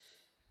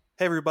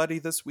Hey, everybody.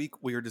 This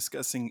week we are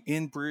discussing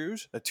In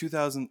Bruges, a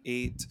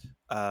 2008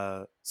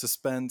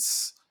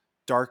 suspense,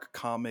 dark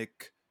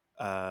comic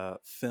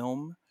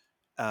film.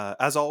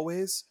 As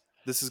always,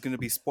 this is going to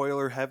be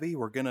spoiler heavy.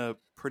 We're going to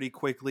pretty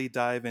quickly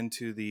dive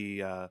into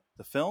the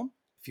film.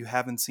 If you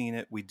haven't seen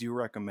it, we do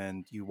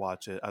recommend you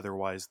watch it.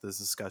 Otherwise, this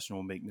discussion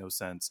will make no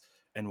sense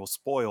and will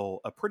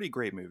spoil a pretty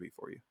great movie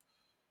for you.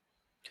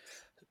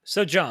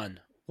 So,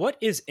 John, what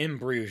is In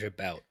Bruges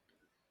about?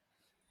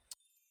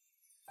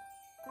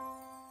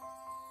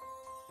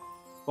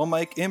 Well,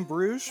 Mike, In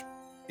Bruges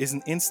is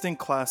an instant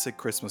classic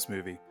Christmas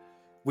movie.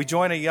 We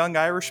join a young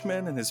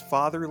Irishman and his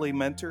fatherly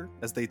mentor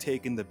as they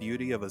take in the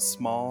beauty of a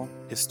small,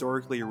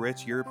 historically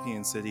rich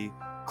European city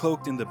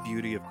cloaked in the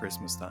beauty of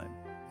Christmas time.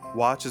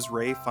 Watch as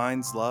Ray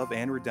finds love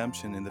and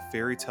redemption in the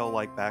fairy tale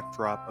like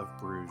backdrop of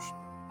Bruges.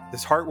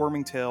 This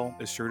heartwarming tale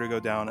is sure to go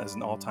down as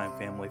an all time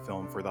family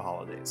film for the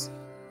holidays.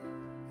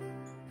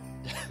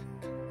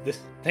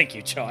 Thank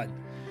you, John.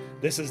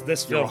 This You're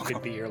film welcome.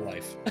 could be your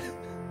life.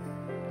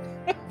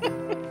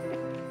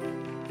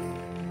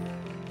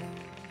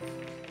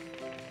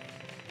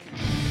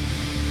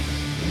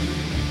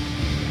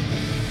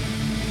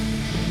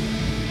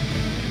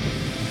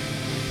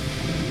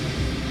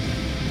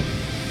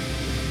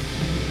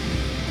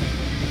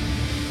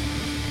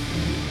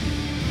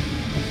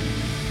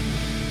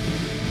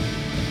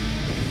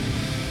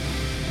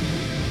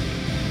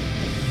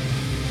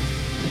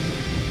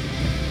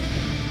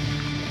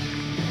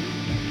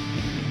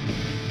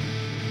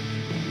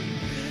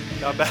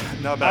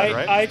 Not bad,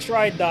 right? I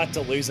tried not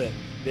to lose it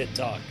mid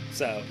talk.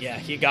 So, yeah,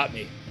 you got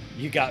me.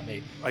 You got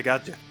me. I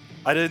got you.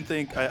 I didn't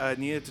think I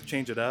needed to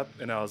change it up,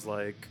 and I was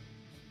like,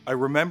 I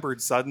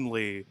remembered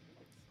suddenly,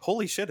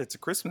 holy shit, it's a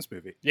Christmas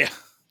movie. Yeah.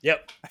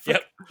 Yep. I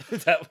forgot.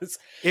 Yep. That was.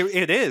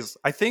 It is.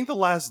 I think the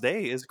last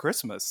day is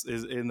Christmas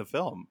is in the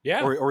film.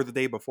 Yeah. Or the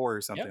day before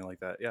or something Yep. like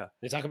that. Yeah.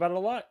 They talk about it a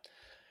lot.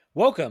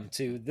 Welcome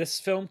to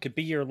This Film Could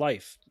Be Your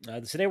Life.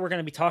 Today we're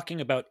going to be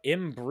talking about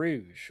In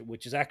Bruges,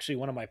 which is actually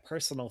one of my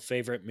personal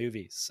favorite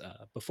movies.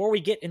 Before we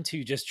get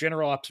into just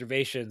general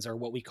observations or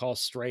what we call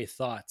stray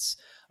thoughts,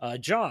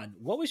 John,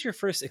 what was your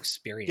first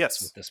experience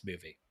Yes. with this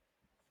movie?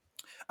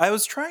 I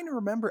was trying to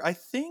remember. I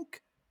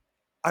think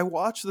I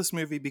watched this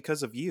movie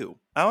because of you.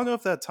 I don't know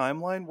if that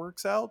timeline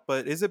works out,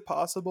 but is it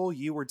possible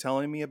you were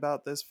telling me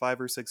about this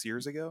 5 or 6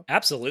 years ago?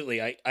 Absolutely.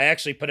 I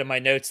actually put in my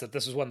notes that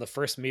this was one of the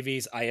first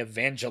movies I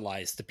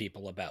evangelized to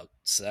people about.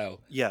 So,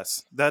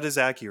 Yes, that is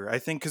accurate. I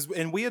think because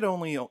and we had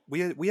only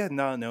we had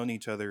not known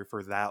each other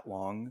for that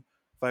long,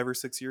 5 or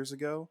 6 years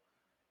ago.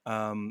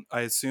 I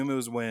assume it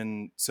was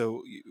when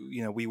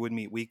we would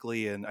meet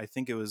weekly, and I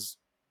think it was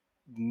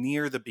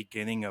near the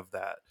beginning of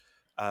that.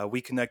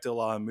 We connected a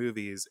lot of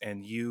movies,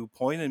 and you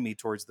pointed me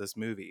towards this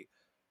movie,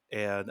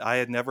 and I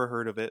had never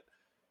heard of it.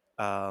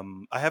 I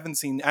haven't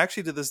seen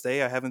actually to this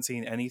day. I haven't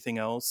seen anything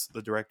else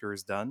the director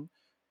has done.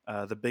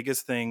 The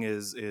biggest thing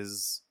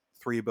is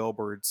Three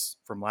Billboards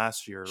from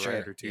last year, right,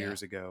 sure. or two Yeah.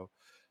 years ago.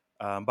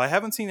 But I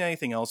haven't seen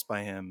anything else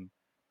by him.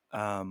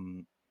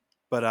 Um,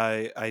 but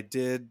I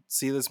did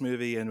see this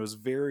movie and was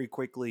very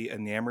quickly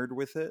enamored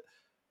with it.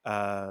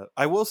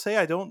 I will say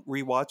I don't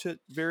rewatch it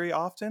very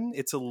often.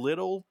 It's a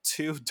little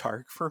too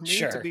dark for me, to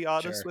Sure. be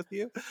honest Sure. with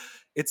you.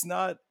 It's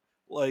not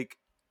like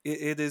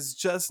it is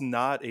just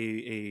not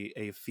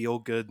a feel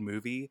good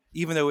movie,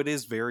 even though it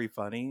is very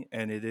funny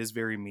and it is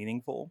very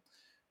meaningful.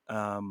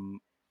 Um,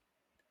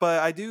 but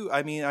I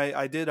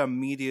did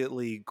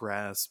immediately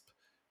grasp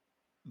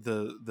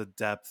the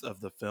depth of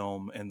the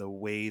film and the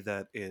way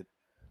that it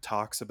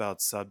talks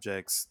about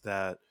subjects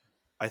that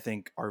I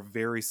think are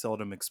very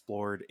seldom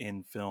explored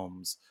in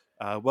films.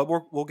 But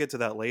we'll get to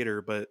that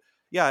later. But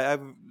yeah,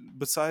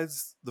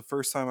 besides the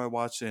first time I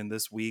watched it and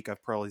this week,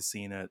 I've probably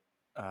seen it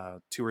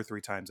 2 or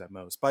 3 times at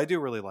most. But I do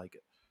really like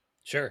it.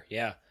 Sure.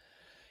 Yeah.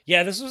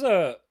 Yeah. This was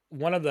a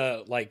one of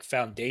the like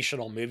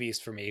foundational movies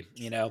for me.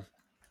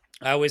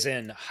 I was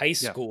in high Yeah,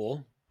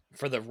 school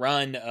for the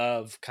run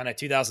of kind of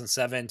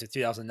 2007 to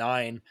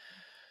 2009.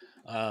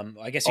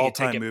 I guess you all could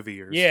take time it. movie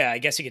years. Yeah, I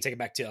guess you could take it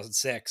back to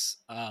 2006.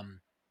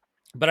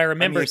 But I I mean,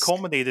 remember it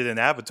culminated in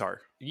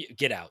Avatar.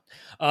 get out.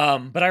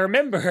 But I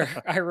remember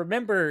I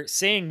remember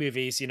seeing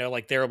movies,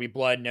 like There Will Be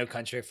Blood, No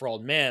Country for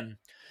Old Men,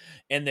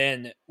 and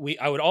then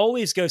I would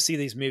always go see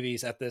these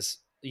movies at this.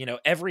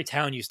 Every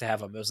town used to have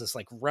them. It was this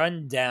like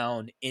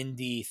rundown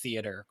indie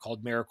theater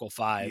called Miracle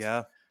Five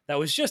Yeah, that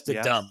was just a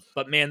yeah, dump.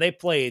 But man, they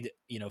played,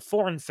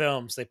 foreign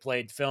films. They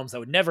played films that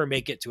would never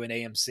make it to an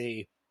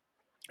AMC.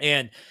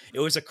 And it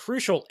was a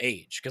crucial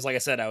age because, like I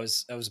said, I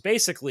was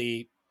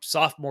basically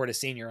sophomore to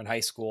senior in high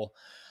school.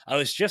 I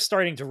was just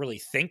starting to really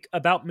think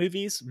about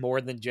movies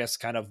more than just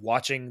kind of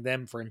watching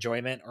them for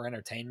enjoyment or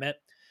entertainment.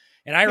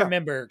 And I yeah.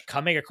 remember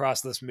coming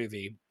across this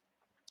movie,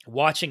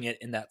 watching it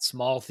in that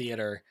small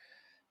theater,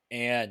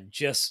 and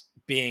just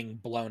being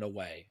blown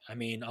away. I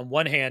mean, on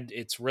one hand,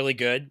 it's really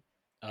good.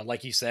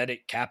 Like you said,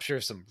 it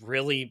captures some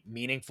really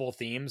meaningful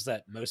themes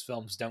that most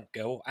films don't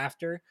go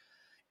after.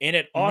 And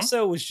it Hmm.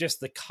 also was just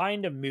the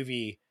kind of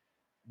movie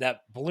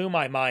that blew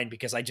my mind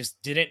because I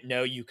just didn't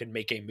know you could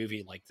make a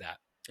movie like that.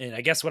 And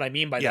I guess what I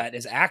mean by Yeah. that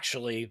is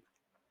actually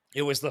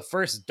it was the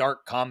first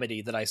dark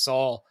comedy that I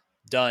saw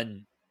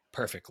done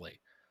perfectly.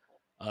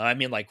 I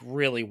mean, like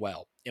really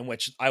well, in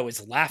which I was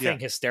Yeah. laughing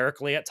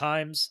hysterically at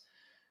times.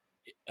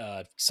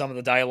 Some of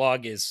the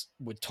dialogue is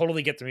would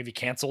totally get the movie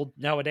canceled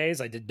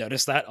nowadays. I did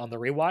notice that on the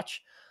rewatch.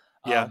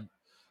 Yeah. Um,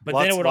 but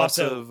then it would Lots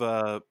also,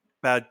 of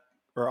bad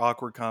or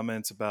awkward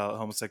comments about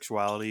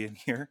homosexuality in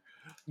here.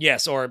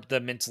 yes, or the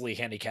mentally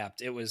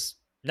handicapped. It was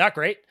not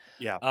great.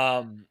 Yeah.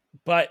 Um,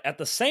 but at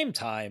the same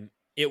time,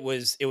 it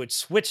would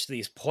switch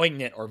these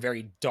poignant or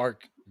very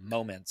dark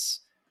moments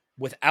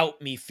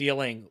without me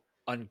feeling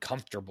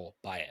uncomfortable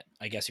by it,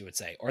 I guess you would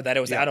say, or that it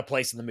was Yeah. out of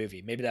place in the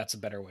movie. Maybe that's a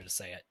better way to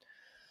say it.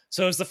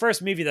 So it was the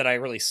first movie that I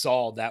really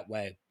saw that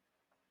way.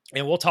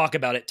 And we'll talk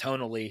about it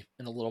tonally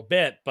in a little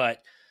bit,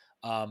 but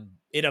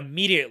it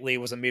immediately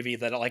was a movie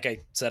that, like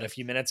I said a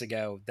few minutes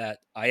ago, that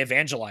I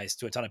evangelized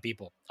to a ton of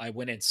people. I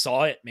went and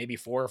saw it maybe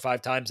 4 or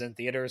 5 times in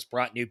theaters,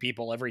 brought new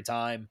people every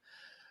time.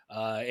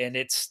 And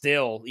it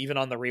still, even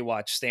on the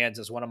rewatch, stands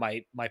as one of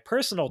my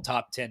personal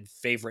top 10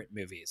 favorite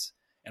movies.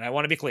 And I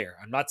want to be clear,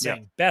 I'm not Yeah.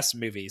 saying best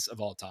movies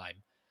of all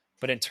time,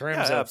 but in Yeah,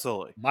 terms of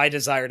absolutely. my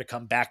desire to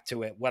come back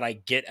to it, what I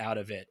get out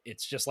of it,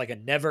 it's just like a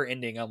never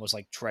ending, almost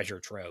like treasure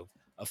trove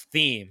of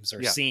themes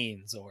or Yeah.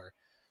 scenes or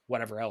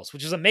whatever else,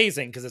 which is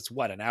amazing because it's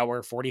what, an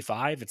hour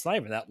 45? It's not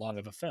even that long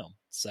of a film.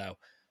 So,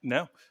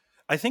 No.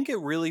 I think it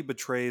really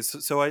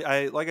betrays, so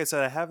I like I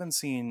said, I haven't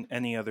seen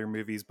any other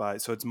movies by,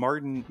 so it's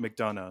Martin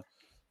McDonough.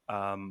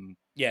 Um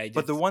yeah, he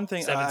but did the one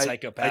thing Seven I do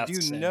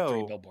Psychopaths and Three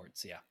know,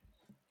 Billboards. Yeah.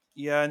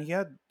 yeah, and he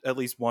had at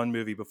least one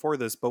movie before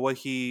this, but what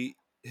he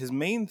his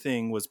main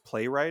thing was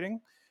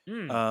playwriting.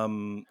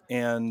 Mm,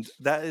 And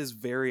that is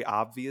very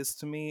obvious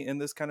to me in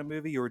this kind of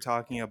movie. You were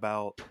talking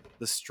about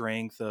the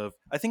strength of,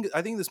 I think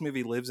this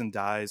movie lives and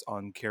dies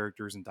on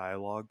characters and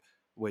dialogue,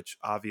 which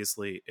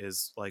obviously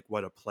is like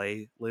what a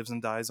play lives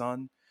and dies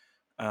on.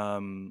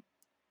 um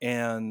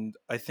and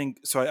I think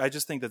so, I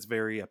just think that's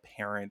very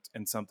apparent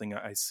and something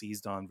I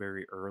seized on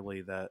very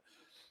early, that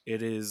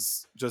it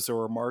is just a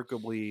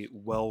remarkably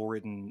well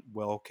written,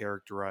 well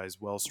characterized,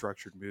 well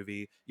structured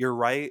movie. You're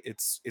right,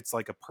 it's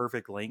like a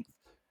perfect length.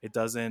 It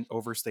doesn't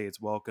overstay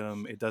its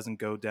welcome, it doesn't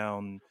go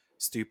down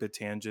stupid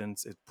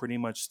tangents, it pretty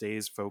much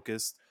stays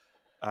focused.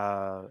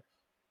 uh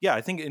yeah, I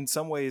think in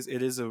some ways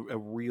it is a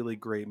really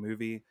great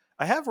movie.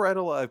 I have read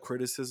a lot of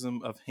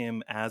criticism of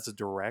him as a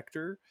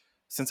director.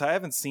 Since I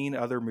haven't seen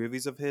other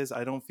movies of his,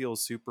 I don't feel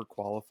super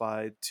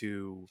qualified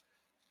to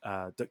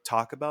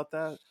talk about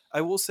that.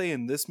 I will say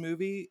in this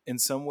movie, in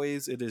some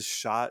ways, it is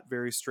shot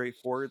very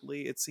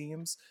straightforwardly. It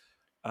seems.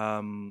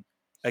 Um,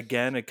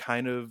 Again, it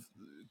kind of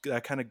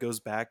that kind of goes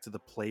back to the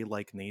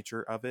play-like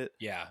nature of it.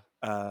 yeah.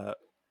 Uh,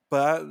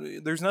 but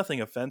there's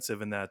nothing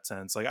offensive in that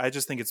sense. Like, I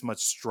just think it's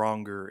much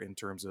stronger in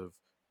terms of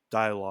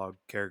dialogue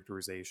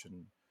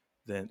characterization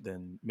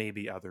than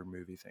maybe other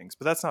movie things.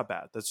 But that's not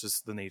bad. That's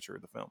just the nature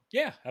of the film.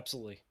 Yeah,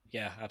 absolutely.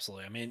 Yeah,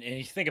 absolutely. I mean, and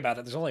you think about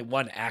it, there's only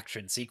one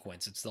action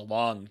sequence. It's the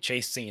long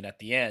chase scene at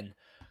the end.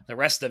 The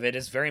rest of it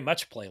is very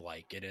much play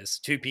like. It is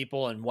two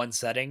people in one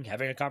setting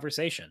having a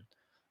conversation.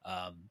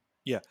 Um,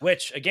 Yeah.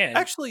 which again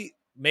Actually,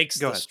 makes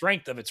go the ahead.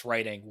 strength of its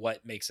writing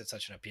what makes it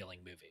such an appealing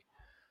movie.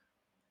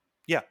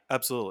 Yeah,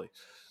 absolutely.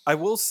 I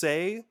will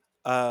say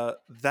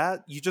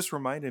that you just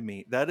reminded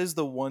me. That is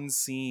the one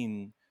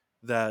scene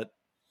that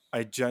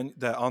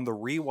that on the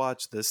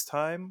rewatch this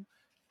time,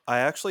 I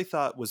actually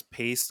thought was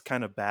paced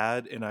kind of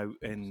bad,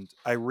 and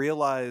I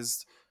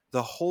realized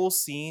the whole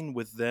scene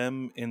with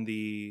them in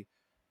the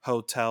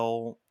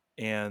hotel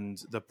and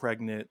the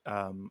pregnant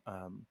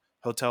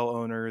hotel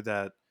owner,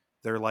 that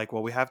they're like,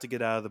 well, we have to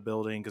get out of the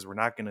building because we're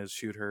not going to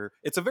shoot her.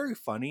 It's a very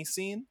funny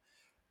scene,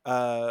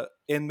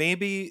 and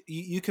maybe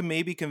you can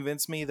maybe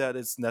convince me that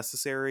it's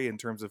necessary in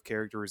terms of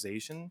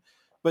characterization,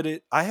 but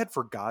I had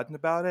forgotten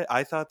about it.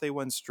 I thought they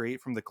went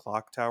straight from the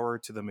clock tower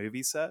to the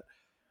movie set,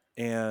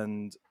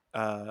 and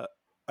uh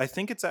I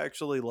think it's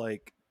actually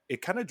like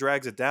it kind of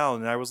drags it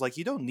down, and I was like,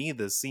 you don't need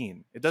this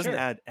scene, it doesn't Sure.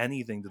 add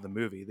anything to the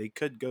movie. They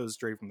could go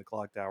straight from the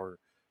clock tower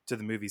to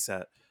the movie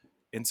set.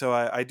 And so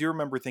I do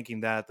remember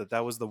thinking that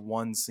was the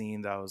one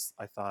scene that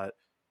I thought,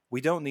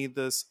 we don't need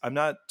this. I'm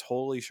not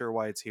totally sure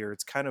why it's here.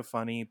 It's kind of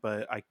funny,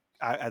 but I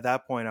at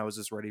that point I was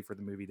just ready for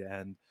the movie to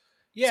end.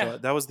 Yeah. So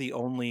that was the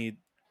only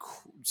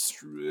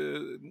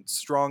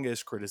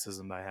strongest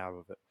criticism I have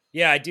of it.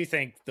 Yeah, I do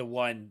think the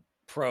one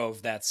pro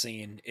of that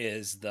scene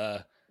is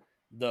the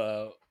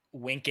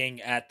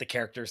winking at the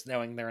characters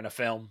knowing they're in a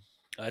film.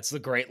 It's the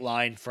great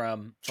line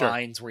from Sure.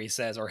 Fiennes where he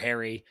says, or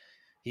Harry,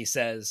 he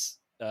says,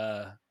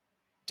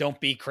 "Don't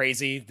be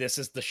crazy. This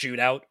is the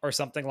shootout," or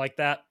something like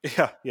that.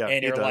 Yeah, yeah,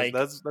 And he you're does. like,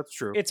 That's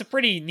true. it's a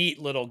pretty neat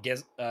little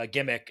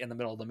gimmick in the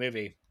middle of the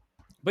movie.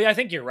 But yeah, I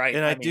think you're right.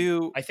 And I I mean,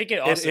 do I think it it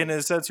also in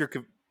a sense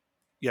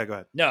yeah, go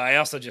ahead. no, I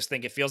also just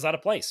think it feels out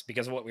of place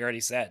because of what we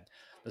already said.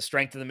 The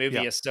strength of the movie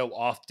Yeah. is so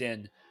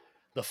often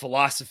the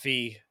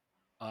philosophy,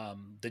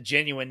 the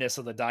genuineness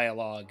of the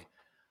dialogue,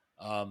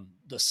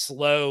 the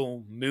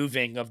slow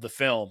moving of the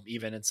film,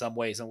 even in some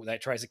ways, and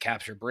that tries to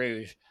capture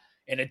Bruges.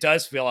 And it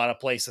does feel out of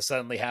place to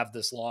suddenly have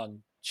this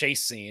long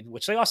chase scene,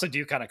 which they also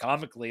do kind of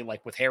comically,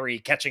 like with Harry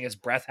catching his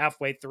breath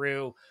halfway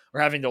through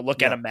or having to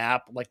look at Yeah. a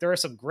map. Like there are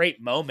some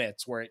great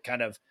moments where it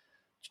kind of,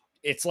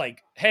 it's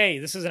like, hey,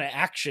 this is an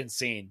action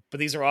scene, but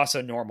these are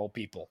also normal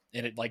people,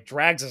 and it like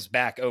drags us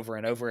back over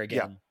and over Yeah.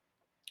 again,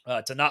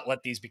 to not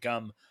let these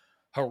become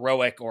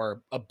heroic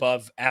or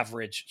above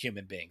average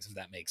human beings, if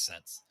that makes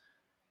sense.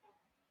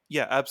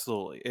 Yeah,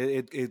 absolutely.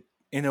 It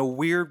in a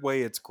weird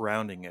way, it's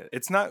grounding it.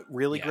 It's not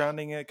really Yeah,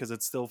 grounding it because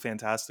it's still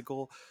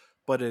fantastical,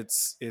 but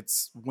it's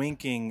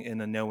winking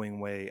in a knowing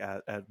way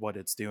at what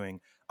it's doing.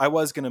 I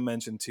was going to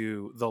mention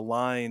too the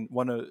line,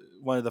 one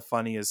of the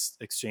funniest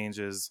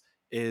exchanges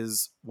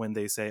is when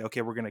they say,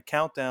 "Okay, we're going to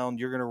count down.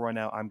 You're going to run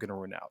out. I'm going to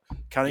run out.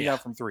 Counting yeah, down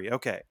from 3.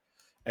 Okay,"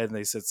 and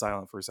they sit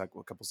silent for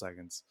a couple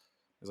seconds.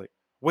 It's like,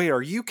 "Wait,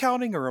 are you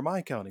counting or am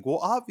I counting?" Well,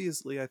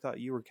 obviously, I thought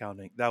you were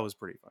counting. That was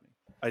pretty funny.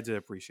 I did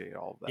appreciate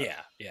all of that.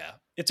 yeah, yeah.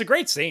 It's a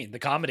great scene. The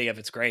comedy of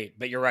it's great,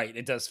 but you're right,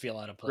 it does feel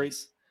out of Great.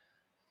 place.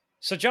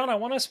 So, John, I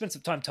want to spend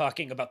some time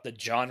talking about the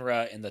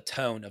genre and the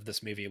tone of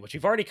this movie, which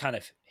you've already kind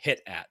of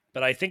hit at,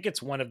 but I think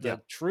it's one of Yeah.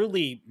 the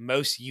truly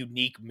most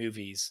unique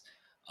movies,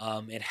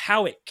 in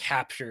how it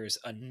captures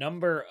a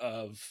number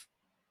of,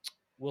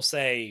 we'll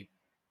say,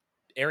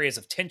 areas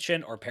of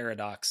tension or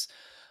paradox,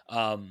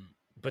 but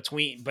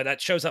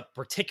that shows up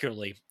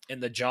particularly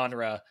in the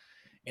genre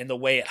and the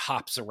way it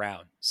hops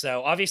around.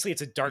 So, obviously,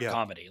 it's a dark Yeah.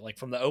 comedy. Like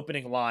from the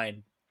opening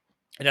line,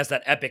 it has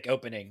that epic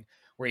opening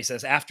where he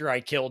says, "After I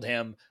killed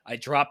him, I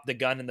dropped the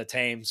gun in the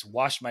Thames,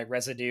 washed my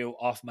residue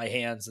off my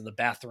hands in the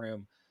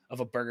bathroom of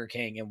a Burger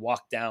King, and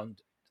walked down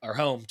our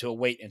home to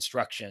await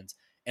instructions."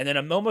 And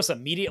then almost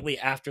immediately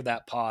after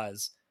that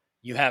pause,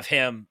 you have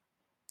him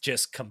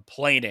just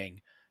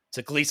complaining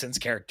to Gleason's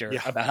character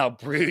Yeah. about how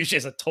Bruges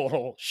is a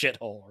total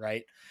shithole,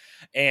 right?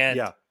 And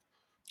Yeah.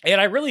 and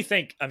I really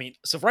think, I mean,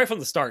 so right from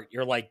the start,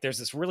 you're like, there's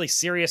this really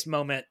serious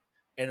moment,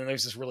 and then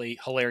there's this really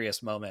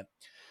hilarious moment.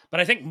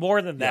 But I think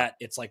more than Yeah. that,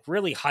 it's like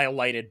really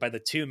highlighted by the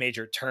two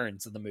major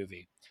turns of the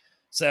movie.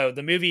 So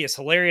the movie is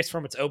hilarious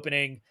from its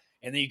opening,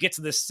 and then you get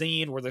to this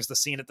scene where there's the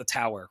scene at the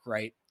tower,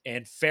 right?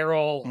 And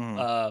Farrell,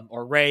 Mhm.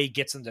 or Ray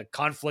gets into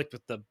conflict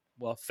with the,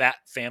 well, fat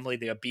family,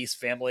 the obese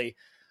family,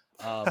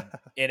 and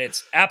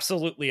it's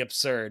absolutely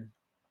absurd.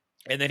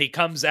 And then he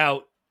comes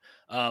out,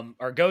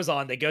 or goes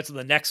on. They go to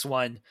the next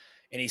one,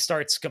 and he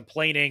starts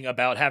complaining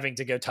about having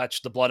to go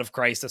touch the blood of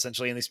Christ,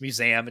 essentially in this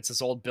museum. It's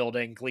this old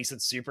building.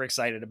 Gleason's super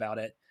excited about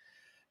it,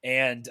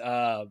 and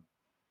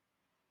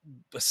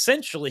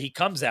essentially he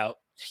comes out.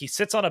 He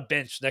sits on a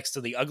bench next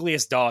to the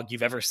ugliest dog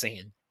you've ever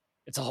seen.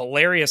 It's a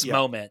hilarious Yeah.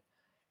 moment,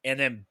 and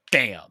then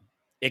bam,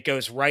 it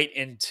goes right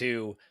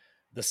into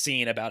the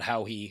scene about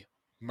how he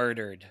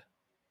murdered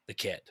the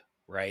kid,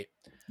 right?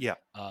 Yeah.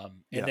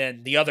 And Yeah.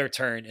 then the other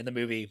turn in the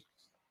movie,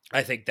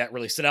 I think that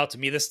really stood out to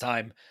me this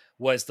time,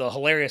 was the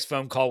hilarious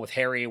phone call with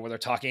Harry where they're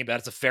talking about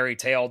it's a fairy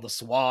tale, the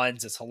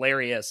swans, it's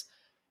hilarious.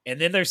 And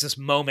then there's this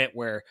moment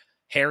where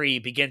Harry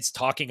begins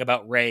talking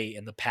about Ray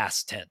in the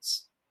past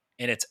tense.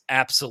 And it's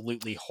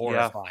absolutely Yeah.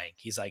 horrifying.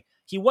 He's like,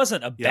 he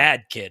wasn't a Yeah.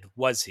 bad kid,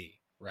 was he?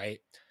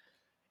 Right?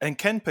 And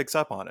Ken picks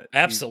up on it.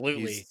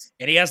 Absolutely.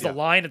 And he has the Yeah.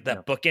 line Yeah.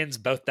 that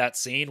bookends both that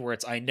scene where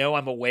it's, I know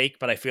I'm awake,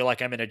 but I feel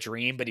like I'm in a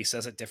dream, but he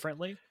says it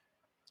differently.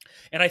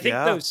 And I think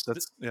Yeah.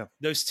 That's yeah.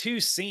 those two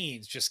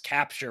scenes just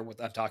capture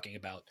what I'm talking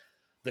about,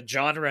 the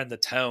genre and the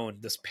tone,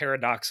 this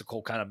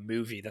paradoxical kind of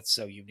movie that's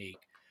so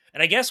unique.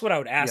 And I guess what I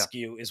would Yeah. ask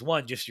you is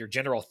one, just your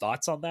general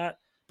thoughts on that,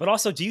 but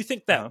also, do you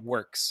think Uh-huh. that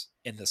works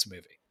in this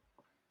movie?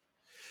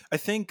 I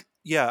think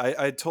yeah,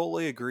 I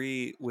totally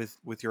agree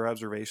with your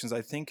observations.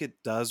 I think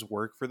it does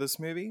work for this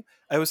movie.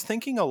 I was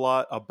thinking a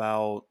lot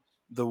about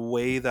the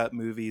way that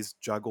movies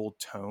juggle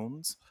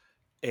tones,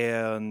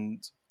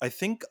 and I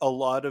think a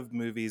lot of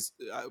movies,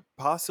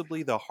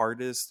 possibly the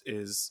hardest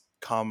is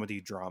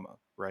comedy drama,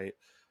 right?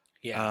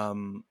 Yeah.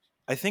 um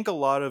I think a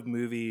lot of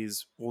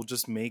movies will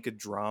just make a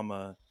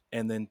drama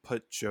and then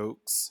put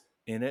jokes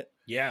in it.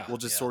 Yeah. We'll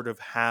just Yeah. sort of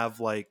have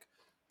like,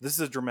 this is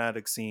a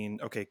dramatic scene,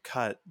 okay,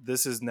 cut,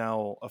 this is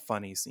now a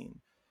funny scene.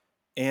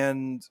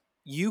 And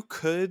you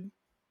could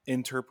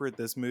interpret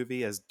this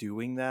movie as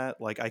doing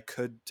that. Like, I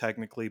could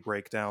technically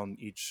break down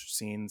each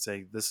scene and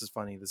say this is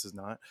funny, this is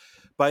not.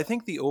 But I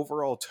think the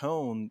overall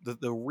tone,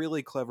 the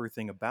really clever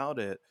thing about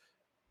it,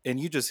 and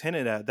you just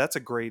hinted at, that's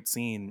a great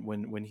scene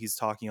when he's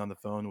talking on the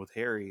phone with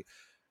Harry.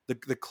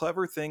 The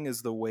clever thing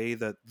is the way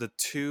that the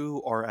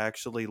two are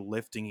actually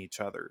lifting each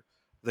other.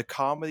 The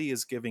comedy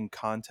is giving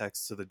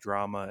context to the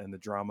drama, and the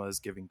drama is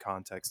giving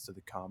context to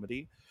the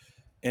comedy.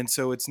 And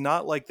so it's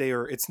not like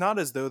it's not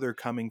as though they're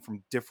coming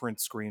from different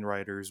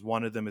screenwriters.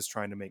 One of them is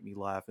trying to make me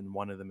laugh and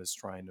one of them is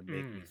trying to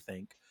make me Mm.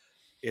 think.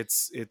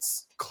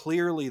 It's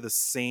clearly the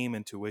same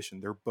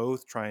intuition. They're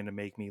both trying to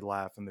make me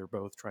laugh and they're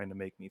both trying to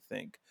make me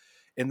think.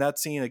 And that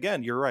scene,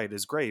 again, you're right,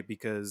 is great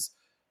because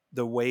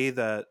the way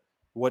that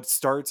what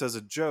starts as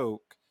a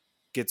joke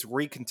gets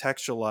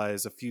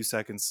recontextualized a few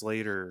seconds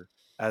later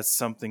as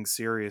something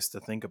serious to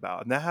think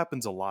about, and that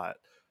happens a lot.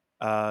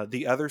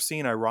 The other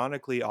scene,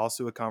 ironically,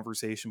 also a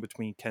conversation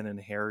between Ken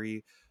and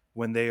Harry.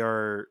 when they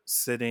are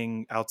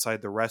sitting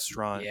outside the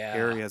restaurant. Yeah.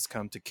 Harry has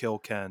come to kill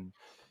Ken,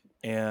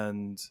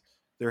 and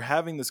they're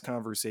having this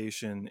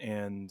conversation,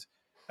 and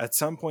at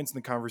some points in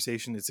the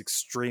conversation it's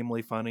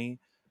extremely funny.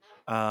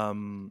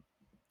 um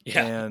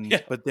Yeah. and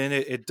Yeah. but then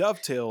it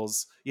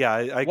dovetails. Yeah,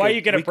 I Why are could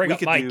you gonna bring we up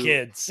could my do.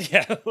 kids?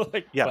 Yeah.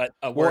 Like, Yeah. but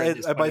a Well, word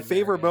is put my in there.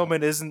 favorite Yeah.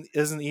 moment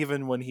isn't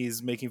even when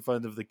he's making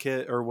fun of the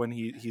kid, or when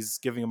he's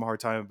giving him a hard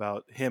time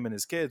about him and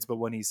his kids, but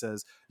when he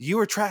says, "You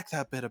retract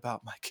that bit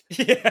about my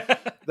kid." Yeah.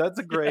 That's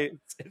a Yeah. great.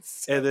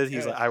 It's And so then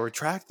he's like, good. "I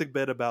retract the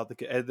bit about the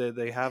kid." And then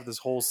they have this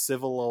whole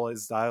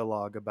civilized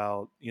dialogue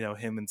about,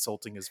 him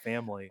insulting his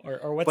family.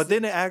 Or But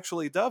then it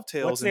actually what's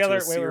dovetails the into a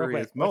other wait, real serious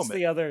quick. What's moment.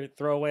 the other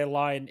throwaway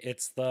line?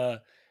 It's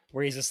the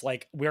where he's just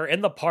like, we're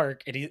in the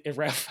park, and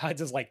Ralph Fiennes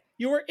is like,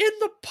 you were in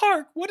the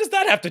park. What does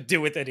that have to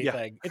do with Yeah.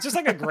 anything? It's just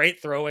like a great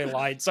throwaway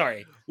line.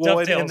 Sorry. Well,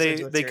 and Dovetails they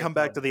into a they serious come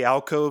back to moment. the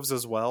alcoves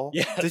as well.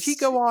 Did he Yes.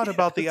 go on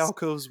about the Yes.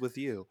 alcoves with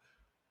you?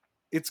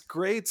 It's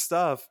great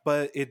stuff,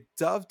 but it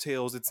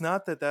dovetails. It's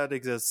not that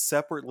exists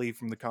separately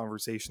from the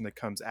conversation that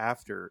comes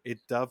after.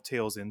 It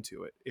dovetails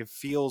into it. It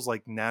feels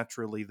like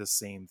naturally the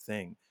same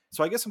thing.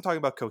 So I guess I'm talking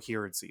about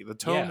coherency. The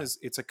tone Yeah.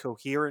 it's a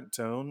coherent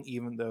tone,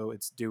 even though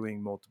it's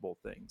doing multiple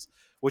things,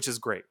 which is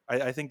great.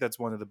 I think that's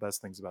one of the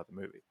best things about the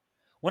movie.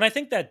 When I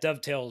think that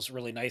dovetails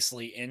really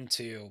nicely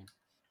into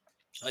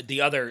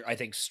the other, I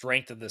think,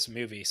 strength of this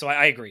movie. So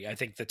I agree. I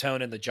think the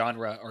tone and the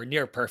genre are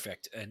near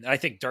perfect, and I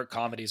think dark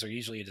comedies are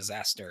usually a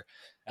disaster,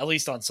 at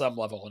least on some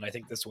level. And I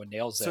think this one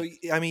nails So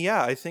it. I mean,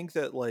 yeah, I think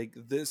that like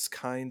this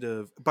kind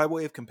of, by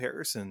way of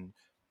comparison,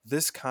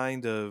 this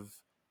kind of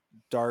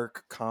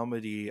dark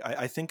comedy,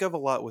 I think of a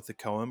lot with the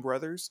Coen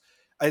brothers.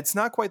 It's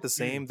not quite the Mm.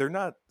 same. They're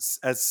not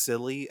as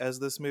silly as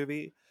this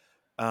movie.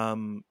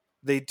 Um,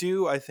 they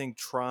do, I think,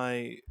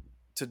 try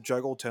to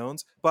juggle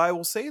tones, but I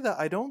will say that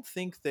I don't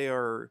think they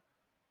are.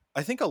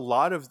 I think a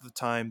lot of the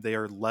time they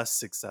are less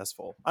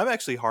successful. I'm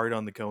actually hard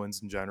on the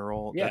Coens in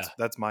general. Yeah.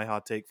 That's my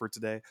hot take for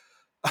today.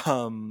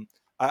 Um,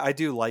 I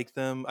do like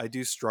them. I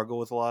do struggle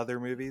with a lot of their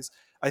movies.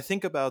 I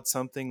think about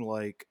something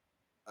like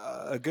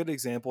a good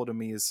example to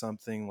me is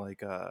something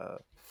like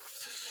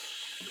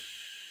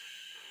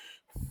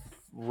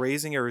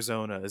Raising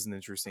Arizona is an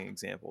interesting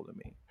example to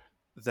me.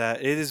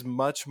 That it is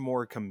much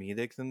more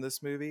comedic than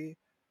this movie.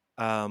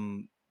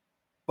 Um,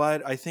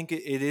 but I think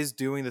it is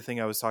doing the thing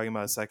I was talking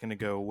about a second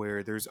ago,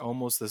 where there's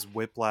almost this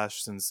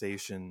whiplash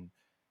sensation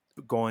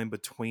going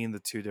between the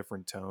two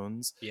different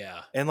tones.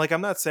 Yeah. And like,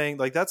 I'm not saying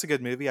like that's a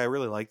good movie. I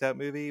really like that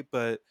movie,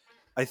 but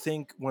I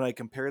think when I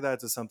compare that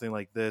to something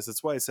like this,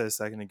 that's why I said a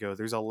second ago,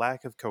 there's a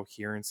lack of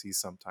coherency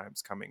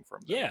sometimes coming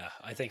from them. Yeah.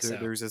 I think so.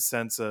 There's a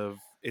sense of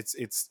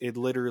it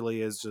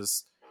literally is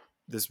just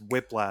this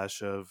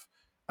whiplash of,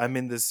 I'm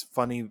in this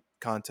funny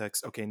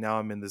context, okay, now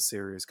I'm in this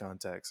serious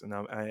context. And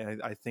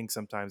I think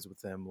sometimes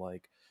with them,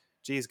 like,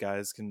 geez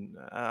guys,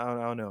 I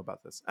don't know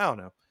about this, I don't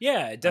know.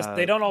 Yeah. It does.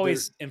 They don't They're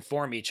always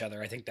inform each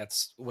other. I think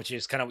that's, which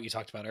is kind of what you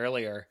talked about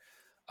earlier.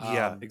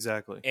 Yeah, Um,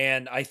 exactly.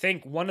 and I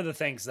think one of the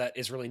things that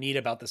is really neat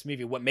about this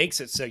movie, what makes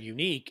it so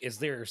unique, is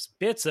there's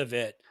bits of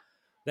it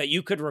that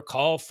you could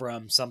recall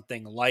from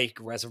something like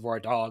Reservoir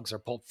Dogs or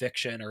Pulp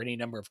Fiction or any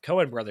number of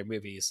Coen brother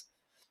movies,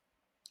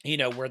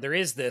 where there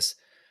is this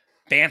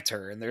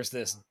banter and there's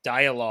this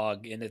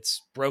dialogue and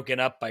it's broken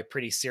up by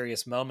pretty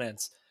serious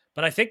moments.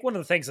 But I think one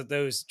of the things that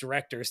those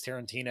directors,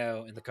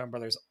 Tarantino and the Coen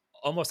brothers,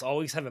 almost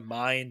always have in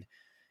mind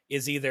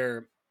is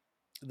either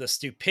the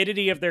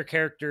stupidity of their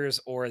characters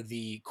or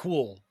the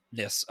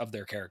coolness of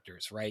their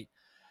characters, right?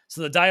 So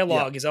the Yeah,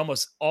 dialogue is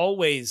almost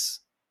always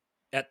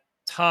at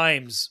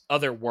times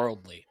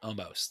otherworldly,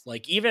 almost.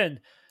 Like even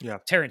yeah,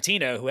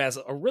 Tarantino, who has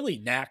a really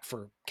knack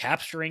for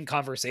capturing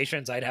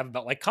conversations I'd have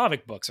about like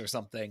comic books or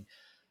something,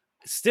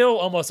 still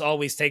almost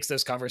always takes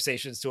those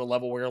conversations to a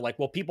level where you're like,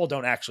 well, people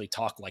don't actually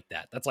talk like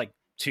that. That's like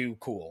too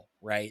cool,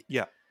 right?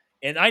 yeah,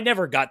 And I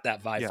never got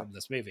that vibe yeah, from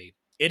this movie.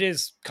 It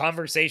is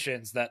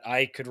conversations that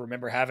I could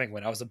remember having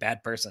when I was a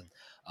bad person.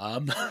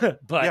 But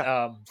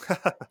yeah.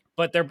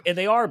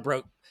 they are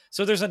broke.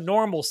 So there's a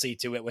normalcy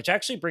to it, which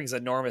actually brings a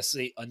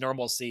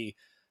normalcy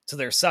to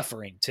their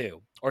suffering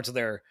too, or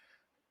to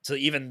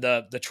even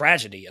the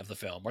tragedy of the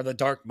film or the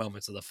dark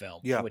moments of the film,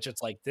 in Yeah, which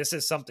it's like this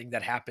is something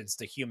that happens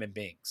to human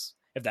beings,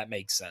 if that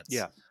makes sense.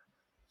 yeah,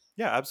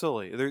 yeah,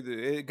 absolutely.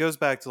 It goes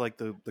back to like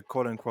the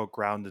quote unquote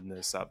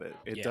groundedness of it.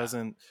 It Yeah.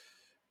 doesn't.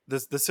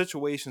 The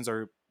situations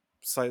are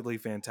slightly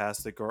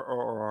fantastic, or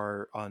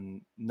are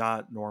on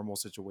not normal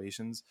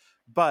situations,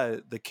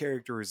 but the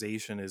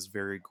characterization is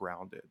very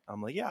grounded.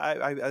 I'm like, yeah,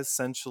 I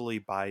essentially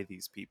buy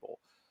these people.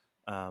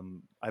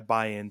 I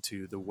buy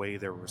into the way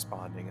they're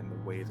responding and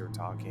the way they're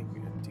talking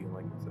and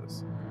dealing with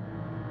this.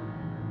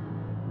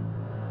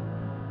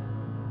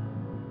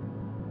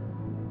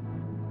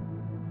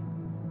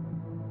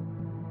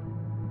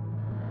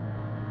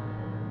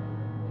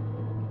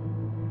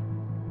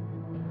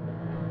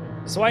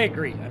 So I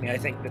agree. I mean, I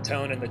think the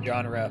tone and the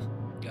genre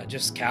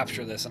just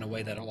capture this in a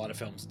way that a lot of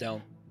films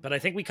don't. But I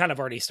think we kind of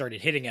already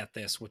started hitting at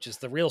this, which is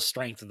the real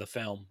strength of the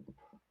film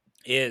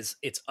is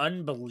its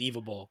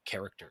unbelievable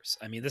characters.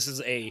 I mean, this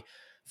is a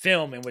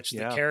film in which the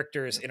Yeah.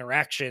 characters' Yeah.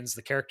 interactions,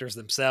 the characters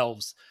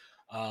themselves,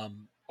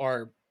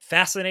 are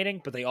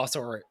fascinating, but they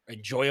also are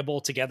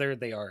enjoyable together.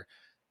 They are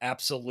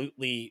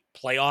absolutely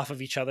play off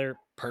of each other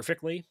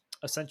perfectly,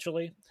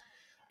 essentially.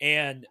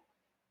 And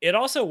it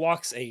also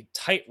walks a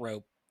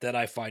tightrope that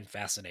I find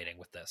fascinating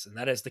with this, and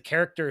that is the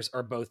characters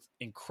are both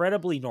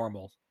incredibly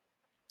normal.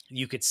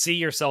 You could see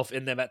yourself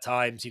in them at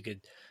times. You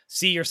could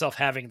see yourself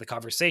having the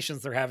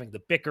conversations they're having,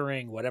 the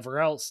bickering, whatever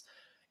else.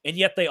 And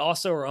yet they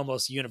also are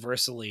almost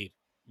universally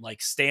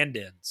like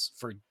stand-ins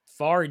for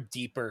far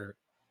deeper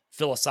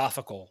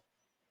philosophical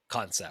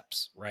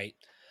concepts, right?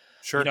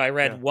 Sure. I Yeah.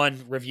 read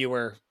one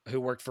reviewer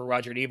who worked for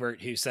Roger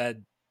Ebert who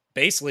said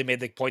basically made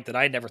the point that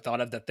I never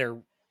thought of, that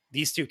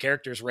these two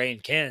characters, Ray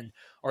and Ken,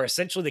 are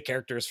essentially the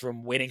characters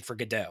from Waiting for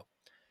Godot.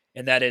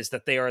 And that is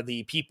that they are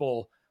the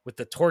people with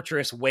the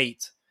torturous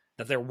weight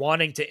that they're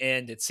wanting to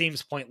end. It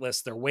seems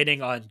pointless. They're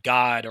waiting on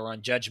God or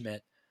on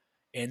judgment,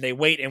 and they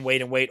wait and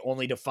wait and wait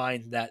only to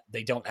find that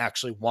they don't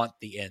actually want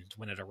the end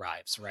when it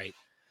arrives, right?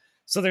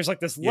 So there's like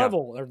this Yeah.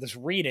 level or this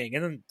reading,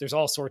 and then there's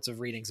all sorts of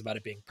readings about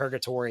it being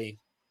purgatory,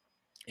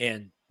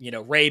 and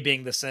Ray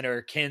being the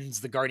sinner,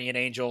 Ken's the guardian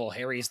angel,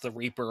 Harry's the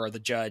reaper or the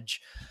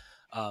judge.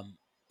 um,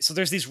 so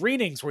there's these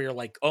readings where you're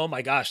like, oh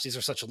my gosh, these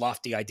are such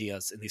lofty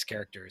ideas in these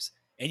characters,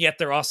 and yet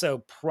they're also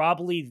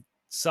probably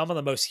some of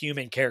the most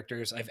human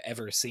characters I've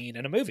ever seen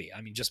in a movie.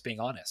 I mean, just being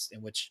honest,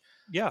 in which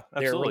Yeah.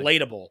 they're Absolutely.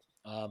 relatable,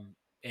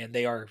 and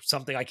they are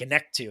something I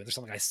connect to. There's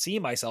something I see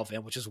myself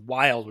in, which is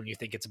wild when you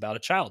think it's about a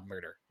child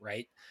murder,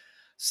 right?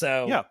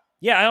 So Yeah.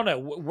 yeah, I don't know.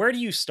 Where do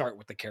you start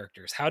with the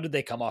characters? How did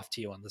they come off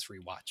to you on this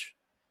rewatch?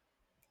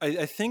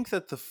 I think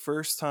that the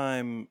first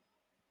time,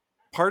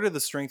 part of the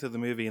strength of the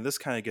movie, and this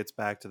kind of gets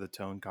back to the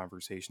tone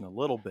conversation a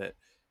little bit,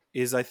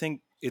 is I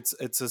think it's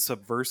a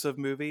subversive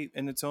movie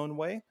in its own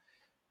way.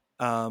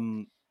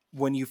 Um,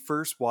 when you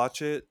first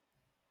watch it,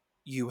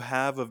 you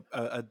have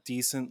a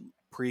decent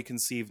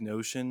preconceived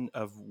notion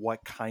of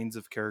what kinds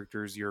of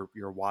characters you're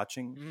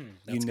watching.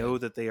 You That's know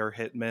good. that they are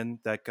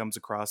hitmen. That comes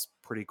across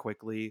pretty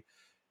quickly.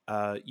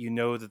 You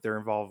know that they're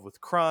involved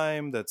with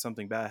crime, that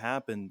something bad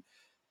happened.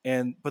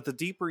 And but the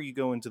deeper you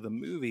go into the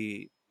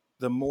movie,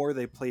 the more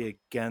they play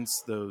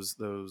against those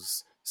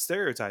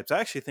stereotypes. I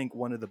actually think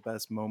one of the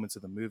best moments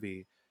of the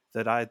movie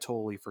that I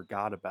totally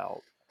forgot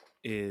about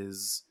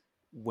is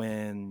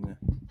when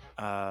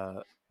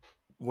uh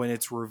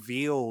it's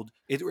revealed,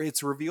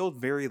 it's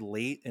revealed very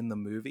late in the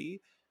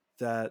movie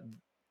that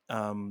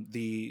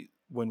the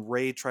when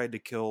Ray tried to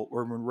kill,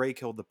 or when Ray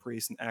killed the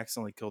priest and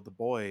accidentally killed the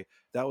boy,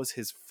 that was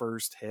his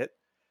first hit.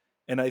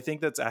 And I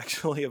think that's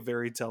actually a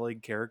very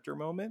telling character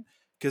moment,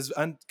 because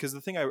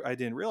the thing I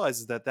didn't realize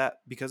is that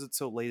because it's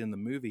so late in the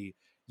movie,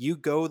 you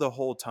go the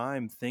whole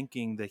time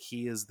thinking that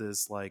he is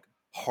this like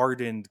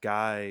hardened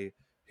guy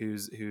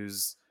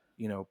who's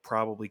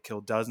probably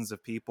killed dozens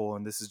of people,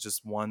 and this is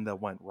just one that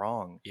went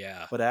wrong.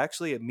 Yeah. But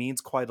actually it means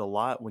quite a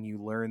lot when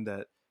you learn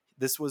that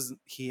this was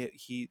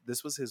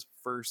his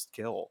first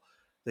kill,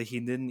 that he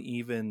didn't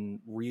even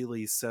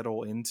really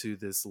settle into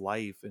this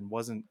life and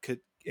wasn't could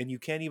and you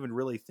can't even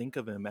really think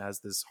of him as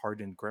this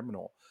hardened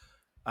criminal.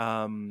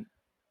 um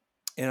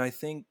and I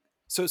think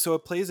so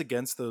it plays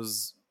against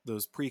those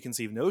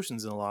preconceived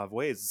notions in a lot of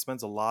ways. It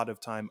spends a lot of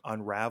time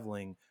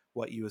unraveling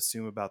what you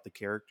assume about the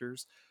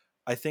characters.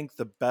 I think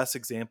the best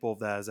example of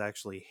that is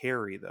actually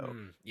Harry, though.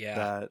 Yeah.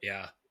 That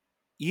Yeah.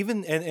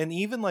 even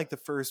even like the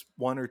first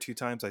one or two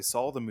times I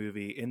saw the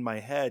movie, in my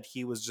head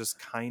he was just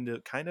kind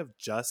of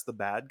just the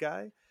bad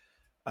guy.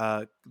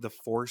 The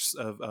force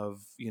of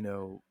of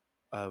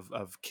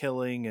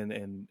killing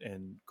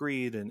and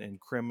greed and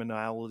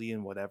criminality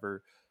and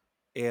whatever.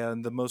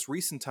 And the most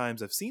recent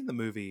times I've seen the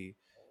movie,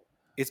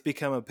 it's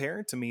become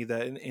apparent to me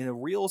that in a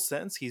real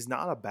sense he's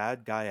not a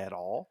bad guy at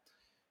all.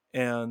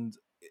 And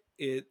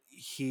it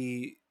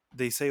he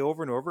they say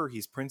over and over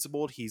he's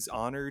principled, he's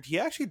honored. He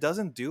actually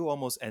doesn't do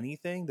almost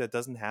anything that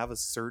doesn't have a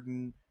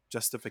certain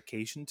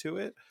justification to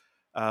it,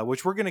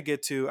 which we're going to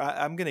get to.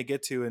 I'm going to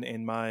get to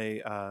in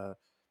my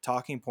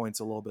talking points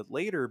a little bit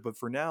later. But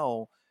for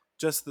now,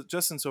 just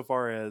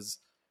insofar as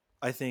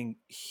I think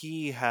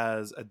he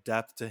has a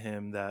depth to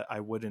him that I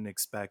wouldn't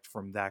expect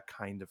from that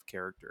kind of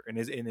character, and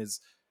is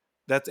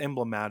that's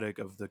emblematic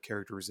of the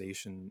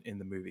characterization in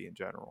the movie in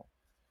general.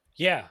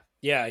 Yeah.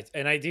 Yeah.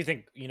 And I do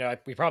think,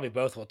 we probably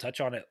both will touch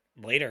on it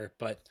later,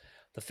 but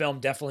the film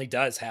definitely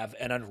does have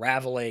an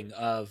unraveling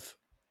of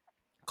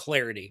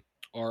clarity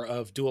or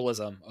of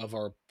dualism of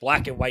our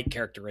black and white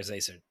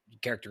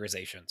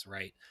characterizations,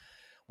 right?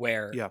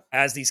 Where Yeah.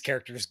 as these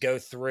characters go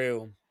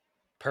through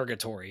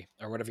purgatory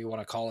or whatever you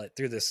want to call it,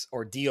 through this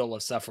ordeal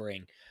of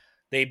suffering,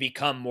 they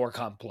become more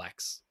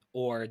complex,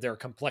 or their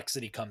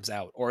complexity comes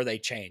out, or they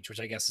change, which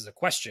I guess is a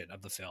question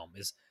of the film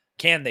is,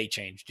 can they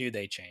change? Do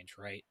they change?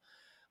 Right.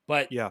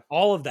 But Yeah.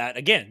 all of that,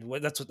 again,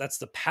 that's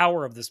the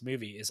power of this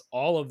movie, is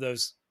all of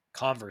those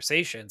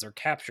conversations are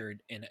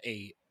captured in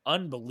a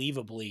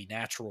unbelievably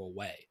natural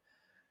way.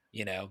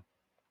 You know,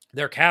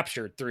 they're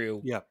captured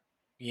through, Yeah.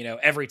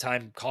 every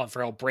time Colin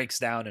Farrell breaks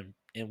down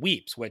and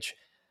weeps, which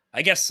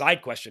I guess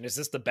side question, is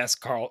this the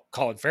best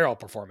Colin Farrell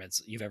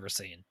performance you've ever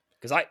seen?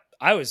 Because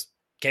I was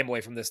came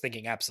away from this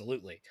thinking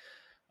absolutely.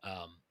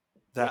 Um,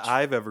 That which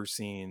I've ever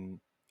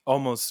seen,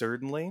 almost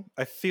certainly.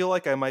 I feel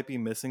like I might be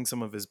missing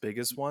some of his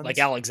biggest like ones.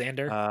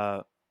 Alexander.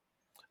 Uh,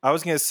 I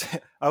was gonna say,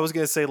 I was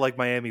gonna say like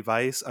Miami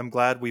Vice. I'm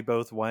glad we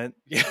both went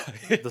Yeah.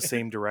 the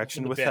same For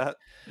direction the with bit. that.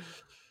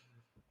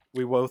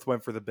 We both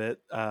went for the bit.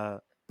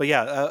 But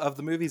yeah, of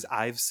the movies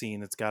I've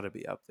seen, it's got to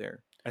be up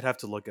there. I'd have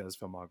to look at his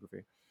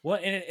filmography. Well,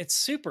 and it's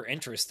super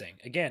interesting.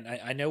 Again,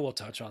 I know we'll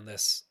touch on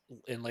this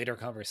in later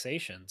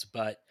conversations,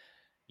 but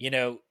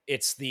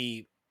it's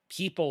the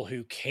people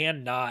who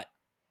cannot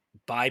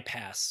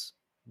bypass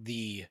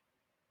the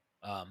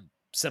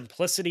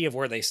simplicity of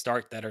where they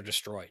start that are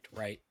destroyed,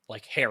 right?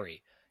 Like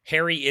Harry.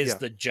 Harry is Yeah,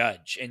 the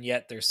judge, and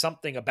yet there's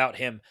something about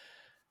him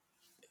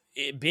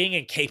being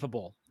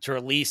incapable to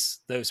release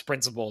those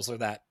principles or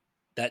that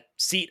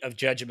seat of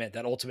judgment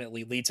that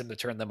ultimately leads him to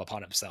turn them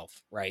upon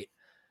himself, right?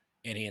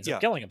 And he ends up yeah,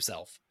 killing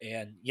himself.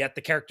 And yet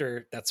the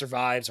character that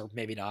survives, or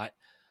maybe not,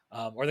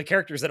 or the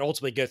characters that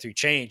ultimately go through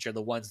change are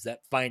the ones that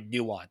find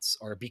nuance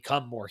or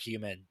become more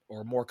human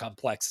or more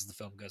complex as the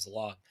film goes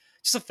along.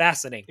 Just a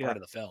fascinating yeah. part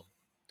of the film.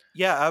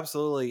 Yeah,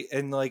 absolutely.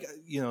 And like,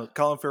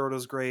 Colin Farrell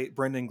is great.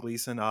 Brendan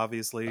Gleeson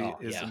obviously Oh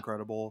is yeah,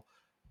 incredible.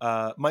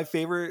 My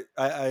favorite,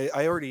 I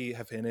already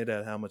have hinted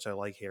at how much I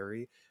like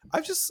Harry.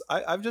 I've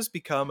just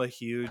become a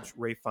huge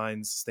Ray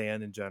Fiennes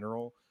stan in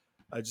general.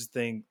 I just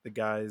think the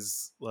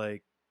guy's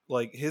like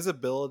his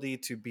ability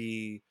to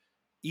be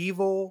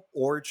evil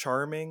or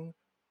charming,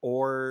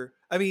 or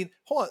I mean,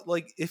 hold on,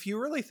 like if you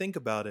really think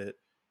about it,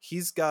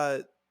 he's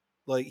got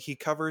like he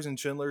covers in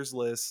Schindler's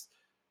List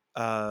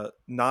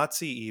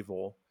Nazi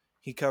evil.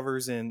 He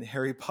covers in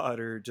Harry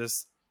Potter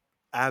just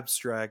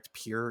abstract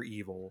pure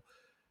evil.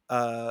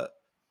 Uh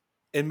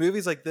in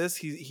movies like this,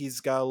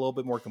 he's got a little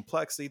bit more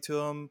complexity to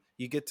him.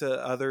 You get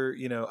to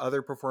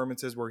other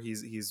performances where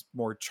he's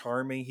more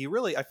charming. He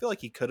really, I feel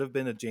like he could have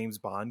been a James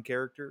Bond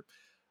character.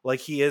 Like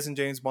he is in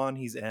James Bond,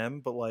 he's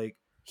M, but like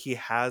he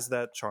has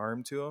that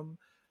charm to him.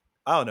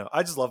 I don't know.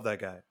 I just love that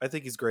guy. I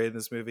think he's great in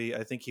this movie.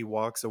 I think he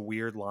walks a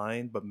weird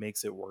line but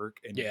makes it work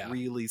and yeah,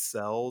 really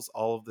sells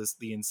all of this,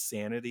 the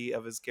insanity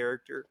of his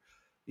character.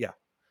 Yeah.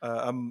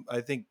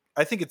 I think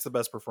it's the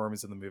best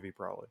performance in the movie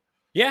probably.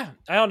 yeah.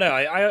 I don't know.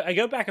 I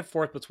go back and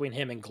forth between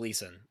him and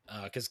Gleason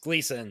because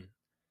Gleason,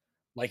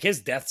 like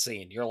his death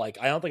scene, you're like,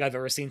 I don't think I've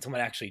ever seen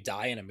someone actually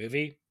die in a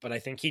movie, but I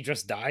think he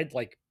just died.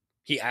 Like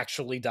he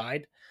actually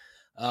died.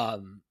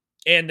 Um,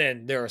 and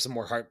then there are some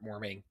more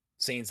heartwarming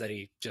scenes that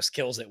he just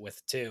kills it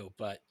with too.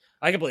 But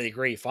I completely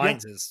agree. Yeah.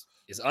 Finds is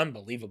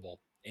unbelievable,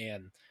 Yeah.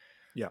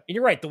 and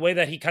you're right. The way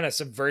that he kind of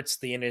subverts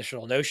the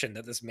initial notion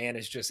that this man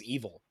is just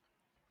evil,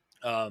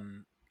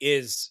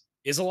 is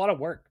a lot of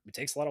work. It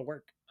takes a lot of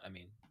work. I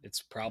mean,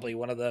 it's probably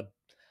one of the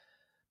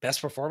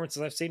best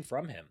performances I've seen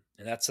from him,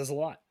 and that says a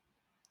lot.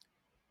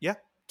 Yeah.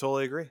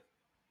 Totally agree.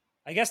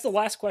 I guess the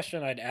last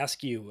question I'd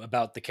ask you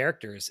about the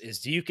characters is: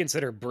 do you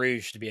consider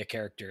Bruges to be a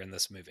character in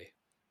this movie?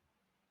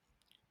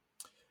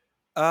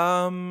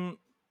 Um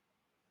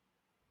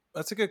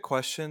that's a good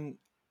question.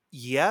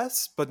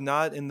 Yes, but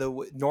not in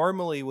the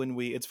normally when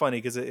we it's funny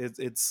because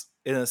it's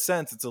in a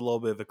sense it's a little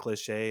bit of a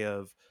cliche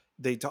of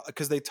they talk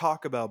because they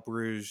talk about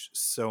Bruges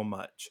so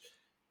much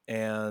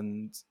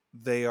and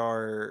they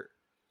are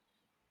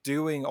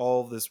doing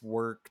all this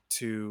work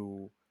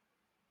to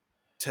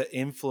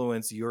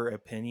influence your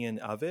opinion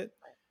of it.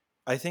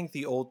 I think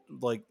the old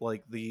like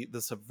the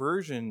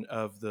subversion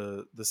of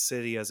the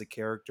city as a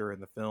character in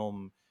the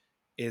film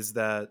is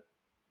that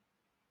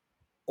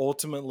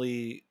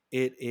ultimately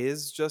it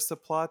is just a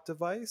plot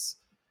device,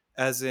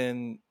 as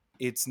in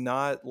it's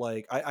not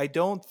like I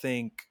don't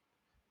think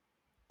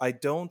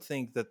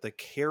that the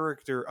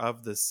character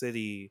of the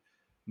city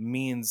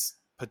means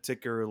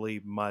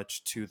particularly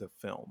much to the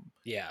film,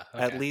 Yeah.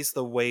 at Okay. least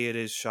the way it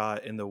is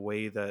shot and the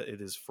way that it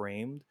is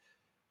framed.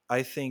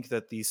 I think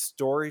that the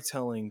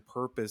storytelling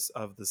purpose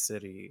of the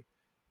city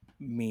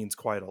means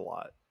quite a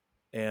lot,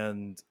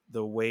 and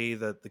the way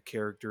that the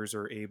characters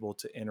are able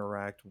to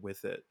interact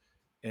with it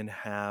and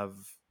have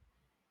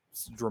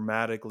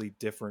dramatically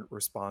different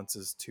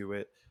responses to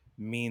it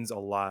means a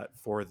lot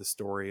for the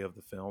story of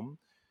the film.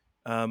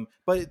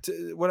 But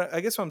what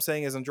I guess what I'm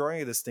saying is I'm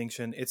drawing a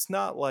distinction. It's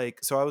not like,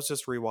 so I was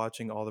just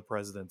rewatching All the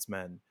President's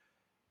Men.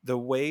 The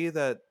way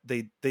that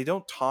they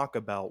don't talk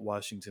about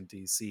Washington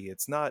D.C.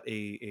 It's not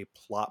a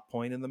plot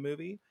point in the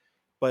movie,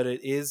 but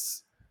it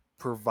is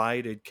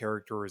provided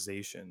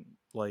characterization.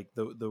 Like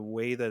the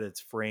way that it's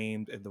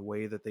framed and the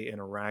way that they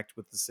interact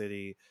with the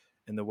city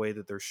and the way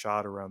that they're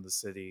shot around the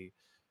city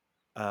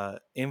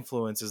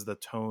influences the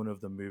tone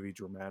of the movie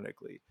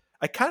dramatically.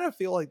 I kind of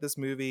feel like this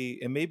movie,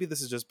 and maybe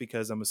this is just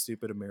because I'm a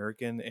stupid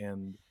American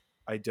and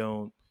I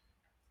don't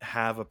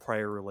have a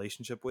prior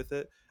relationship with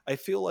it. I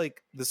feel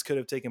like this could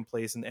have taken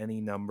place in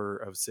any number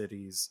of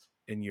cities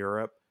in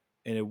Europe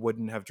and it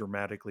wouldn't have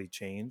dramatically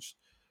changed.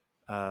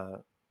 Uh,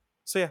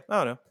 so yeah,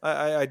 I don't know.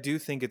 I do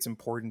think it's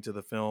important to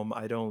the film.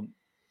 I don't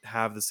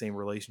have the same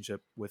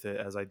relationship with it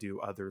as I do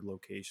other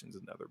locations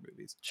in other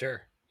movies.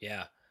 Sure.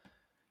 Yeah.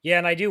 Yeah,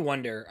 and I do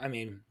wonder. I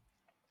mean,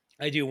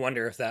 I do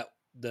wonder if that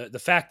the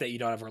fact that you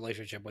don't have a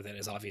relationship with it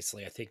is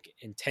obviously, I think,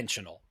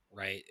 intentional,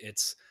 right?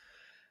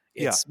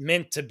 Yeah, It's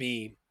meant to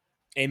be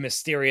a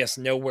mysterious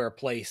nowhere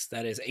place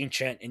that is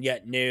ancient and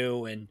yet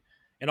new, and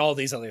all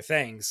these other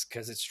things,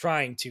 because it's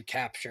trying to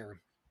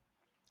capture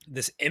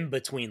this in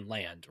between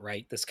land,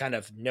 right? This kind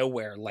of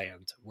nowhere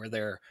land where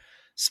they're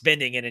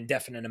spending an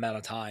indefinite amount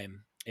of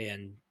time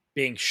and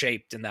being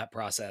shaped in that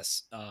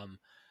process.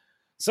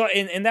 So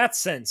in that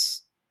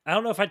sense, I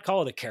don't know if I'd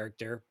call it a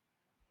character,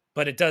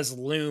 but it does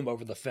loom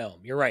over the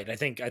film. You're right. I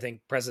think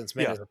President's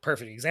Men yeah, is a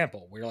perfect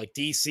example where like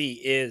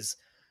DC is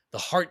the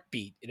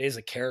heartbeat. It is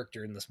a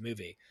character in this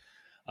movie.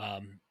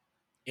 Um,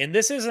 and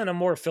this is in a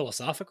more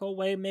philosophical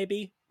way,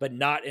 maybe, but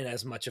not in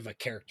as much of a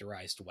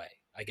characterized way,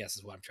 I guess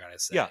is what I'm trying to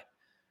say. yeah.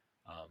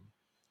 Um,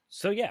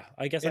 so yeah,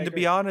 I guess I And to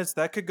be agree. honest,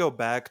 that could go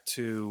back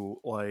to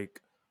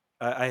like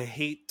I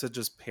hate to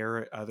just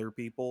parrot other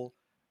people,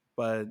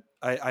 but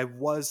I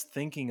was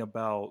thinking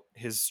about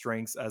his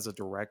strengths as a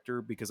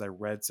director because I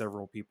read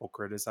several people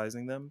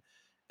criticizing them,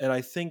 and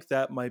I think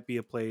that might be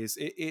a place.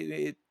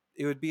 It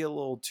would be a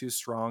little too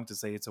strong to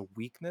say it's a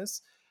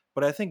weakness,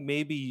 but I think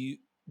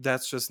maybe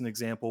that's just an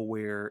example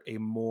where a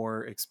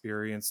more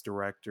experienced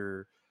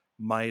director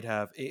might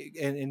have,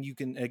 and you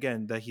can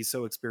again that he's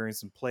so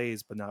experienced in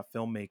plays but not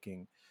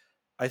filmmaking.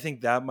 I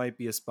think that might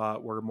be a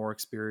spot where a more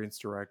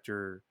experienced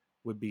director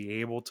would be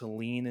able to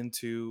lean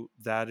into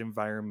that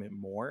environment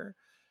more.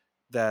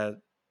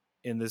 That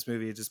in this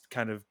movie, it just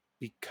kind of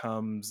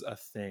becomes a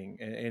thing,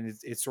 and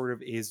it sort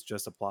of is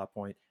just a plot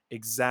point,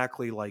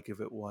 exactly like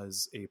if it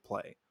was a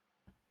play,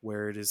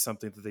 where it is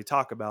something that they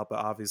talk about, but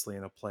obviously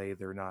in a play,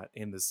 they're not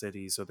in the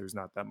city, so there's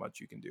not that much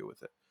you can do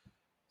with it.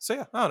 So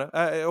yeah, I don't know.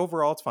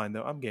 Overall, it's fine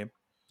though. I'm game.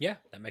 Yeah,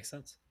 that makes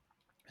sense.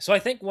 So I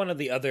think one of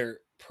the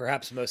other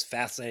perhaps most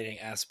fascinating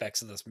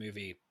aspects of this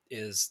movie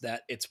is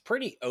that it's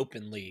pretty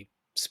openly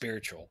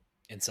spiritual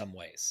in some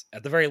ways,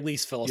 at the very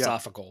least Yeah,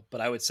 philosophical,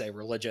 but I would say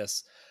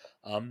religious.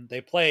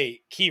 They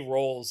play key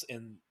roles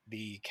in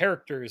the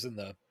characters and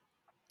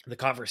the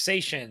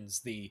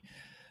conversations, the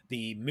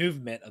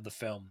movement of the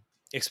film,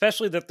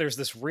 especially that there's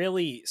this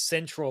really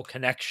central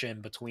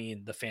connection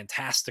between the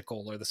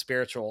fantastical or the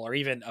spiritual or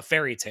even a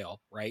fairy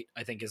tale, right?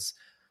 I think is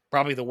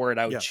probably the word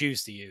I would yeah,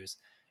 choose to use.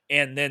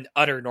 And then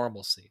utter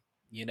normalcy,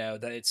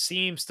 that it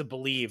seems to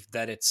believe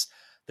that it's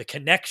the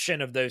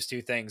connection of those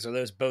two things, or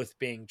those both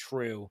being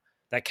true,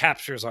 that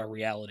captures our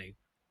reality.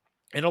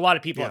 And a lot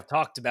of people yeah, have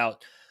talked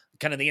about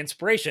kind of the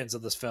inspirations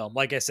of this film.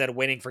 Like I said,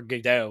 Waiting for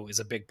Godot is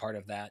a big part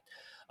of that.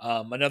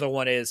 Another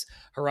one is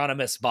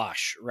Hieronymus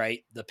Bosch,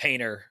 right? The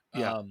painter,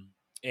 yeah,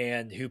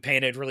 and who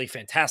painted really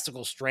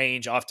fantastical,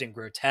 strange, often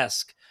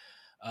grotesque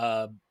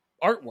uh,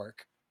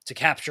 artwork to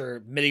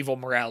capture medieval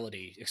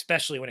morality,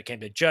 especially when it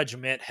came to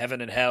judgment,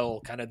 heaven and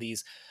hell, kind of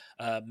these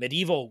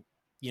medieval,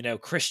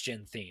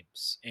 Christian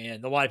themes.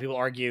 And a lot of people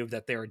argue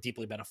that they were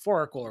deeply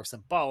metaphorical or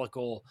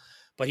symbolical,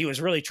 but he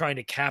was really trying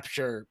to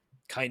capture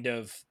kind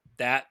of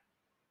that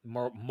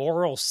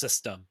moral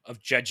system of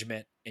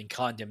judgment and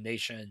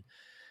condemnation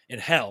in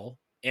hell,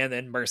 and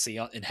then mercy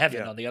in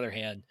heaven yeah, on the other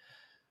hand.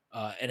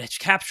 And it's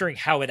capturing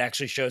how it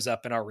actually shows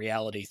up in our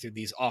reality through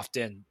these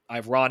often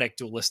ironic,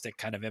 dualistic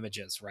kind of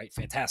images, right?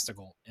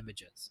 Fantastical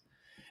images.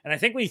 And I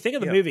think when you think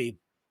of the yeah. movie,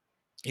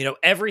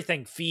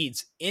 everything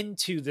feeds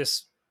into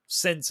this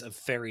sense of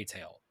fairy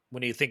tale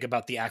when you think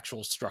about the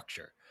actual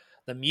structure,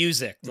 the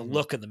music, the Hmm.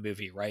 look of the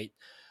movie, right?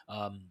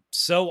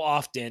 So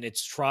often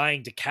it's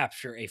trying to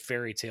capture a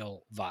fairy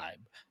tale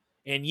vibe.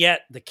 And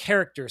yet the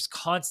characters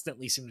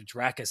constantly seem to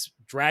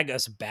drag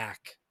us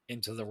back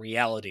into the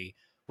reality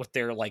with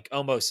their like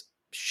almost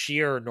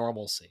sheer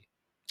normalcy.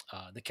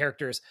 The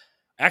characters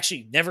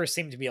actually never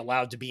seem to be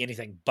allowed to be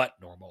anything but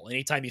normal.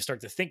 Anytime you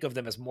start to think of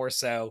them as more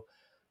so,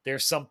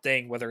 there's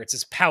something, whether it's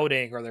his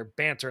pouting or their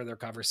banter, their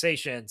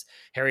conversations.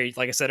 Harry,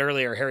 like I said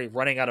earlier, Harry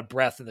running out of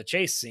breath in the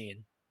chase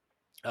scene.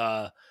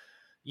 Uh,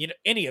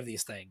 any of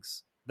these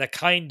things that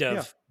kind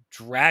Yeah. of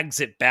drags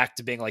it back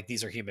to being like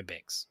these are human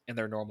beings and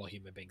they're normal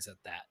human beings at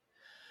that.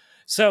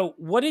 So,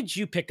 what did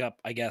you pick up,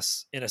 I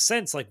guess, in a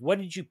sense, like what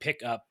did you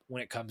pick up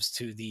when it comes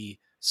to the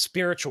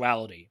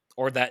spirituality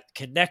or that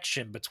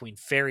connection between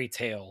fairy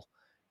tale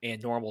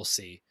and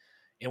normalcy?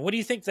 And what do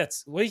you think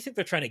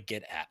they're trying to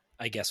get at,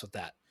 I guess, with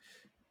that?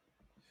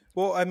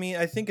 Well, I mean,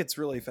 I think it's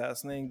really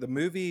fascinating. The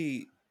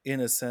movie, in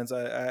a sense,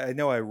 I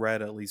know I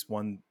read at least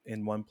one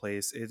in one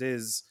place. It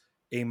is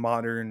a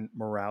modern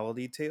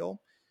morality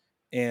tale,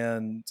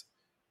 and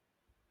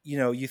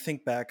you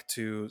think back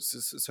to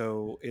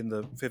so in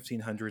the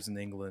 1500s in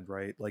England,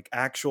 right? Like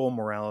actual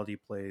morality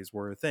plays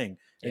were a thing,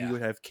 and you Yeah.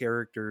 would have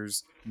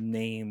characters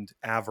named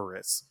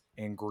avarice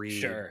and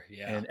greed Sure.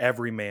 Yeah. and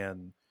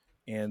everyman,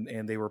 and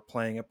they were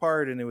playing a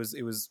part, and it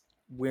was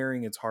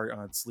wearing its heart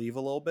on its sleeve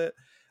a little bit.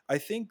 I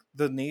think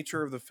the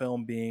nature of the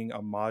film being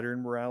a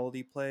modern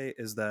morality play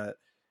is that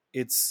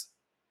it's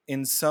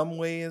in some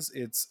ways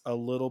it's a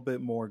little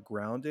bit more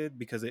grounded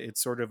because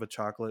it's sort of a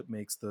chocolate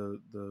makes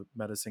the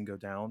medicine go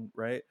down,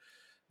 right?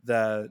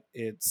 That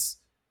it's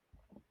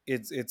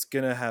it's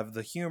gonna have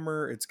the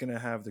humor, it's gonna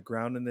have the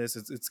groundedness,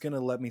 it's gonna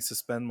let me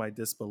suspend my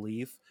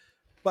disbelief.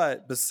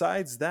 But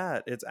besides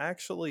that, it's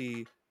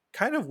actually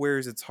kind of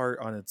wears its heart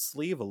on its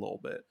sleeve a little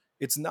bit.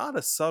 It's not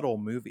a subtle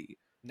movie.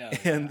 No,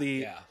 and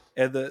yeah,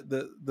 the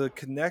yeah. the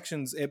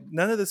connections,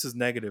 none of this is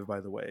negative,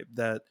 by the way.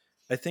 That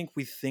I think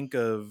we think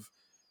of,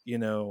 you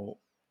know,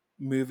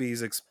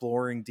 movies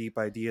exploring deep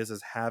ideas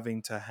as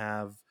having to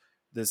have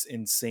this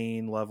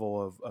insane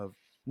level of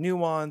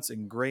nuance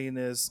and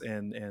grayness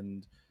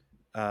and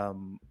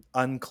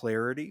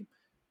unclarity.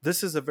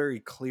 This is a very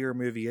clear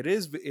movie. It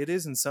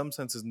is in some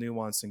senses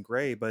nuanced and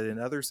gray, but in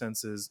other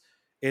senses,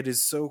 it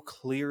is so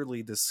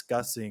clearly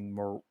discussing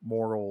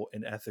moral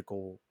and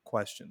ethical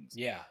questions,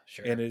 Yeah,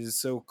 and sure. it is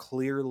so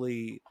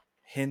clearly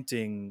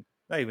hinting,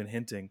 not even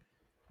hinting,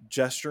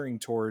 gesturing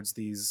towards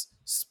these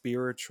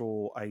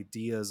spiritual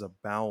ideas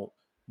about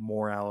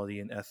morality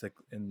and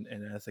and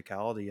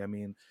ethicality. I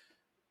mean,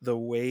 the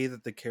way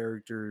that the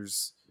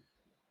characters,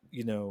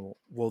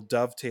 will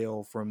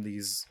dovetail from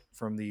these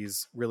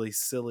really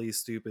silly,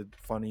 stupid,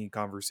 funny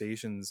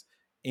conversations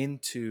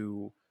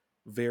into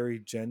very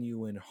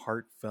genuine,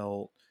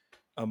 heartfelt,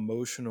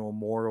 emotional,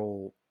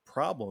 moral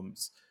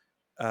problems.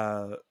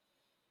 uh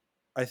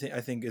I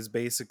think is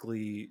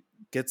basically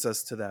gets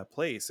us to that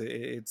place.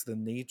 It's the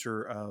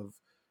nature of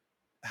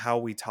how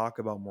we talk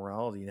about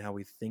morality and how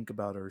we think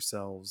about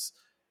ourselves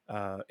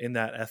in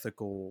that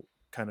ethical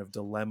kind of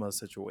dilemma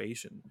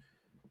situation.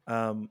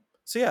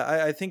 So yeah,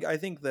 I think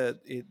that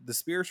the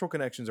spiritual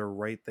connections are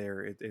right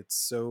there. It's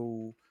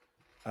so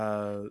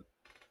uh,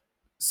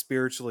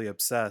 spiritually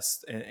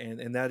obsessed,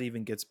 and that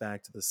even gets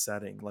back to the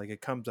setting. Like,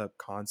 it comes up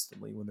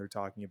constantly when they're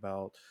talking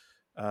about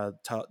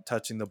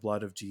touching the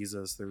blood of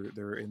Jesus.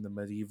 They're in the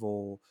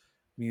medieval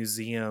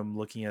museum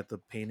looking at the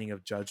painting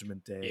of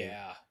Judgment Day.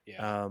 Yeah,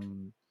 yeah.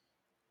 Um,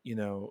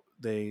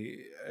 they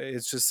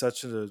it's just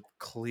such a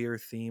clear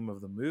theme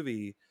of the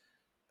movie.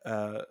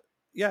 uh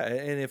yeah,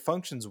 and it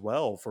functions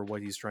well for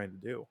what he's trying to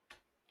do.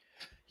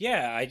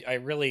 Yeah, I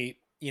really,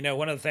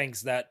 one of the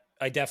things that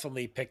I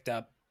definitely picked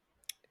up,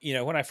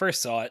 when I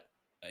first saw it,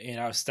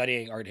 I was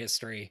studying art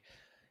history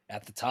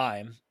at the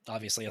time,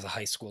 obviously as a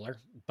high schooler,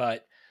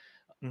 but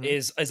Hmm.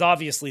 is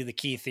obviously the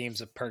key themes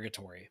of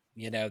purgatory.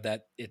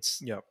 That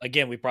it's, Yep.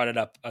 again, we brought it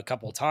up a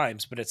couple of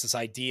times, but it's this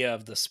idea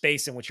of the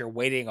space in which you're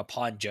waiting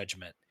upon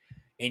judgment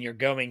and you're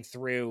going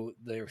through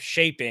the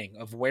shaping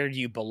of where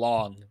you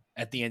belong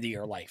at the end of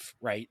your life,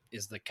 right?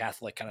 Is the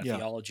Catholic kind of Yeah.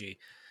 theology,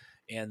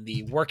 and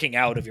the working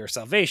out of your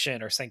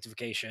salvation or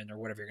sanctification or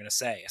whatever you're going to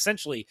say.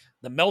 Essentially,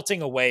 the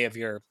melting away of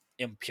your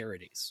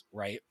impurities,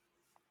 right?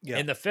 Yeah.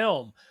 And the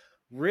film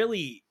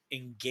really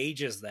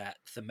engages that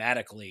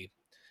thematically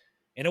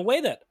in a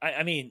way that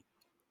I mean,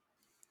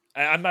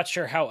 I'm not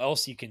sure how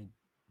else you can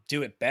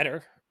do it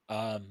better.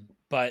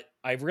 But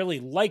I really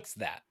liked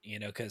that,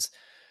 because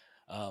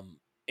um,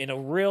 in a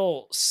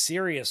real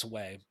serious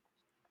way,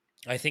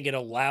 I think it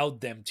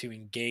allowed them to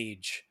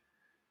engage.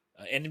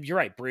 And you're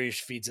right, Bruges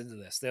feeds into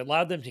this. They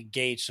allowed them to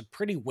engage some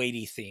pretty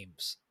weighty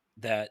themes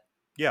that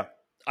Yeah.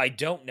 I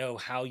don't know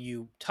how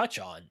you touch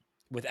on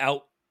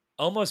without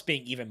almost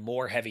being even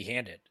more heavy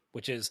handed,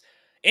 which is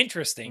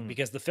interesting Mm.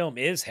 because the film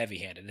is heavy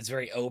handed. It's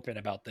very open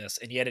about this,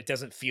 and yet it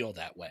doesn't feel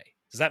that way.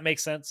 Does that make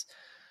sense?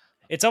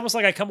 It's almost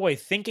like I come away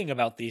thinking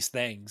about these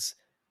things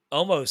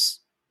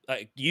almost,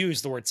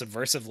 use the word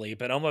subversively,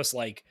 but almost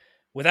like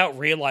without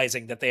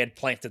realizing that they had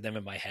planted them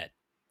in my head,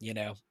 you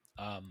know?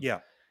 Um,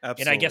 Yeah. and I guess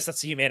Absolutely.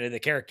 that's the humanity of the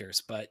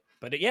characters, but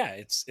yeah,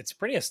 it's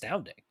pretty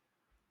astounding.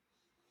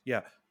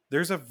 Yeah.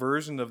 There's a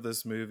version of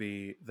this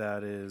movie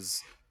that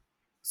is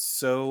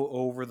so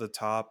over the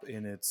top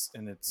in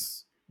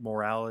its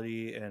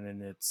morality and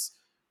in its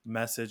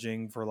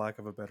messaging, for lack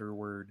of a better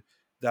word,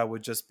 that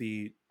would just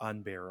be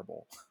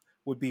unbearable.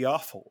 Would be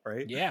awful,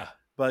 right? Yeah.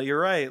 But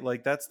you're right,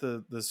 like, that's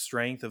the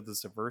strength of the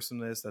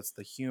subversiveness, that's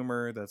the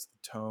humor, that's the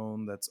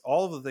tone, that's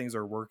all of the things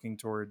are working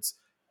towards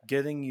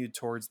getting you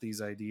towards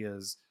these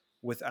ideas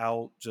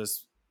without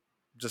just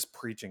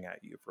preaching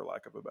at you, for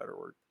lack of a better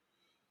word.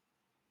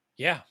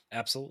 Yeah,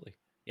 absolutely.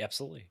 Yeah,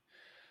 absolutely.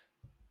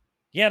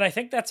 Yeah, and I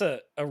think that's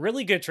a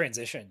really good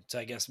transition to,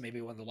 I guess,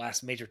 maybe one of the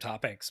last major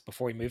topics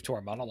before we move to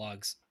our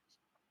monologues,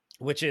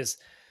 which is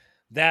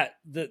that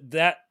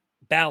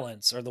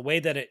balance, or the way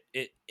that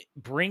it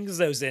brings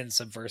those in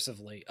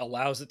subversively,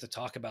 allows it to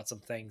talk about some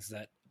things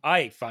that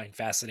I find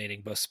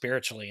fascinating both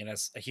spiritually and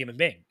as a human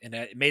being, and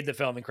it made the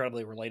film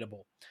incredibly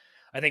relatable.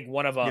 I think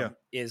one of Yeah. them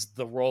is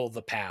the role of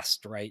the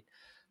past, right?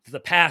 The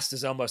past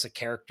is almost a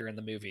character in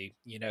the movie,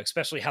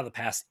 especially how the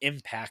past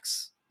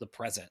impacts the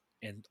present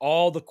and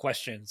all the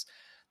questions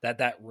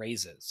that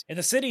raises. And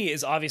the city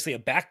is obviously a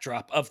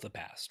backdrop of the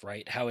past,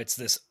 right? How it's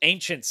this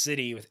ancient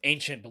city with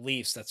ancient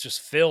beliefs that's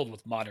just filled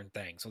with modern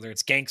things, whether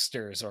it's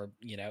gangsters or,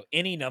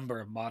 any number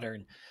of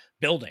modern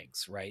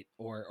buildings, right?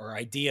 Or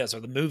ideas, or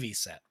the movie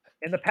set.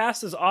 And the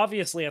past is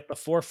obviously at the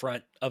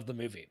forefront of the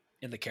movie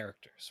in the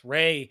characters.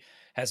 Ray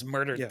has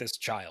murdered Yeah. this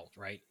child,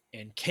 right?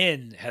 And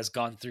Ken has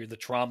gone through the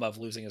trauma of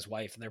losing his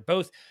wife. And they're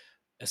both,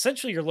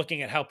 essentially, you're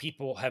looking at how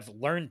people have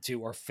learned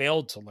to or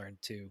failed to learn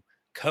to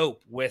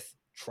cope with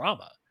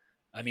trauma.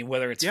 I mean,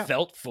 whether it's Yeah.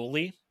 felt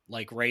fully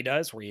like Ray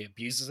does, where he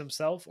abuses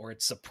himself, or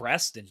it's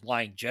suppressed and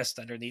lying just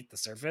underneath the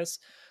surface,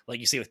 like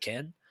you see with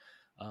Ken.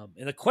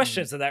 And the Mhm.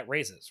 questions that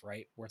raises,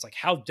 right? Where it's like,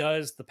 how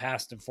does the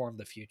past inform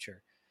the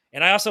future?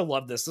 And I also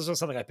love this. This was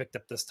something I picked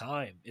up this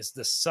time. Is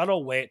the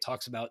subtle way it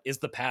talks about, is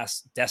the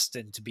past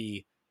destined to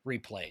be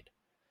replayed?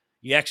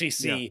 You actually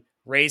Yeah. see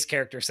Ray's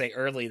character say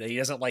early that he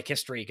doesn't like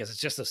history because it's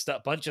just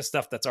bunch of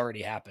stuff that's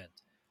already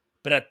happened.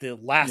 But at the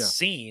Yeah. last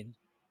scene,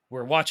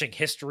 we're watching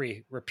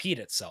history repeat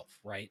itself,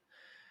 right?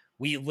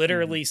 We Mhm.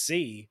 literally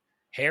see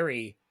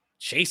Harry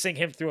chasing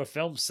him through a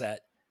film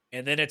set,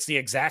 and then it's the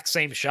exact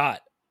same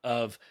shot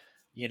of,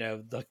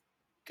 the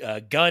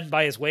gun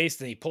by his waist,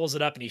 and he pulls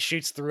it up and he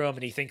shoots through him,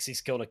 and he thinks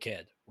he's killed a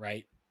kid,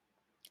 right?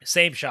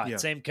 Same shot, Yeah.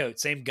 same coat,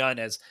 same gun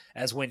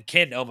as when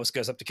Ken almost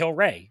goes up to kill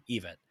Ray,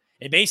 even.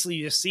 And basically,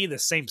 you just see the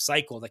same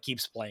cycle that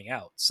keeps playing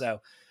out.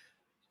 So,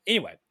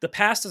 anyway, the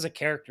past as a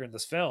character in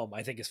this film,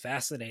 I think, is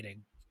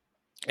fascinating,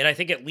 and I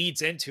think it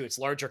leads into its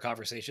larger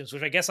conversations,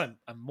 which I guess I'm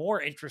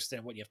more interested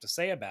in what you have to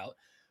say about,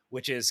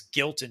 which is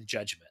guilt and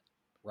judgment,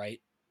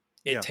 right?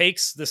 It Yeah.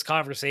 takes this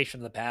conversation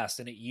in the past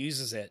and it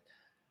uses it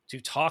to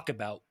talk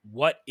about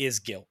what is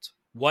guilt,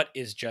 what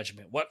is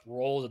judgment, what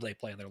role do they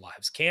play in their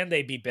lives, can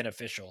they be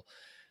beneficial,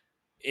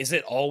 is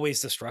it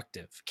always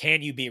destructive,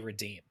 can you be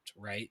redeemed,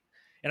 right?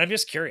 And I'm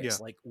just Yeah.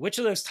 curious, like, which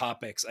of those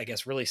topics, I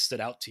guess, really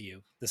stood out to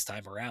you this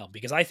time around,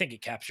 because I think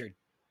it captured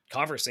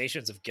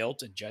conversations of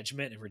guilt and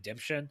judgment and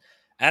redemption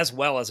as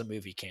well as a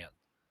movie can.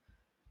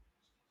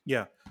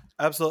 Yeah,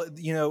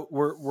 absolutely.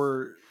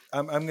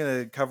 I'm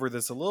gonna cover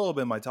this a little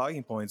bit in my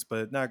talking points,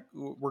 but not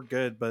we're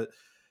good. But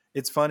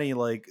it's funny,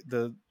 like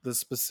the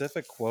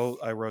specific quote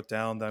I wrote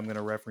down that I'm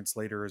gonna reference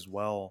later as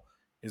well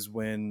is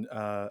when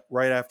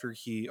right after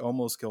he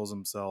almost kills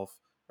himself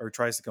or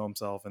tries to kill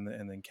himself, and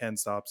then Ken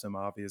stops him,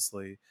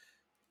 obviously,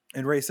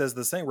 and Ray says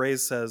the same. Ray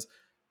says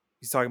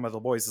he's talking about the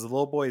boy. He says the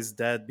little boy is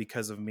dead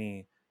because of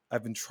me.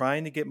 I've been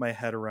trying to get my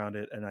head around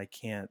it, and I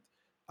can't.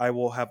 I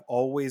will have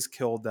always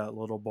killed that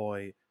little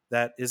boy.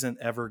 That isn't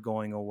ever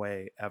going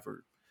away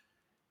ever.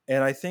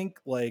 And I think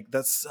like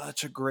that's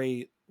such a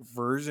great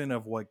version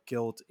of what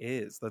guilt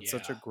is. That's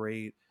such Yeah, a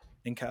great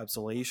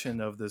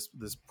encapsulation of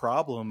this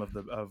problem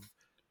of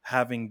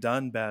having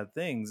done bad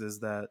things, is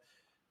that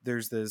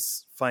there's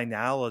this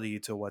finality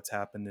to what's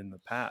happened in the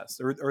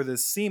past, or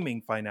this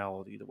seeming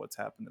finality to what's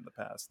happened in the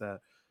past,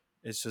 that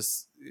it's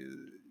just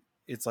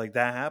it's like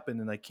that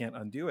happened and I can't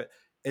undo it.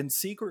 And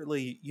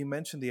secretly, you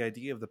mentioned the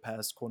idea of the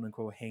past, quote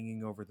unquote,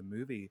 hanging over the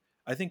movie.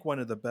 I think one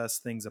of the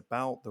best things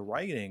about the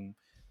writing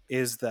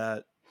is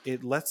that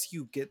it lets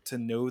you get to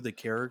know the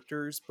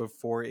characters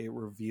before it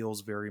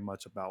reveals very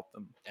much about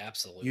them.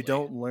 You absolutely.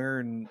 don't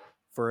learn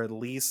for at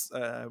least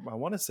I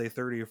want to say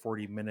 30 or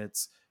 40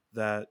 minutes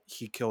that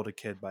he killed a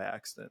kid by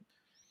accident.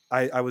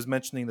 I was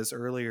mentioning this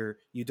earlier.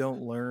 You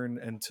don't learn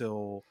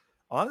until,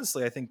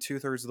 honestly, I think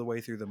 2/3 of the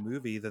way through the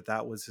movie that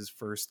that was his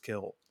first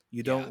kill.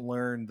 You Yeah, don't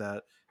learn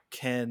that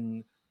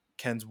Ken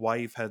Ken's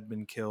wife had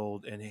been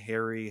killed and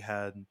Harry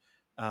had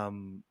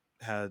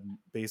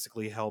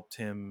basically helped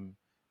him.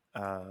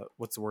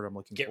 What's the word I'm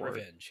looking get for?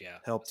 revenge. Yeah,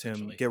 Helped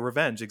him essentially. get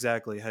revenge.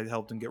 Exactly, had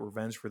helped him get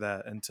revenge for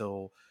that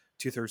until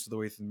 2/3 of the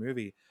way through the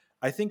movie.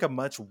 I think a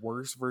much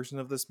worse version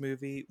of this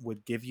movie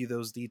would give you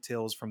those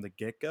details from the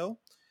get go,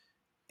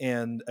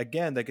 and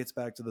again, that gets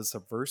back to the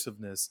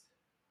subversiveness.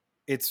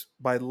 It's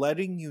by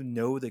letting you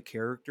know the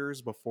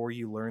characters before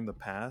you learn the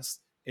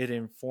past, it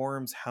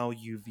informs how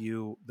you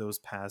view those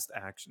past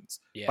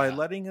actions. By Yeah,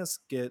 letting us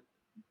get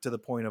to the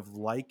point of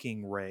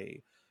liking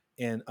Ray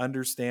and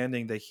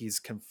understanding that he's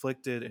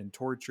conflicted and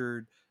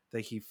tortured,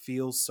 that he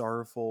feels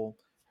sorrowful,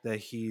 that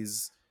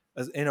he's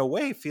in a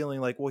way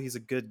feeling like, well, he's a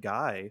good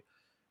guy,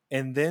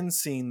 and then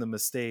seeing the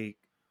mistake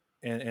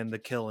and the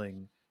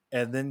killing,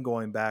 and then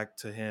going back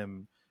to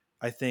him,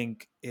 I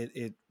think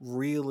it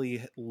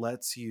really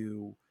lets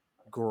you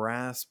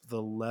grasp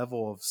the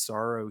level of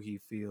sorrow he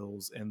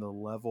feels and the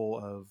level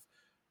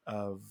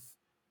of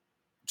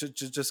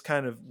just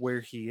kind of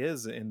where he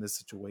is in this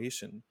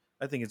situation.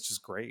 I think it's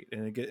just great,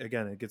 and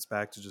again, it gets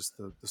back to just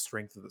the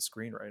strength of the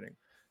screenwriting.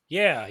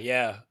 yeah,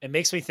 yeah. It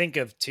makes me think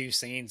of two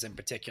scenes in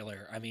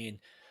particular. I mean,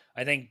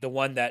 I think the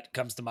one that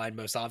comes to mind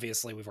most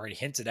obviously, we've already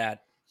hinted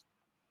at,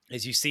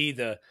 is you see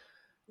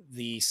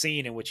the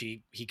scene in which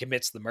he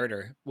commits the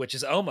murder, which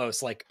is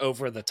almost like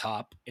over the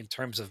top in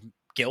terms of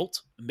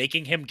guilt,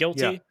 making him Yeah,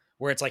 guilty,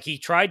 where it's like he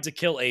tried to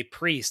kill a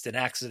priest and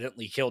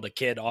accidentally killed a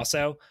kid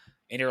also,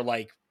 and you're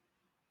like,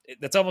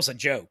 that's almost a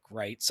joke,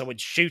 right? Someone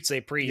shoots a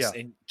priest yeah,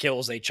 and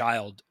kills a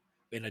child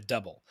in a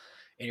double,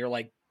 and you're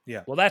like,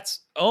 yeah, well,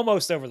 that's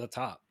almost over the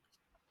top.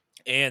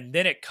 And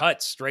then it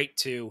cuts straight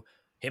to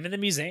him in the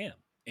museum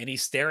and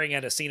he's staring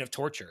at a scene of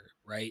torture,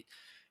 right?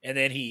 And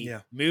then he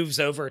yeah, moves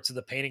over to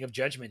the painting of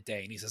Judgment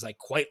Day and he says, I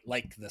quite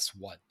like this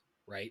one,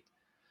 right?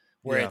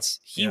 Where yeah, it's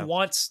he yeah,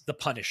 wants the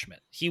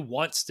punishment, he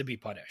wants to be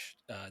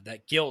punished.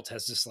 That guilt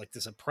has just like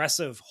this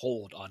oppressive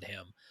hold on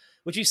him,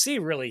 which you see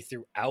really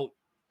throughout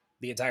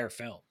the entire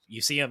film.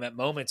 You see him at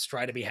moments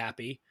try to be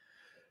happy,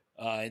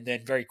 and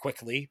then very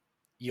quickly,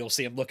 you'll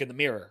see him look in the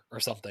mirror or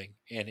something,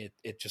 and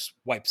it just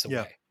wipes Yeah.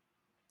 away.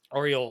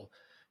 Or you'll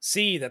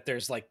see that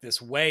there's like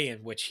this way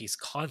in which he's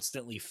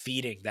constantly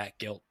feeding that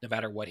guilt no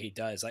matter what he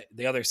does.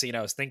 The other scene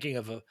I was thinking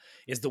of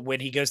is the when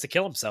he goes to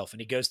kill himself and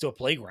he goes to a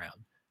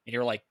playground, and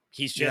you're like,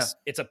 he's Yeah. just,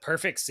 it's a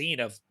perfect scene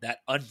of that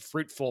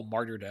unfruitful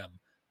martyrdom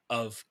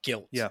of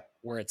guilt, Yeah.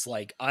 where it's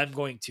like, I'm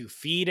going to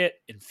feed it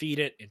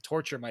and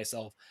torture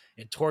myself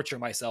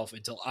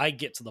until I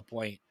get to the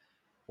point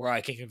where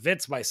I can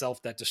convince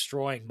myself that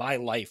destroying my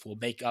life will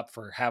make up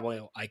for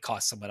how I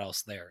cost someone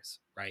else theirs,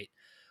 right?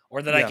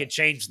 Or that I Yeah. can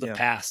change the Yeah.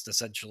 past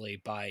essentially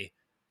by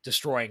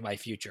destroying my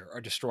future or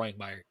destroying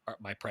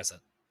my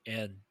present.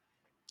 And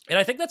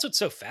I think that's what's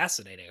so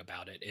fascinating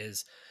about it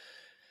is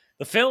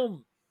the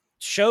film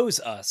shows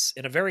us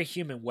in a very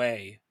human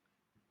way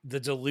the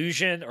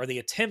delusion or the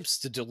attempts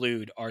to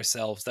delude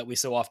ourselves that we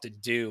so often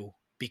do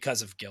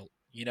because of guilt.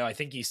 You know, I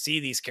think you see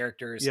these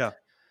characters Yeah.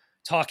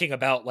 talking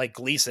about, like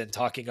Gleason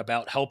talking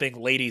about helping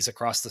ladies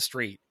across the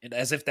street, and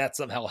as if that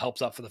somehow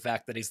helps up for the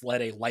fact that he's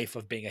led a life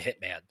of being a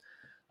hitman.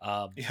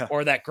 Yeah.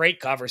 Or that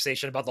great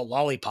conversation about the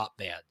lollipop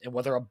man and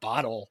whether a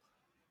bottle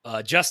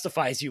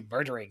justifies you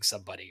murdering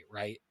somebody,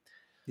 right?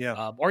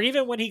 Yeah. Or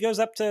even when he goes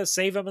up to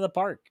save him in the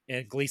park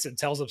and Gleason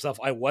tells himself,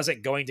 I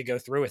wasn't going to go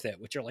through with it,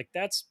 which you're like,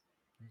 that's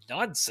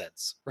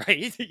nonsense,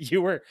 right?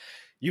 You were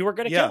going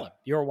to kill Yeah. him.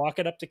 You were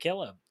walking up to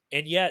kill him.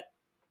 And yet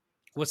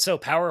what's so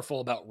powerful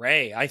about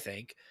Ray, I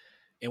think,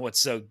 and what's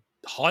so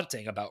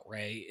haunting about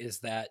Ray is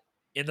that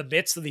in the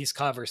midst of these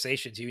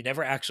conversations, you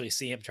never actually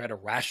see him try to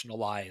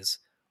rationalize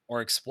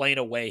or explain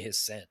away his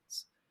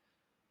sins.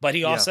 But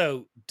he Yeah.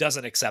 also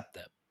doesn't accept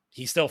them.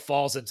 He still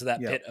falls into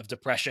that Yeah. pit of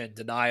depression,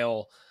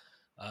 denial,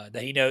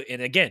 that he know.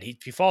 And again, he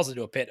falls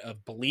into a pit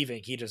of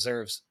believing he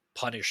deserves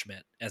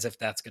punishment as if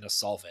that's going to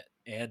solve it.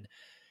 And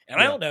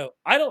I Yeah. don't know.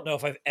 I don't know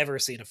if I've ever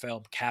seen a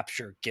film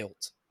capture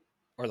guilt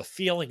or the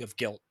feeling of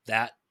guilt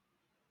that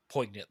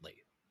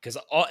poignantly, because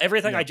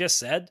everything I Yeah. just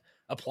said,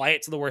 apply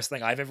it to the worst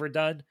thing I've ever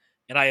done,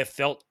 and I have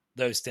felt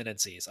those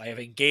tendencies. I have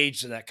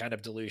engaged in that kind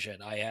of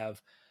delusion.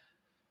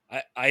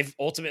 I've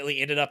ultimately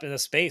ended up in a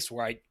space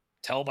where I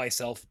tell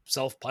myself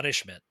self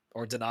punishment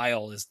or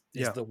denial is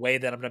Yeah. the way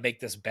that I'm going to make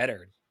this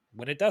better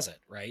when it doesn't,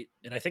 right?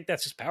 And I think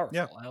that's just Yeah.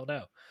 powerful. I don't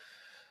know.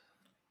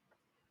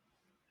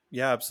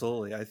 Yeah,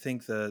 absolutely. I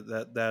think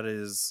that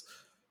is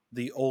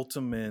the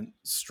ultimate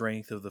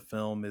strength of the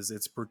film is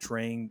it's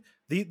portraying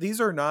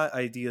these are not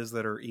ideas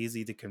that are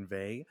easy to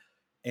convey,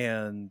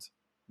 and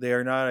they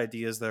are not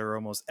ideas that are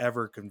almost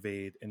ever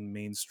conveyed in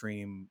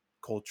mainstream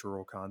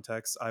cultural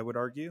context, I would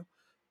argue.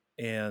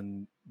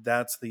 And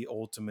that's the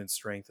ultimate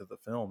strength of the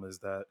film is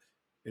that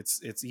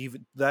it's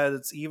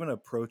even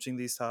approaching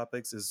these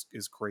topics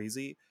is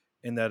crazy,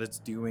 and that it's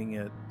doing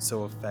it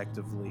so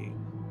effectively,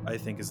 I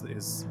think is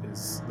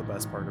the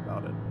best part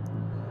about it.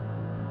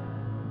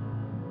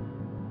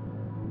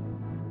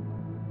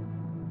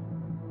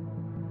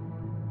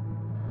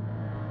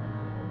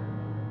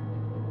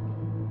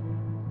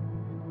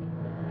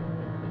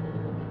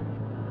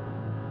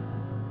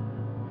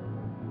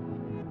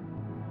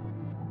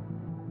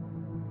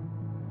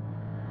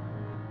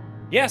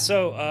 Yeah,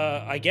 so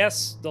I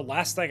guess the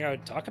last thing I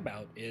would talk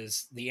about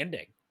is the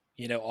ending.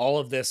 You know, all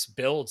of this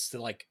builds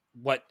to like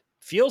what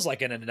feels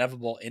like an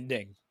inevitable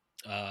ending.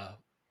 Uh,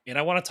 and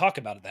I want to talk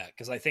about that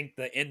because I think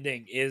the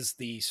ending is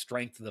the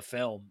strength of the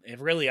film.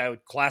 And really, I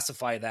would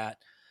classify that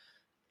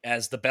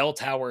as the bell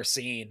tower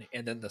scene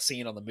and then the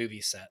scene on the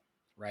movie set,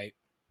 right?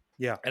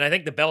 Yeah. And I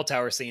think the bell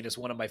tower scene is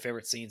one of my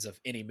favorite scenes of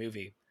any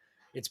movie.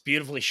 It's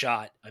beautifully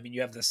shot. I mean,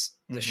 you have the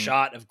Hmm.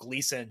 shot of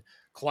Gleason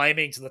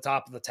climbing to the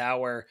top of the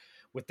tower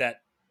with that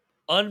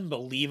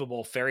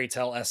unbelievable fairy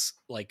tale esque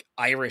like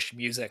Irish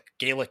music,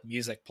 Gaelic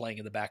music playing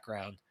in the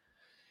background,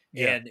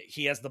 Yeah. and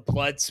he has the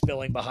blood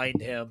spilling behind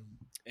him,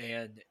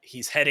 and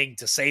he's heading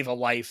to save a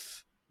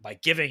life by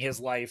giving his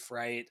life,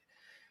 right?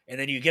 And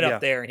then you get up Yeah.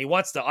 there, and he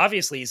wants to,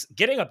 obviously he's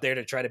getting up there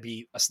to try to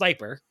be a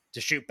sniper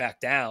to shoot back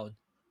down,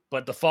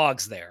 but the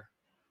fog's there,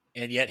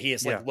 and yet he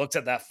is like Yeah. looks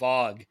at that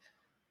fog,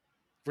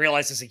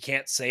 realizes he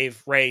can't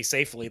save Ray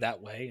safely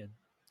that way, and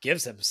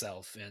gives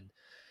himself. And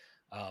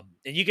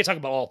you can talk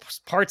about all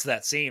parts of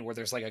that scene where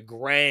there's like a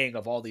graying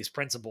of all these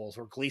principles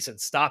where Gleason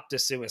stopped a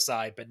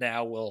suicide, but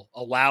now will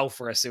allow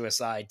for a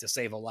suicide to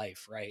save a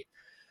life, right?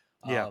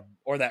 Yeah.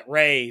 Or that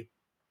Ray,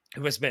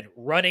 who has been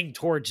running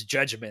towards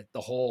judgment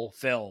the whole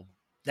film,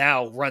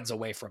 now runs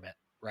away from it,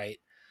 right?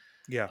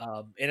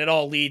 Yeah. And it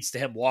all leads to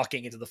him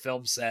walking into the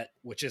film set,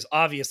 which is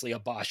obviously a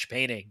Bosch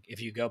painting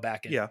if you go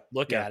back and Yeah.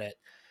 look Yeah. at it.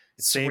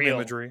 It's Same surreal.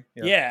 imagery.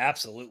 Yeah. Yeah,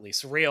 absolutely.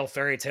 Surreal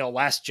fairy tale,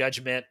 Last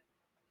Judgment.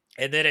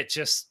 And then it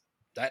just,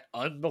 that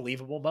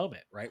unbelievable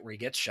moment, right? Where he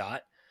gets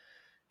shot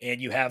and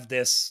you have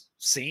this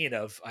scene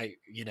of,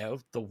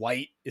 the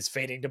white is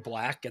fading to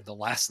black. And the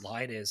last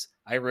line is,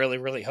 I really,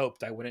 really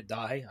hoped I wouldn't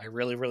die. I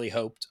really, really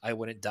hoped I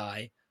wouldn't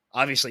die.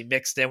 Obviously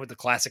mixed in with the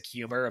classic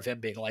humor of him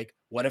being like,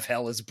 what if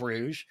hell is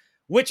Bruges?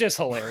 Which is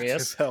Because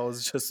hilarious. hell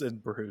is just in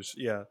Bruges.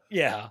 Yeah.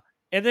 Yeah.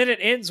 And then it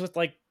ends with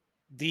like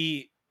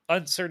the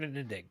uncertain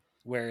ending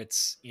where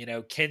it's,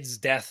 Ken's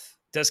death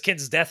does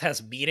Kin's death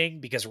has meaning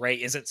because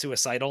Ray isn't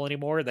suicidal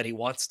anymore, that he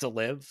wants to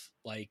live?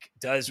 Like,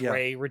 does Yeah.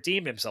 Ray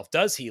redeem himself?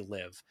 Does he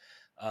live?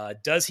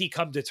 Does he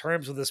come to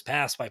terms with his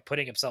past by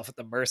putting himself at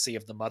the mercy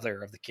of the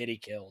mother of the kid he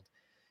killed?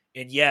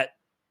 And yet,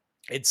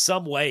 in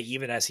some way,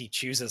 even as he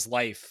chooses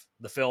life,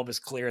 the film is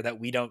clear that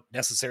we don't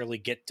necessarily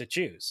get to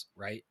choose,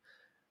 right?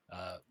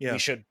 We Yeah.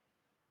 should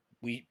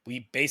we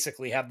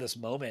basically have this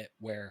moment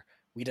where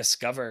we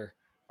discover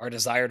our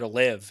desire to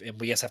live, and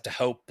we just have to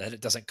hope that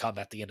it doesn't come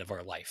at the end of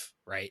our life,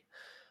 right?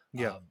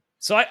 Yeah.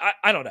 So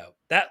I don't know.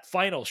 That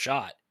final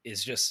shot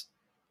is just,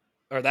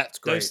 or that It's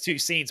those great. two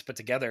scenes put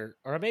together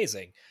are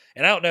amazing.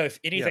 And I don't know if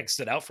Yeah. anything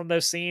stood out from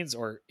those scenes,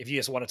 or if you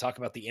just want to talk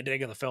about the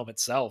ending of the film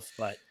itself,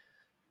 but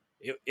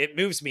it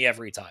moves me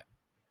every time.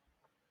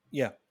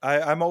 Yeah,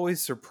 I'm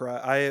always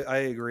surprised. I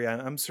agree.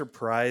 I'm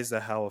surprised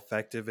at how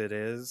effective it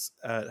is,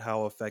 at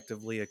how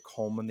effectively it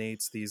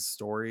culminates these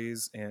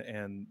stories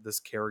and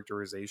this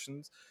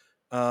characterizations.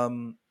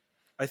 Um,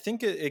 I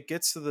think it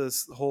gets to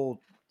this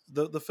whole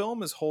the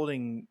film is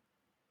holding,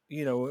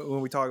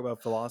 when we talk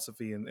about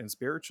philosophy and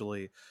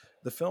spiritually,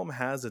 the film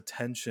has a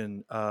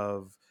tension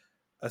of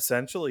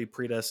essentially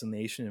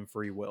predestination and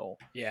free will,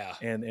 Yeah.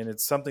 and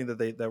it's something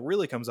that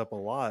really comes up a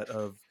lot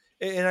of,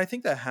 and I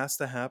think that has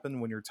to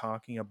happen when you're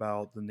talking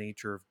about the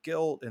nature of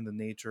guilt and the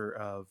nature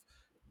of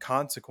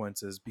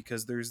consequences,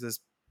 because there's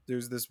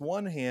this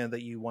one hand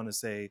that you want to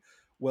say,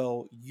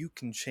 well, you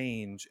can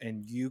change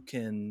and you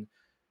can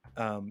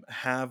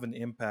have an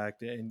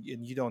impact, and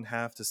you don't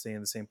have to stay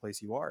in the same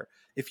place you are.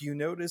 If you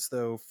notice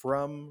though,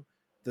 from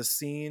the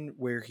scene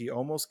where he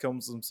almost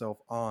kills himself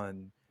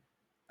on,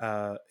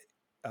 uh,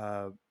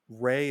 uh,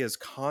 Ray is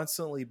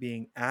constantly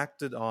being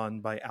acted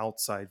on by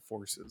outside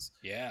forces.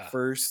 Yeah.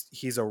 First,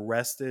 he's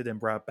arrested and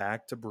brought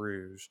back to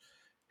Bruges.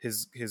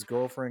 His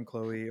girlfriend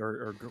Chloe,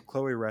 or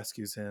Chloe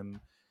rescues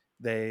him.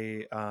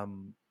 They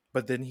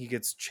but then he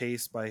gets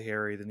chased by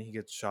Harry. Then he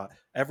gets shot.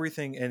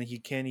 Everything, and he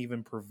can't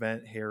even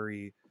prevent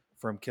Harry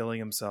from killing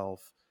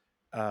himself.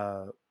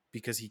 Uh,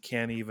 because he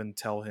can't even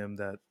tell him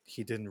that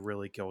he didn't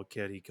really kill a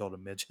kid, he killed a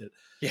midget.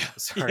 Yeah.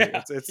 Sorry,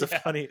 Yeah. it's a Yeah.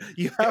 funny.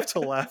 You have to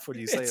laugh when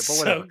you say It's it,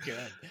 but so whatever.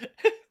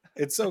 good.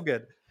 It's so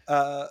good.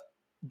 Uh,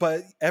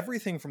 but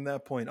everything from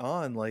that point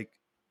on, like,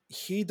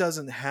 he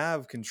doesn't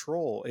have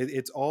control.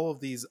 It's all of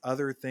these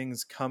other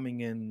things coming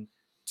in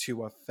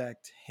to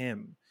affect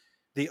him.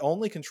 The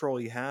only control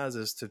he has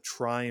is to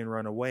try and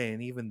run away,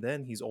 and even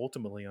then, he's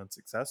ultimately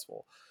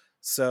unsuccessful.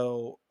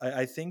 So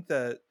I think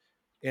that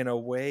in a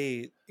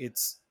way,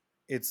 it's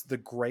the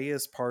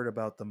grayest part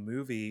about the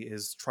movie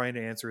is trying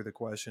to answer the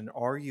question: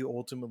 are you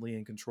ultimately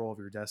in control of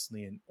your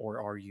destiny,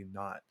 or are you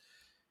not?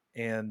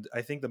 And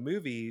I think the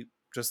movie,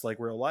 just like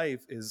real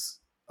life,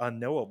 is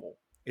unknowable.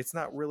 It's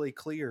not really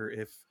clear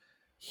if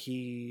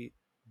he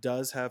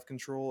does have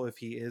control, if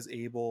he is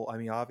able. I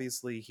mean,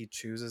 obviously, he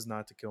chooses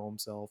not to kill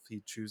himself,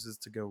 he chooses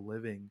to go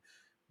living,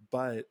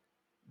 but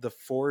the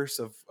force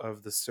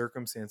of the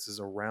circumstances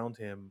around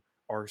him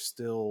are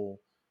still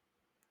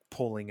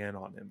pulling in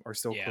on him, are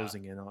still Yeah.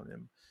 closing in on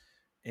him.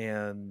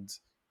 And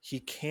he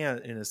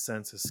can't, in a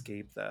sense,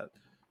 escape that.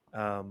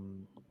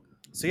 Um,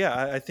 so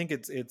yeah, I think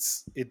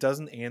it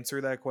doesn't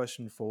answer that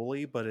question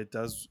fully, but it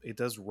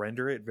does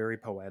render it very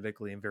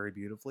poetically and very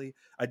beautifully.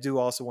 I do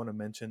also want to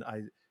mention,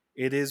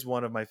 it is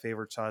one of my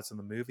favorite shots in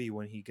the movie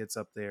when he gets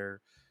up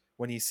there,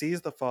 when he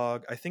sees the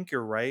fog. I think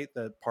you're right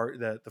that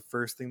the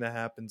first thing that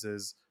happens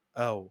is,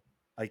 oh,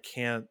 I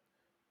can't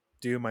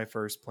do my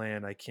first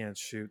plan, I can't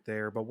shoot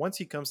there. But once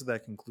he comes to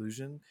that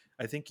conclusion,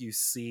 I think you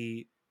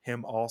see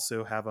him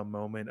also have a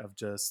moment of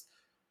just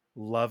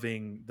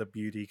loving the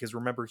beauty, because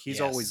remember, he's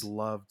always Yes.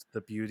 loved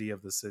the beauty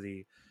of the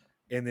city,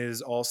 and it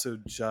is also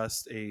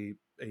just a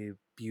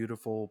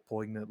beautiful,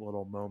 poignant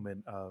little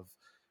moment of,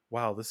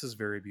 wow, this is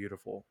very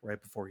beautiful,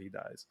 right before he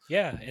dies.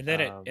 Yeah, and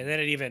um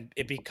then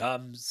it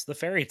becomes the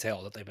fairy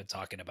tale that they've been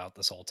talking about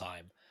this whole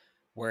time,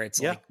 where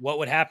it's yeah. like, what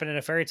would happen in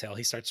a fairy tale?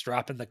 He starts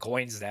dropping the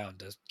coins down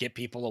to get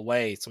people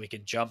away so he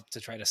can jump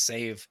to try to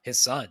save his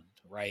son,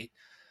 right?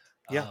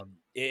 Yeah.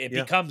 It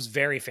Yeah. becomes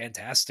very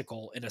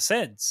fantastical in a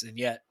sense, and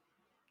yet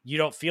you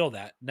don't feel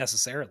that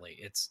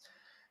necessarily.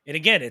 And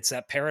again, it's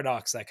that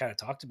paradox that I kind of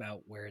talked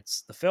about, where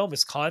it's the film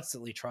is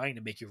constantly trying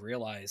to make you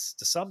realize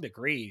to some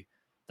degree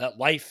that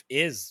life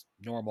is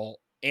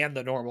normal and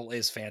the normal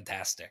is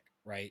fantastic,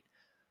 right?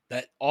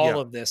 That all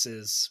Yeah. of this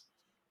is,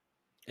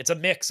 it's a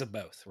mix of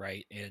both,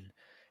 right? And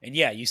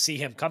yeah, you see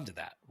him come to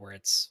that where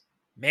it's,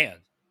 man,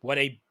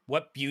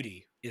 what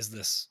beauty is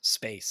this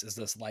space, is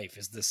this life,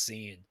 is this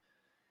scene?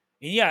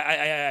 And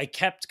yeah, I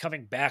kept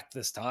coming back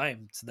this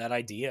time to that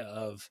idea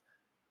of,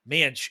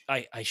 man,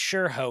 I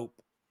sure hope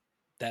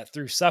that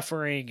through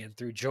suffering and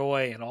through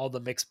joy and all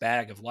the mixed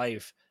bag of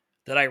life,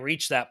 that I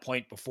reach that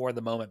point before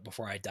the moment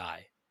before I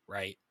die,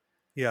 right?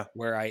 Yeah.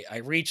 Where I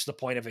reach the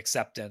point of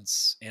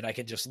acceptance and I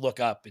can just look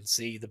up and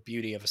see the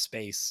beauty of a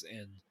space,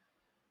 and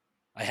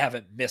I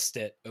haven't missed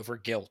it over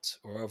guilt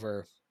or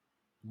over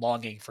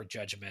longing for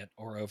judgment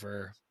or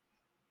over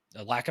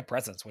a lack of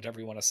presence, whatever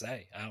you want to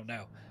say. I don't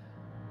know.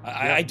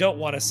 Yeah. I don't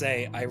want to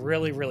say I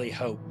really, really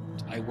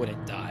hoped I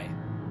wouldn't die.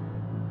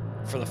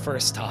 for the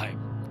first time,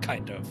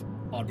 kind of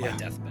on my Yeah.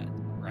 deathbed,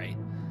 right?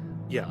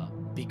 Yeah.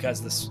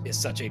 Because this is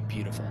such a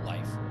beautiful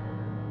life.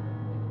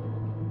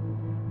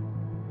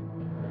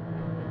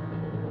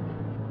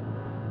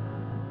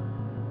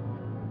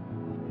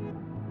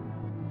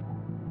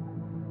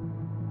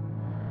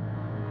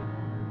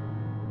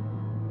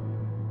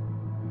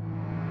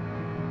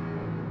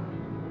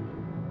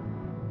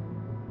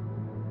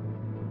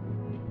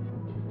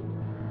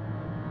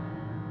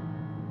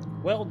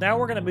 Well, now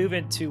we're going to move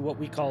into what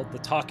we call the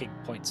talking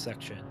point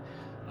section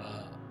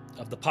uh,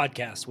 of the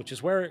podcast, which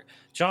is where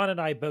John and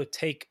I both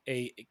take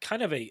a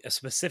kind of a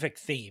specific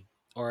theme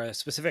or a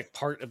specific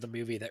part of the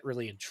movie that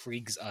really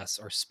intrigues us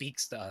or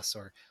speaks to us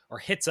or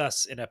hits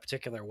us in a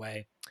particular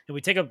way, and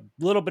we take a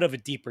little bit of a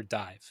deeper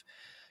dive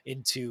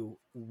into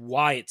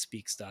why it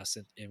speaks to us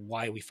and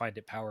why we find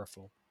it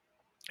powerful.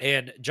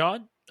 And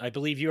John, I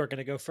believe you are going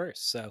to go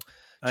first. So,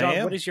 I John,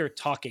 what am. is your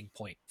talking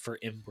point for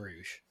In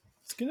Bruges?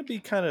 It's gonna be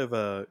kind of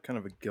a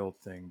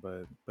guilt thing,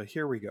 but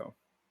here we go.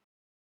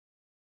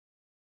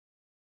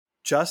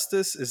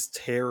 Justice is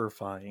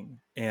terrifying,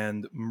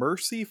 and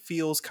mercy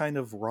feels kind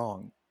of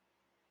wrong.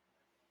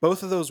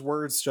 Both of those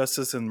words,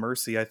 justice and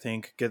mercy, I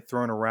think, get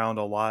thrown around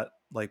a lot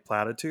like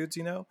platitudes,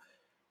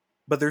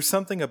 But there's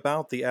something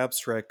about the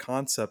abstract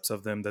concepts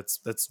of them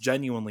that's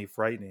genuinely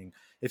frightening.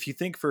 If you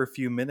think for a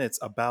few minutes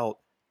about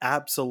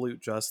absolute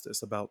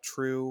justice, about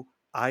true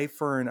eye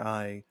for an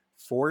eye,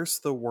 force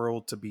the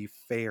world to be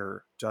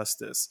fair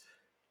justice,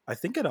 I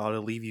think it ought to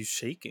leave you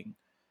shaking.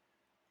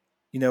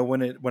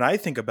 When I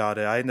think about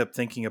it, I end up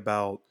thinking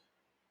about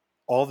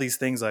all these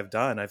things I've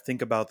done. I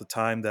think about the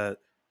time that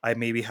I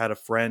maybe had a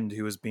friend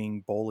who was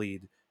being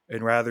bullied,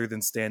 and rather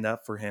than stand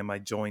up for him, I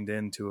joined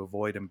in to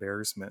avoid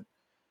embarrassment.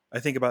 I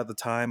think about the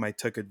time I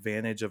took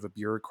advantage of a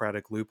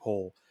bureaucratic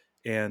loophole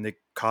and it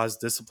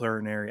caused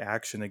disciplinary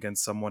action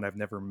against someone I've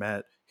never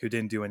met who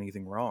didn't do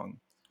anything wrong.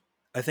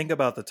 I think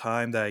about the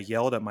time that I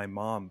yelled at my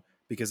mom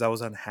because I was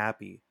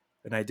unhappy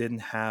and I didn't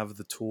have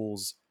the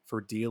tools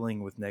for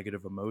dealing with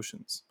negative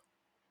emotions.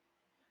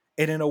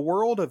 And in a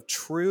world of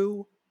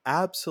true,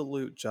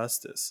 absolute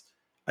justice,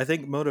 I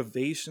think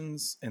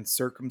motivations and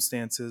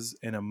circumstances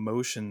and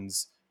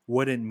emotions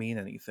wouldn't mean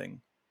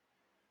anything.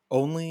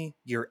 Only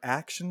your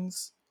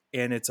actions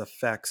and its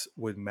effects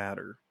would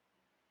matter.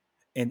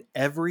 And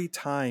every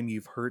time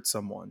you've hurt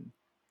someone,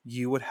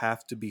 you would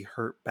have to be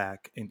hurt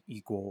back in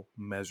equal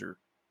measure.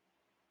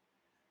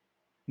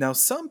 Now,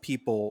 some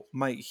people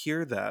might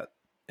hear that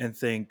and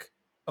think,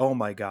 oh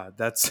my God,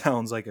 that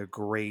sounds like a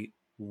great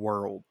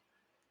world.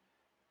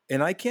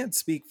 And I can't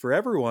speak for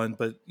everyone,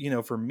 but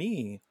for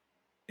me,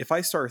 if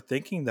I start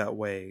thinking that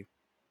way,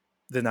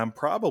 then I'm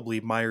probably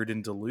mired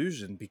in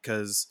delusion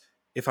because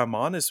if I'm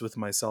honest with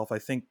myself,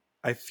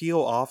 I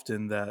feel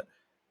often that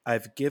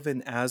I've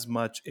given as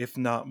much, if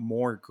not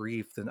more,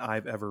 grief than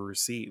I've ever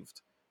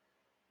received.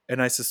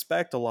 And I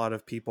suspect a lot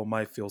of people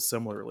might feel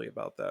similarly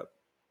about that.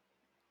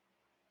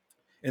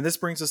 And this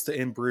brings us to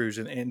In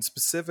Bruges, and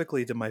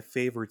specifically to my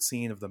favorite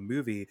scene of the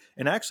movie,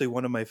 and actually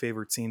one of my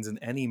favorite scenes in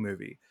any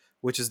movie,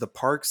 which is the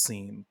park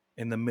scene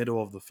in the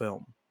middle of the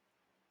film.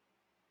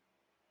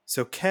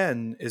 So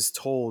Ken is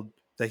told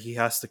that he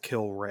has to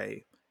kill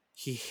Ray.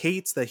 He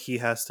hates that he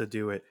has to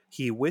do it.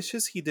 He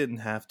wishes he didn't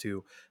have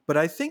to, but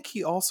I think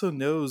he also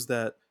knows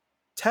that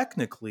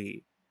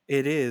technically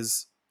it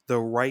is the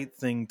right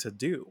thing to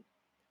do.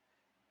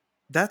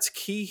 That's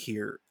key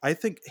here. I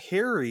think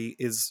Harry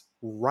is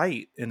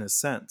right in a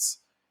sense.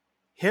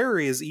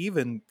 Harry is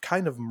even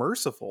kind of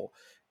merciful.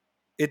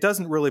 It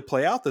doesn't really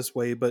play out this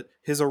way, but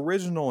his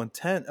original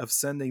intent of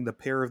sending the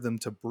pair of them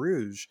to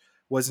Bruges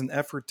was an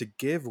effort to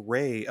give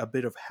Ray a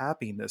bit of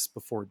happiness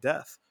before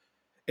death.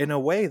 In a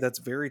way that's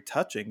very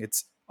touching.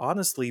 It's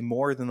honestly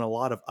more than a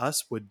lot of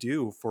us would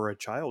do for a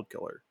child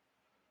killer.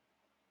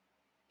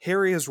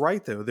 Harry is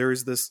right, though. There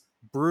is this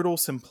brutal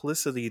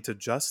simplicity to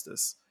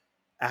justice.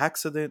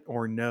 Accident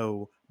or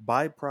no,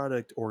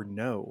 byproduct or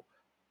no,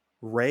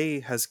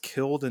 Ray has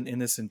killed an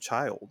innocent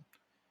child.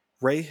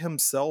 Ray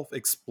himself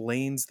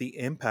explains the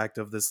impact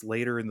of this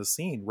later in the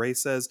scene. Ray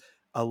says,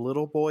 "A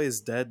little boy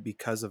is dead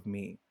because of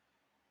me,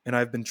 and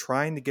I've been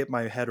trying to get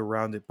my head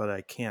around it, but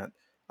I can't.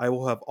 I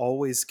will have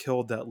always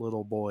killed that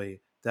little boy.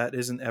 That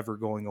isn't ever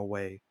going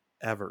away,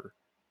 ever,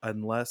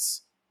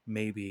 unless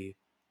maybe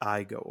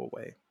I go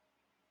away."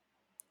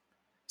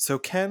 So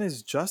Ken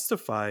is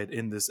justified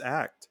in this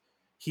act.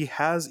 He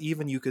has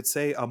even, you could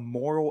say, a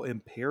moral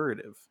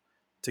imperative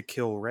to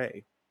kill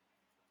Ray.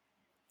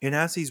 And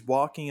as he's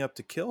walking up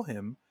to kill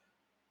him,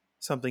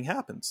 something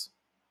happens.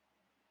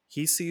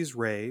 He sees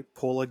Ray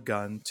pull a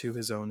gun to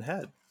his own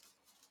head.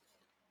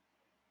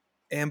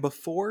 And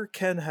before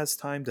Ken has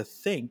time to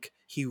think,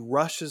 he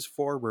rushes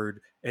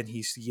forward and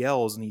he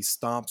yells and he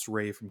stops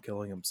Ray from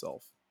killing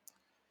himself.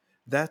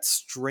 That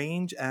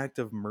strange act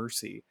of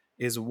mercy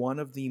is one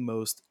of the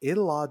most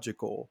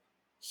illogical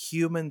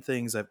human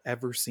things I've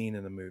ever seen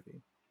in a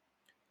movie.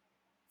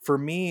 For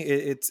me,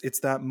 it's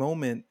that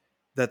moment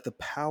that the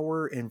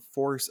power and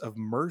force of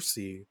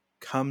mercy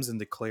comes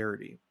into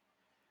clarity.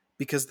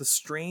 Because the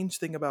strange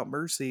thing about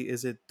mercy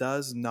is it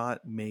does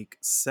not make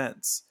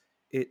sense.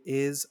 It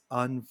is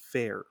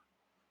unfair.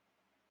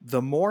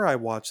 The more I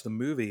watch the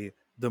movie,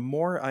 the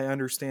more I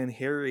understand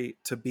Harry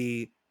to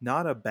be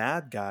not a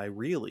bad guy,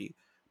 really,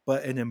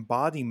 but an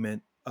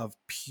embodiment of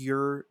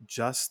pure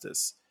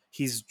justice.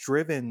 He's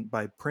driven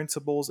by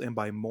principles and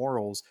by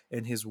morals,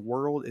 and his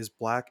world is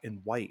black and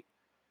white.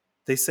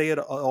 They say it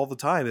all the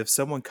time. If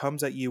someone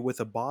comes at you with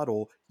a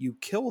bottle, you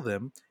kill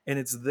them, and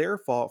it's their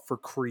fault for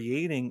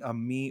creating a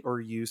me or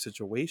you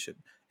situation.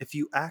 If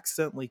you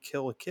accidentally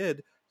kill a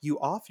kid, you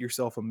off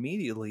yourself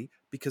immediately,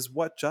 because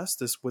what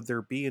justice would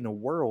there be in a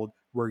world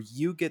where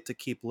you get to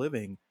keep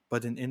living,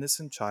 but an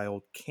innocent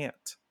child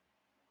can't?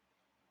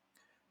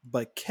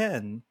 But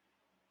Ken,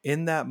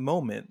 in that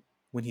moment,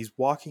 when he's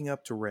walking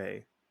up to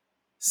Ray,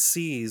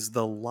 sees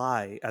the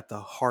lie at the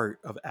heart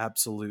of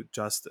absolute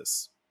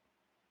justice.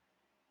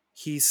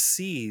 He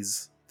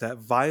sees that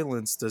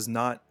violence does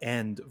not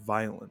end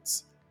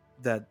violence,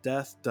 that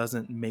death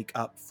doesn't make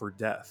up for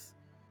death.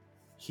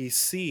 He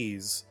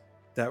sees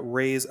that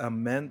Ray's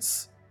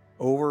immense,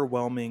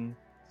 overwhelming,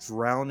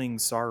 drowning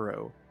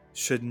sorrow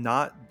should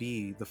not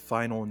be the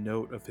final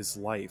note of his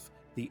life,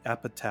 the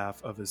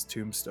epitaph of his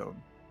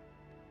tombstone.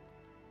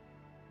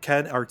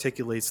 Ken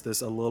articulates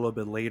this a little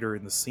bit later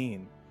in the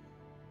scene.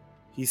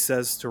 He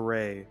says to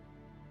Ray,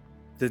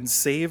 "Then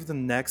save the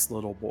next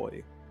little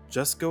boy.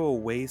 Just go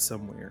away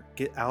somewhere,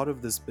 get out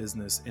of this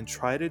business, and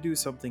try to do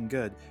something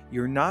good.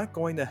 You're not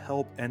going to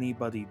help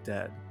anybody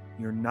dead.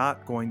 You're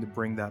not going to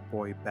bring that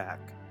boy back.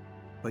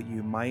 But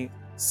you might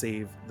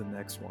save the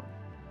next one."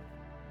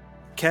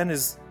 Ken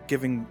is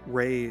giving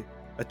Ray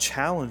a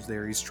challenge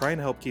there. He's trying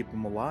to help keep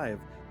him alive.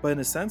 But in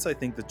a sense, I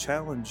think the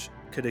challenge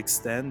could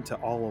extend to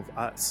all of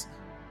us.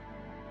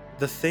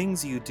 The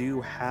things you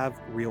do have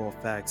real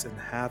effects and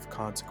have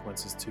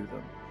consequences to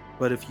them.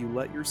 But if you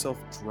let yourself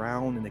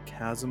drown in a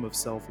chasm of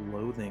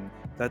self-loathing,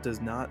 that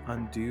does not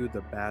undo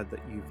the bad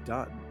that you've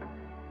done.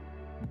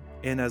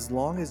 And as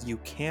long as you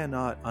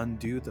cannot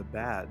undo the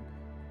bad,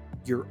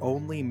 your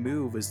only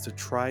move is to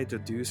try to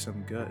do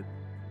some good.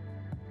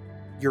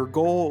 Your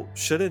goal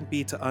shouldn't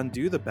be to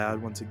undo the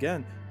bad once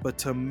again, but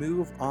to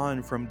move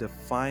on from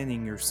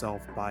defining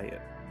yourself by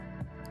it.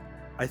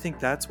 I think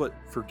that's what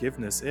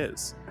forgiveness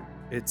is.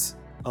 It's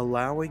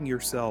allowing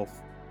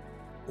yourself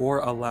or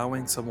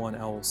allowing someone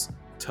else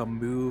to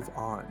move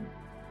on.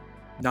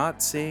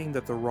 Not saying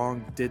that the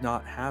wrong did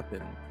not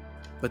happen,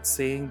 but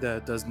saying that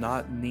it does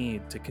not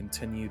need to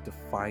continue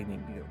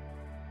defining you.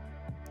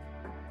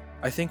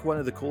 I think one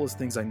of the coolest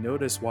things I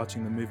noticed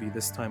watching the movie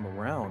this time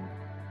around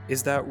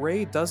is that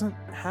Ray doesn't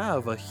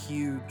have a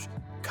huge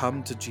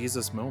come to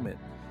Jesus moment.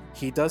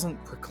 He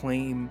doesn't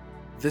proclaim,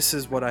 "This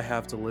is what I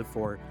have to live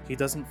for." He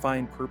doesn't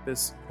find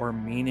purpose or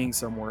meaning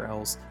somewhere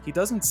else. He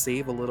doesn't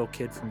save a little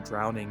kid from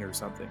drowning or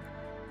something.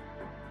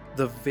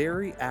 The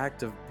very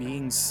act of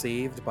being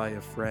saved by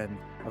a friend,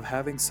 of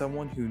having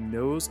someone who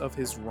knows of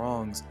his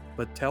wrongs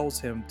but tells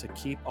him to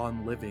keep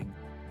on living,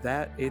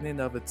 that in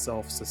and of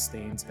itself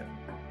sustains him.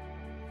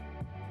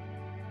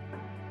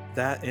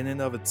 That in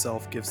and of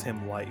itself gives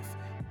him life,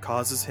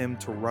 causes him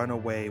to run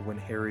away when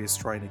Harry is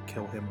trying to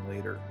kill him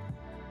later.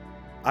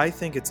 I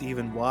think it's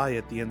even why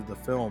at the end of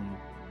the film,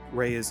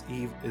 Ray is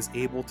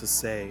able to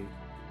say,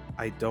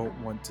 "I don't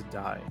want to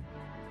die."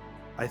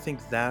 I think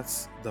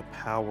that's the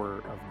power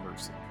of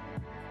mercy.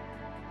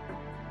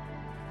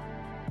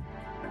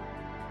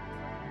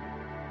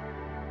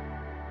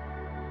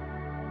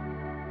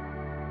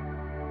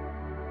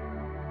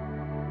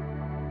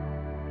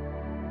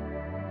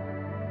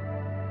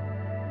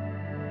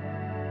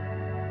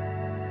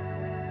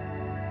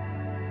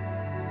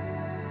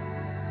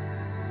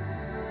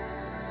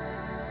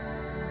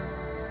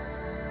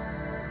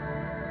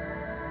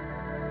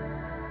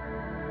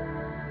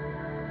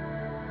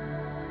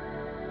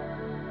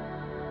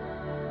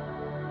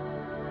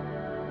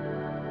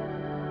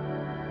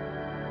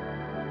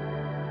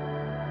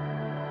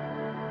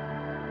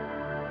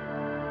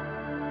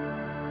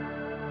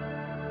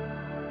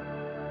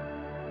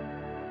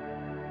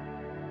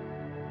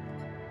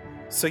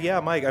 So yeah,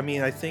 Mike. I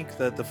mean, I think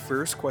that the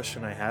first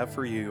question I have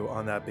for you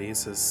on that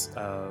basis,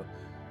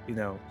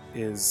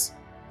 is: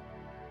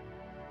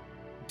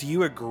 do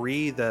you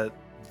agree that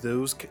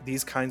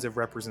these kinds of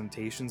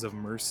representations of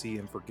mercy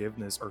and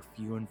forgiveness are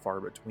few and far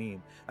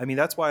between? I mean,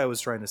 that's why I was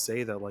trying to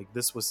say that like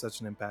this was such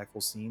an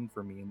impactful scene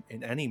for me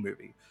in any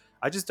movie.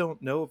 I just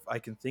don't know if I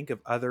can think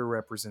of other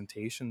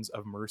representations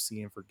of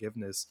mercy and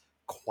forgiveness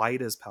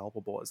quite as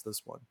palpable as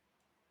this one.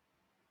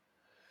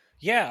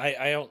 Yeah,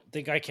 I don't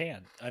think I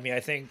can. I mean, I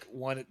think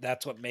one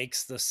that's what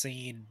makes the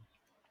scene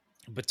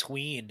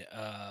between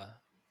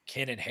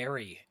Ken and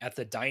Harry at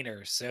the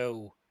diner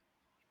so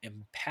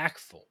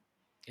impactful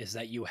is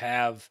that you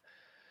have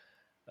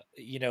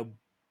you know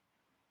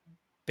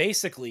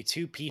basically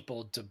two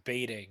people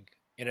debating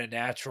in a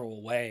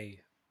natural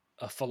way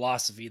a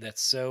philosophy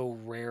that's so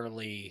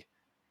rarely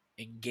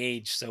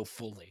engaged so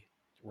fully,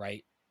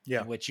 right?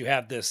 Yeah. In which you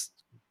have this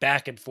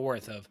back and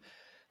forth of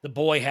the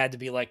boy had to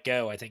be let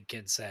go. I think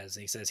Ken says,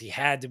 he says he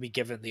had to be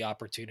given the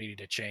opportunity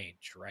to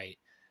change, right?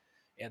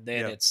 And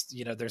then Yeah. it's,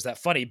 there's that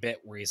funny bit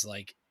where he's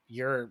like,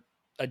 "You're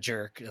a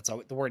jerk." That's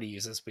all the word he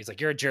uses. But he's like,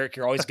 "You're a jerk.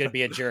 You're always going to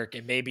be a jerk.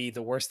 And maybe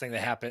the worst thing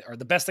that happened, or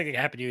the best thing that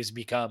can happen to you, is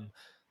become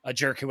a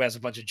jerk who has a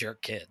bunch of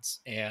jerk kids."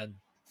 And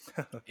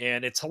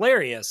it's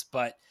hilarious.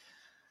 But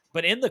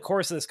in the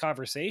course of this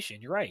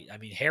conversation, you're right. I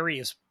mean, Harry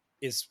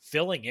is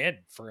filling in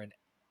for an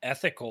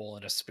ethical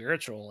and a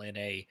spiritual and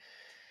a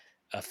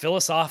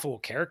philosophical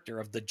character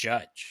of the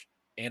judge,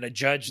 and a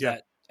judge Yeah.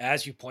 that,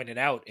 as you pointed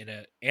out, in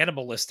an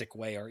animalistic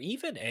way or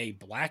even a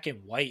black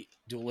and white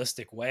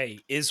dualistic way,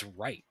 is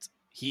right.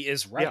 He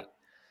is Yeah.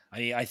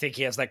 right. I think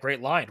he has that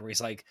great line where he's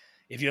like,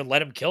 "If you had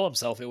let him kill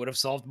himself, it would have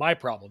solved my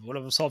problem. It would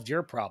have solved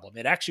your problem.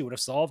 It actually would have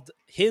solved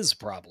his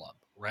problem."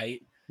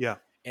 Right. Yeah.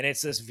 And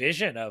it's this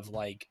vision of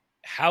like,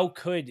 how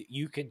could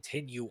you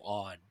continue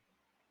on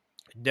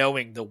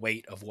knowing the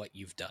weight of what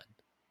you've done?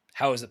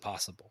 How is it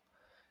possible?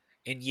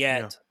 And Yeah.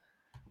 yet,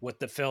 what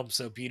the film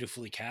so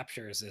beautifully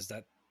captures is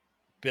that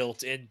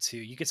built into,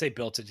 you could say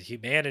built into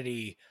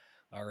humanity,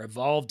 or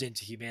evolved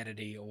into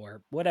humanity,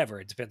 or whatever.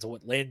 It depends on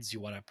what lens you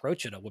want to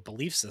approach it on, what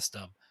belief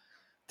system.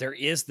 There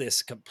is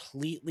this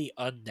completely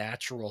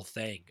unnatural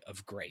thing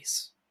of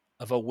grace,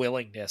 of a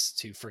willingness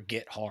to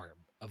forget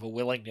harm, of a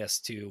willingness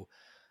to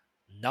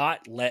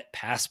not let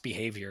past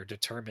behavior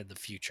determine the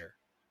future,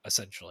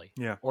 essentially,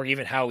 Yeah. or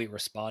even how we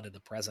respond in the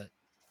present.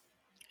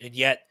 And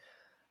yet,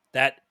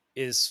 that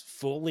is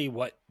fully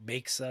what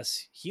makes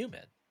us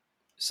human.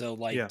 So,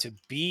 like, Yeah. to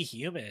be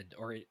human,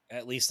 or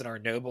at least in our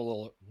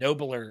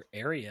nobler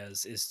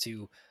areas, is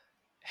to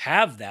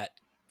have that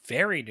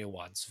very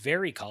nuanced,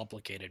 very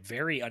complicated,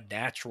 very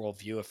unnatural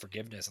view of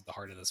forgiveness at the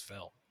heart of this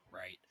film,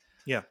 right?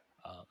 Yeah.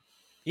 Um,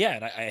 yeah,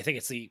 and I think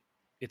it's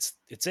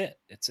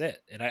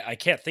it, and I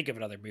can't think of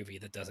another movie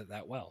that does it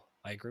that well.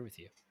 I agree with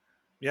you.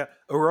 Yeah,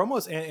 or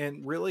almost,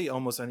 and really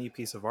almost any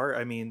piece of art.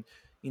 I mean,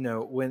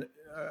 when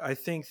I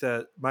think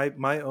that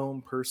my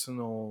own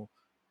personal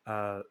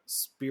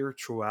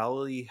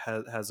spirituality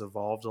has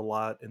evolved a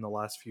lot in the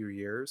last few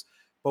years,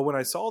 but when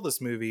I saw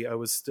this movie, I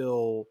was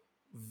still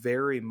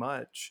very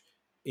much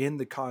in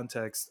the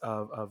context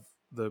of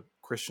the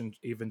Christian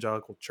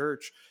evangelical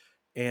church.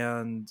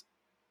 And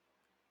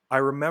I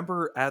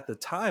remember at the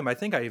time, I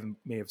think I even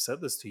may have said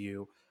this to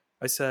you.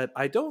 I said,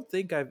 I don't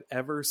think I've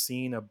ever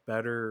seen a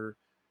better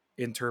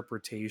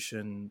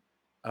interpretation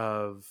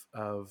of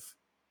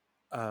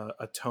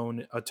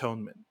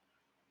atonement,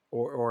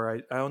 or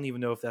I don't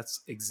even know if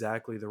that's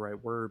exactly the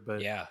right word,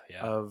 but Yeah,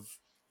 yeah, of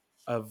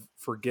of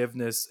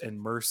forgiveness and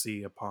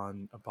mercy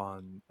upon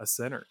a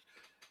sinner.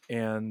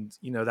 And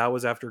that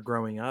was after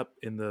growing up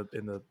in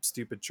the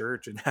stupid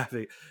church and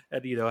having,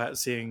 and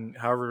seeing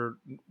however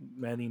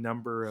many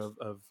number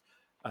of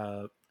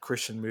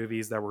Christian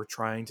movies that were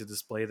trying to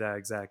display that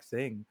exact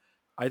thing.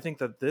 I think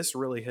that this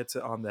really hits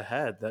it on the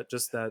head, that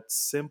just that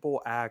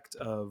simple act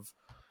of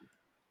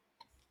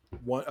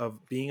one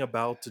of being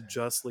about to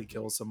justly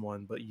kill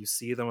someone, but you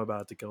see them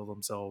about to kill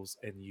themselves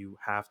and you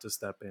have to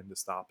step in to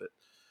stop it.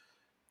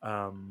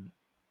 um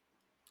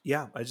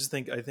yeah, I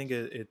think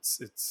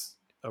it's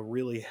a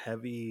really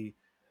heavy,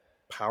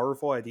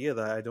 powerful idea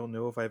that I don't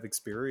know if I've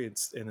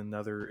experienced in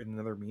another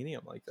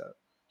medium like that.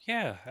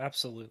 yeah,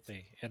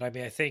 absolutely. And I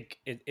mean, I think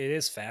it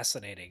is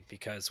fascinating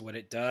because what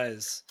it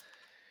does,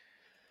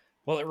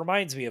 well, it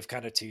reminds me of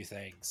kind of two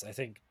things. I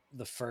think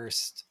the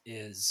first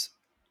is,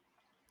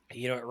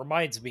 it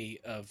reminds me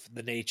of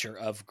the nature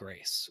of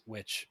grace,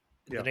 which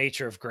the Yeah.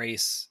 nature of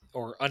grace,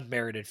 or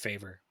unmerited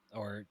favor,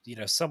 or,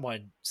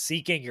 someone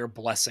seeking your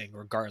blessing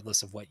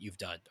regardless of what you've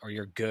done, or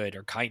your good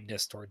or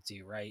kindness towards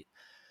you, right?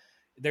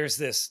 There's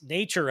this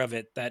nature of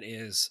it that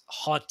is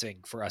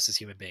haunting for us as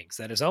human beings,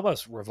 that is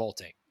almost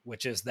revolting,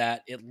 which is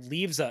that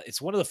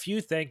it's one of the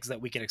few things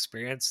that we can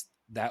experience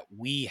that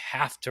we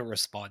have to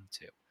respond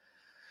to.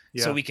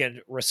 So Yeah. we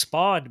can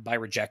respond by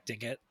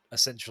rejecting it,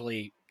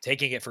 essentially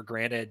taking it for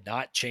granted,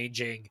 not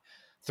changing,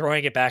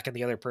 throwing it back in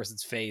the other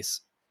person's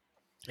face,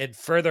 and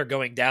further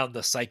going down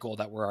the cycle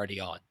that we're already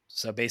on.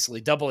 So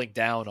basically doubling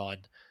down on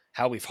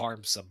how we've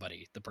harmed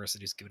somebody, the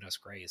person who's given us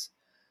grace.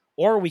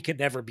 Or we can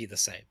never be the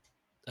same.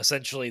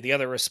 Essentially, the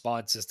other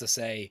response is to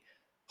say,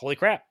 "Holy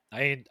crap,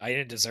 I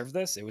didn't deserve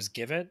this. It was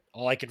given.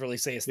 All I can really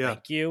say is Yeah.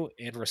 thank you,"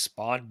 and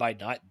respond by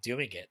not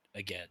doing it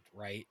again,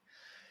 right?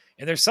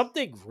 And there's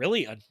something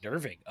really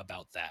unnerving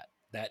about that.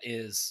 That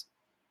is,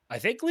 I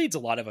think, leads a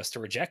lot of us to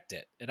reject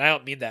it. And I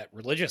don't mean that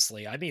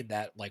religiously. I mean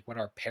that, like, when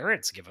our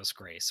parents give us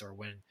grace, or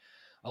when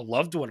a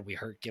loved one we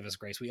hurt give us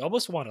grace, we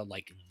almost want to,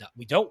 like,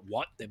 we don't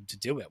want them to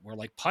do it. We're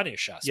like,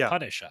 Yeah.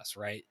 punish us,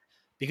 right?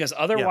 Because Yeah.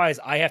 otherwise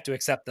I have to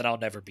accept that I'll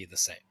never be the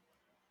same.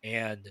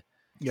 And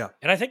Yeah.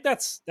 and I think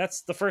that's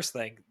the first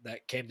thing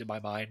that came to my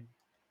mind.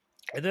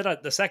 And then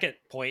the second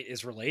point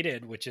is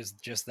related, which is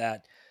just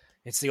that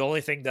it's the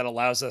only thing that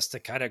allows us to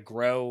kind of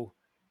grow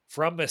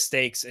from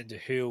mistakes into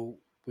who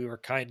we were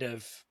kind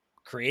of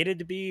created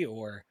to be,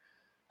 or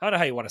I don't know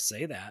how you want to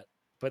say that,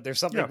 but there's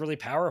something Yeah. really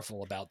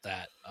powerful about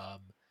that.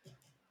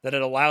 that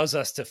it allows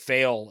us to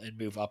fail and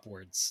move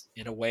upwards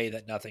in a way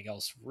that nothing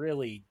else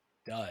really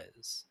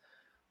does.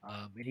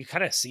 And you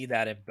kind of see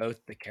that in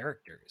both the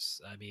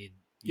characters. I mean,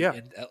 Yeah,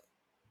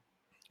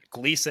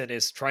 Gleason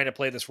is trying to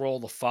play this role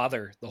of the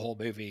father the whole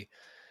movie,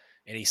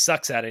 and he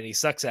sucks at it. He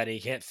sucks at it. He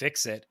can't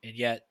fix it, and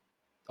yet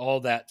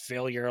all that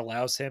failure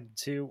allows him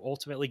to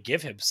ultimately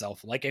give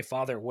himself like a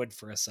father would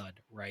for a son,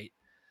 right?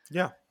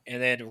 yeah,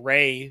 And then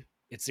Ray,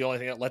 it's the only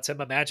thing that lets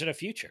him imagine a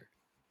future,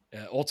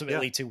 yeah,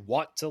 ultimately to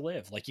want to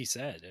live, like you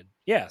said. And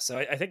yeah, so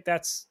I think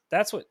that's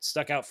what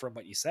stuck out from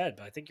what you said.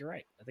 But I think you're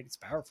right. I think it's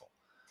powerful.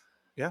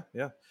 yeah,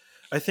 yeah.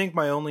 I think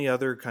my only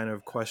other kind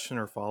of question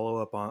or follow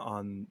up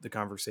on the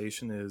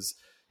conversation is,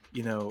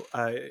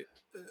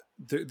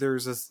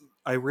 there's this.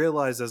 I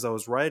realized as I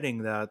was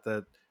writing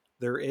that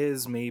there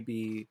is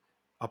maybe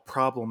a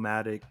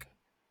problematic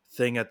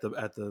thing at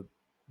the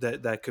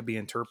that could be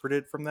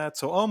interpreted from that.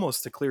 So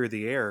almost to clear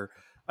the air,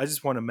 I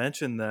just want to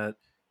mention that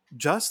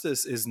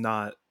justice is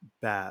not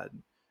bad,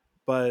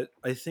 but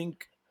I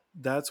think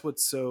that's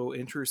what's so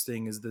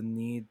interesting is the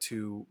need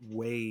to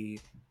weigh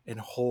and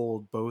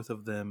hold both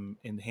of them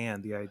in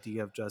hand, the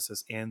idea of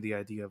justice and the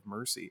idea of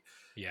mercy.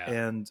 Yeah.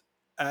 And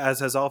as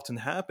has often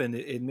happened,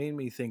 it made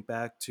me think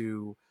back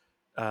to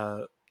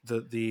uh,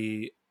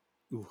 the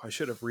ooh, I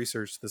should have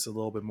researched this a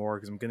little bit more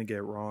because I'm going to get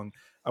it wrong.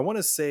 I want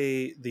to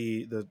say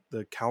the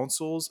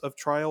councils of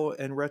trial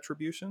and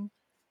retribution.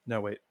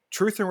 No, wait,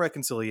 truth and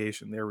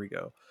reconciliation. There we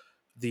go.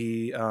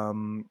 The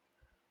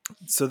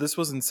So this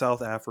was in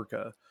South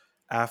Africa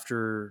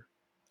after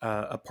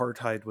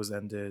apartheid was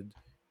ended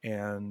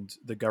and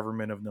the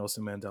government of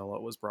Nelson Mandela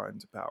was brought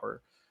into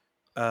power.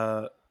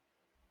 Uh,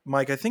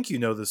 Mike, I think you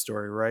know the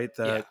story, right?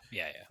 Yeah. That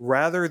Yeah. Yeah.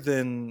 rather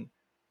than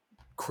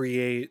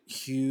create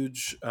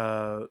huge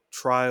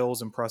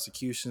trials and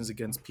prosecutions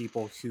against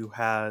people who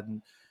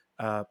had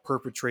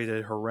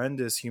perpetrated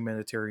horrendous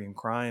humanitarian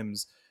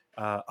crimes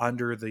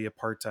under the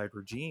apartheid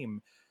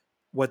regime,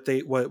 what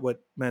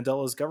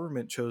Mandela's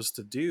government chose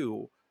to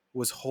do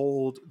was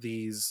hold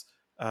these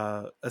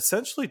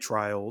essentially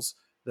trials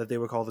that they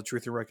would call the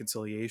Truth and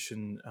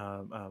Reconciliation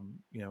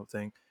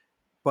thing,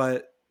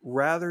 but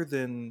rather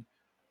than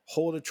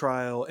hold a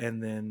trial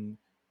and then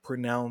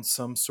pronounce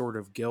some sort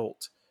of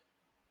guilt,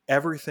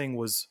 everything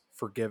was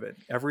forgiven.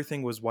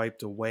 Everything was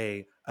wiped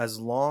away as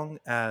long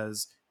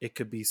as it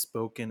could be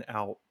spoken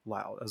out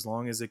loud, as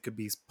long as it could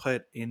be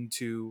put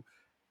into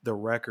the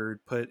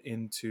record, put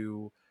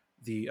into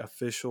the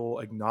official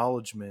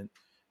acknowledgement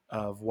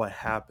of what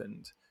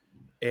happened.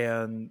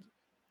 And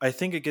I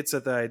think it gets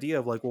at the idea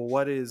of like, well,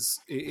 what is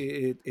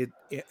it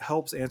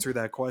helps answer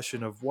that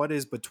question of what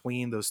is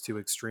between those two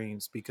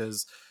extremes,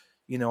 because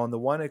on the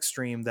one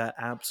extreme, that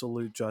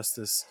absolute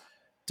justice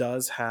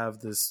does have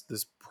this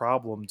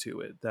problem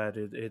to it, that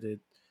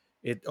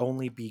it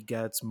only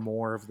begets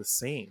more of the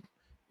same.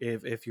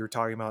 If you're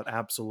talking about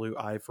absolute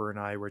eye for an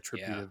eye Yeah.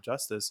 retributive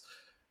justice,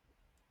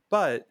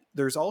 but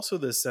there's also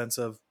this sense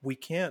of we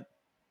can't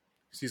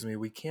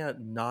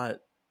not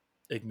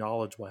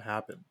acknowledge what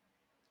happened.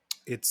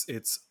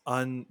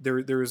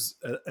 There's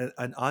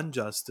an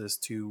injustice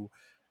to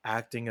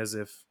acting as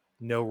if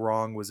no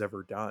wrong was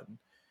ever done.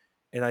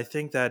 And I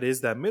think that is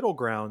that middle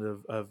ground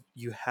of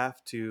you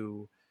have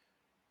to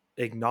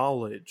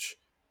acknowledge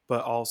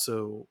but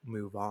also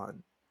move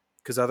on,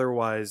 because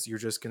otherwise you're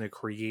just going to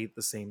create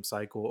the same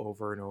cycle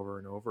over and over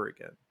and over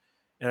again.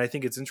 And I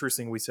think it's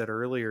interesting, we said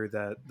earlier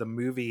that the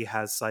movie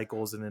has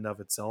cycles in and of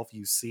itself.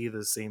 You see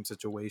the same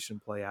situation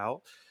play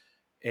out,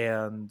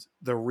 and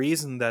the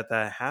reason that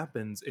that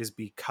happens is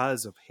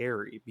because of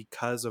Harry,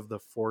 because of the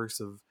force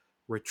of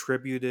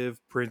retributive,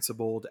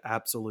 principled,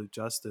 absolute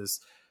justice.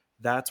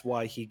 That's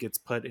why he gets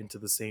put into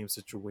the same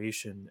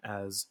situation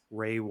as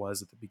Ray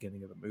was at the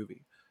beginning of the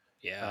movie.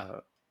 Yeah. Uh,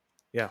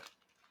 yeah.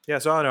 Yeah.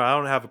 So I don't know. I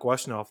don't have a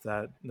question off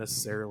that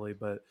necessarily,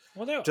 but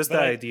Well, no, just but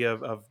that idea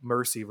of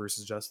mercy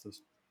versus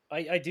justice.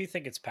 I do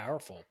think it's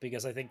powerful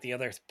because I think the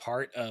other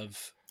part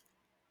of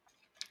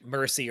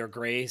mercy or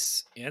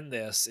grace in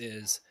this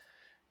is,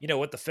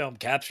 what the film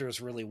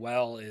captures really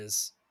well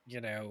is,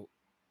 I'm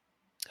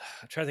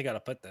trying to think how to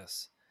put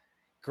this.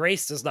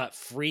 Grace does not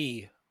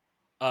free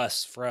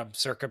us from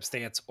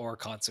circumstance or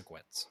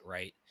consequence,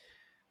 right?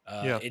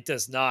 Yeah. It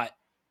does not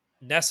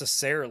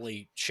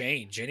necessarily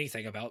change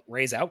anything about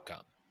Ray's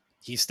outcome.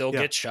 He still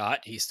Yeah. gets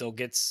shot. He still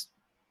gets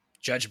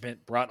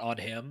judgment brought on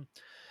him,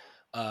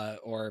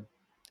 or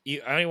I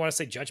don't even want to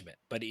say judgment,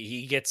 but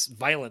he gets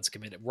violence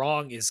committed.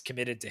 Wrong is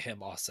committed to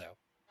him also.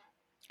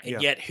 And Yeah.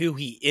 yet, who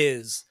he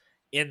is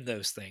in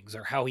those things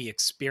or how he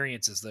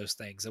experiences those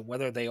things and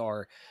whether they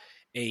are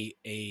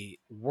a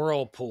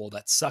whirlpool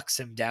that sucks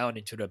him down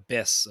into an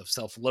abyss of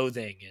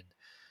self-loathing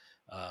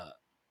uh,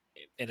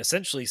 and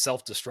essentially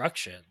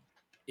self-destruction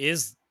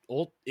is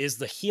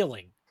the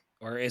healing,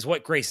 or is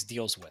what grace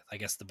deals with, I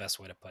guess the best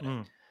way to put it.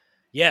 Mm,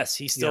 Yes,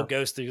 he still yeah.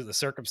 goes through the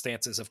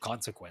circumstances of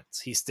consequence.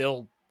 He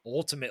still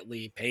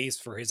ultimately pays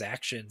for his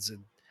actions,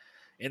 and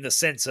in the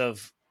sense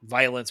of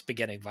violence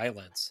begetting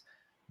violence,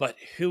 but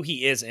who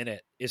he is in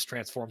it is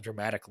transformed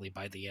dramatically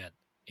by the end,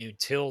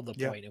 until the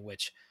Yeah. point in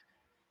which,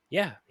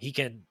 yeah, he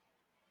can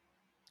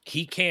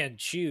he can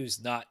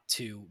choose not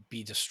to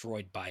be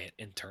destroyed by it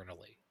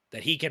internally,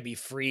 that he can be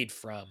freed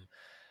from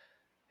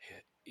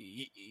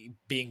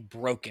being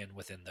broken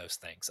within those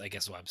things, I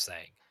guess what I'm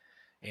saying.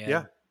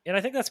 Yeah. And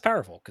I think that's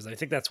powerful because I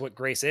think that's what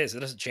grace is. It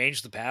doesn't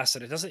change the past,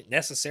 and it doesn't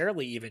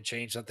necessarily even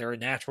change that there are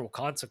natural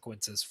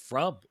consequences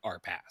from our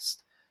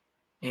past.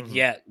 And Hmm.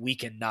 yet we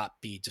cannot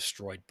be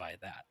destroyed by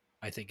that,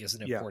 I think is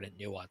an Yeah. important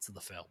nuance of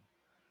the film.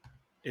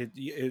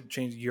 It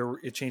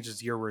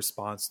changes your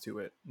response to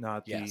it,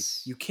 not the you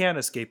Yes. can't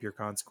escape your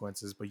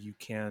consequences, but you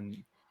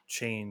can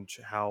change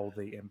how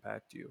they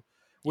impact you,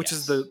 which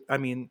is Yes.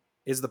 the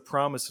is the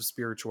promise of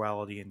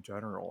spirituality in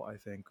general. I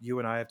think you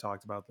and I have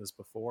talked about this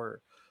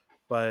before,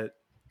 but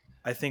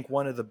I think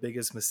one of the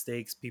biggest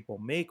mistakes people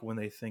make when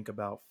they think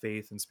about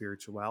faith and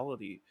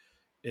spirituality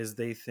is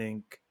they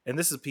think, and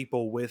this is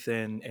people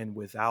within and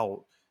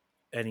without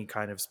any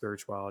kind of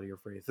spirituality or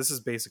faith. This is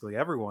basically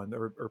everyone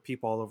or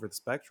people all over the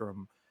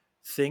spectrum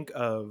think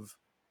of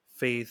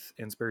faith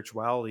and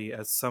spirituality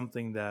as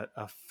something that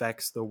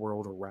affects the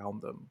world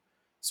around them.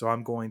 So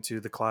I'm going to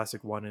the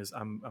classic one is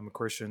I'm a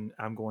Christian.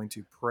 I'm going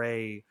to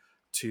pray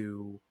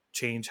to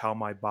change how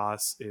my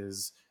boss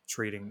is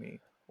treating me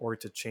or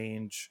to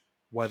change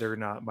whether or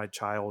not my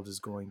child is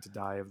going to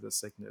die of this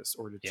sickness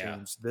or to Yeah.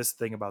 change this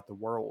thing about the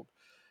world.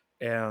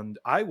 And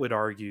I would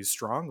argue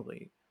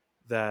strongly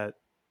that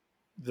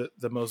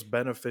the most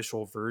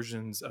beneficial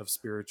versions of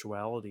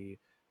spirituality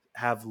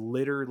have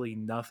literally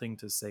nothing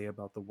to say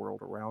about the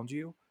world around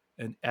you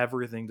and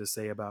everything to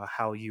say about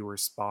how you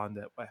respond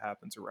to what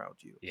happens around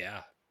you.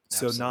 Yeah.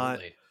 So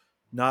Absolutely.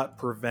 not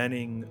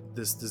preventing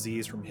this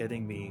disease from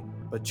hitting me,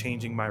 but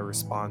changing my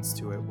response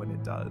to it when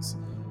it does.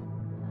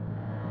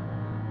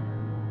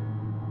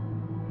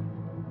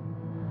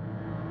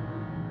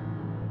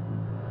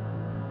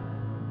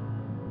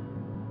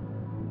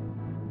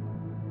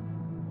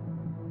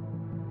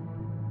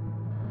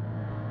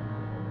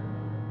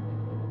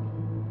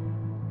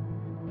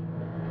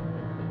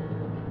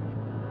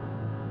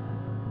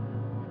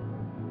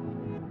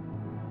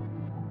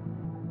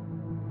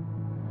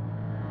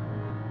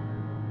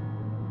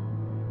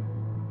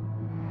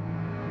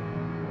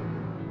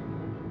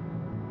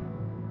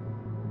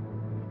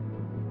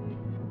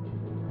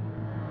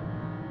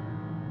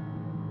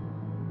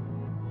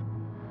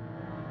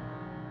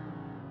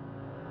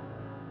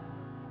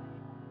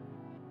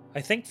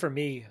 I think for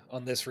me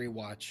on this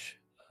rewatch,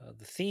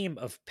 the theme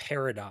of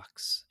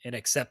paradox and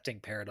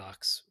accepting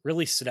paradox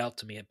really stood out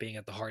to me at being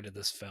at the heart of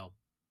this film.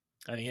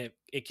 I mean,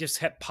 it just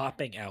kept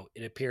popping out.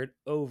 It appeared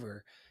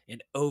over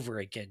and over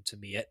again to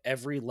me at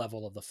every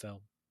level of the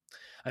film.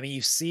 I mean,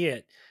 you see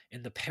it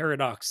in the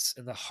paradox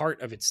in the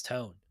heart of its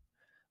tone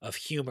of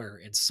humor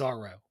and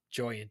sorrow,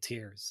 joy and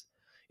tears.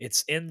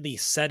 It's in the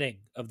setting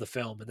of the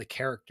film and the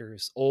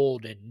characters,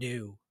 old and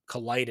new,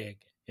 colliding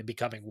and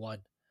becoming one.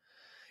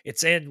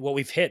 It's in what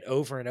we've hit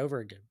over and over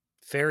again,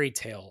 fairy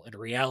tale and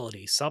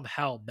reality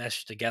somehow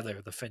meshed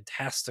together, the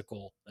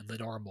fantastical and the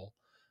normal,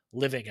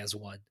 living as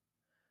one.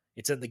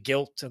 It's in the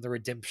guilt and the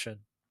redemption,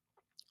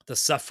 the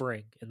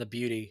suffering and the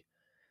beauty,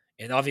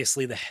 and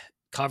obviously the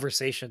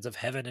conversations of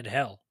heaven and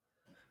hell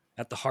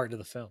at the heart of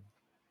the film.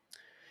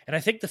 And I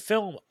think the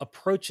film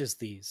approaches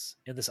these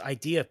and this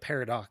idea of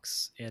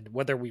paradox and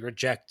whether we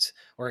reject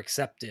or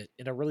accept it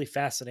in a really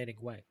fascinating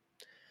way.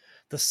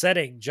 The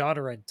setting,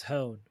 genre, and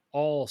tone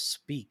all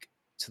speak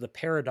to the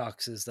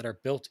paradoxes that are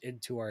built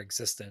into our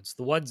existence,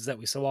 the ones that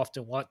we so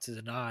often want to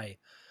deny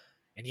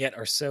and yet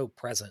are so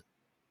present.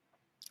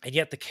 And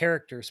yet the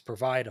characters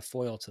provide a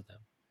foil to them.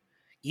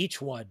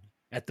 Each one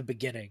at the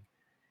beginning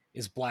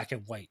is black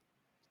and white.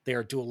 They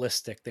are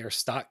dualistic. They are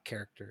stock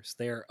characters.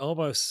 They are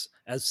almost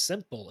as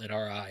simple in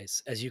our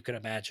eyes as you can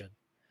imagine.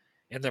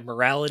 And their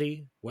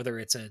morality, whether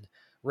it's in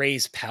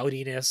Ray's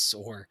poutiness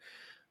or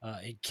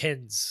in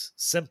Ken's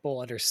simple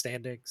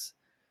understandings,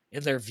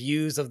 in their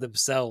views of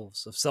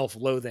themselves, of self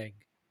loathing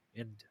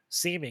and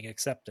seeming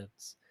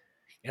acceptance,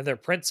 and their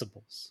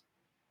principles,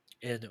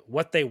 and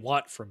what they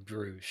want from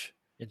Bruges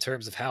in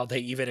terms of how they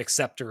even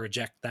accept or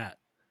reject that.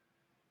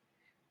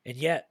 And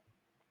yet,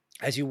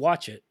 as you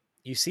watch it,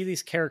 you see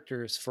these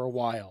characters for a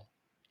while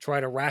try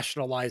to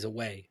rationalize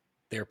away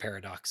their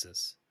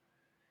paradoxes.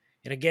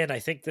 And again, I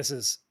think this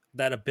is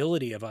that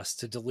ability of us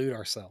to delude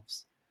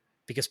ourselves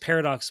because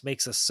paradox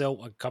makes us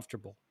so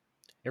uncomfortable.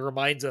 It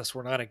reminds us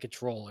we're not in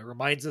control. It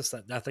reminds us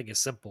that nothing is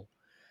simple,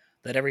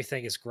 that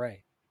everything is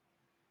gray.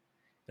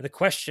 And the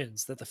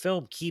questions that the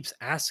film keeps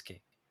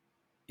asking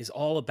is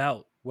all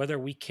about whether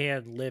we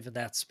can live in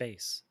that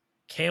space.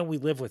 Can we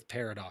live with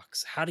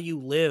paradox? How do you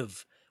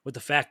live with the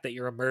fact that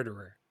you're a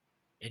murderer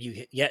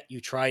and yet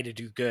you try to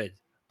do good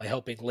by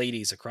helping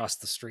ladies across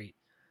the street?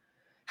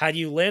 How do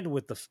you live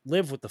with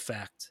the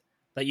fact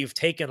that you've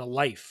taken a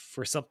life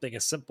for something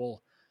as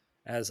simple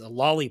as a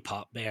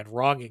lollipop man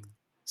wronging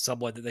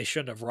someone that they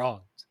shouldn't have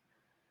wronged?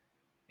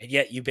 And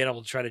yet you've been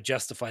able to try to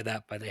justify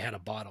that by they had a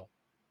bottle.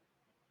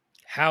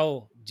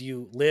 How do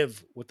you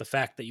live with the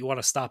fact that you want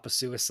to stop a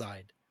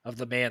suicide of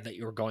the man that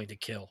you were going to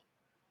kill?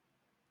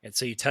 And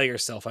so you tell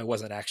yourself, I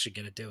wasn't actually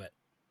going to do it.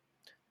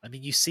 I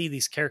mean, you see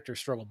these characters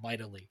struggle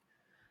mightily.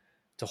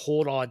 to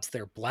hold on to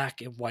their black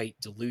and white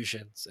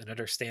delusions and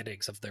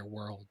understandings of their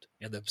world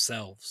and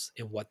themselves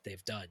and what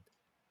they've done.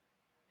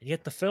 And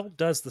yet the film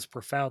does this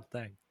profound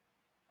thing.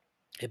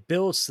 It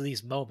builds to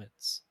these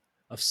moments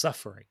of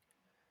suffering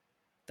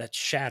that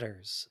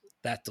shatters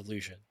that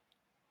delusion,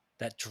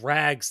 that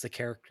drags the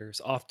characters,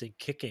 often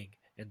kicking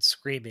and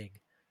screaming,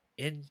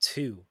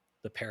 into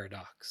the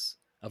paradox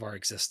of our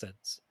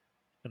existence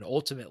and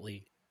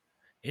ultimately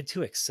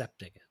into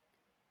accepting it.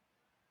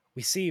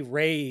 We see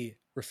Ray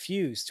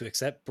refuse to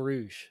accept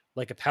Bruges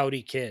like a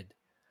pouty kid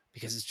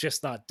because it's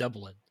just not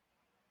Dublin,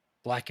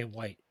 black and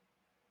white.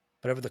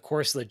 But over the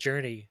course of the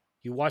journey,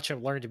 you watch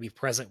him learn to be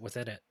present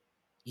within it,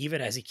 even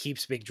as he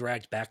keeps being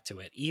dragged back to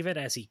it, even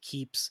as he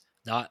keeps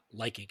not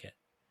liking it.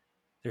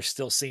 There's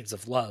still scenes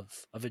of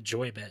love, of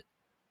enjoyment,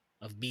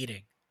 of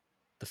meaning,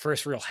 the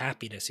first real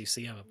happiness you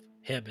see of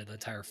him in the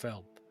entire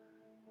film.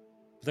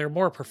 But there are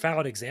more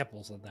profound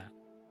examples than that.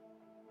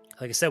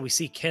 Like I said, we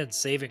see Ken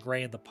saving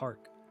Ray in the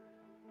park.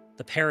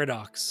 The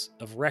paradox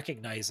of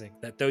recognizing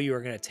that though you are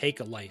going to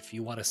take a life,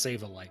 you want to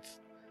save a life.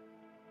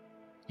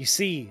 You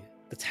see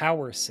the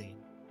tower scene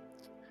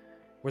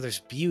where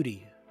there's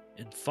beauty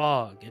and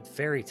fog and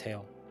fairy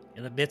tale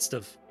in the midst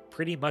of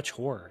pretty much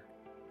horror,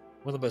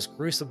 one of the most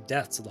gruesome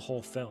deaths of the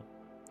whole film.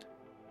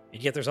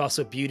 And yet there's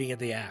also beauty in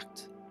the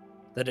act,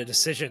 that a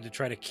decision to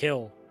try to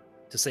kill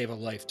to save a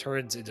life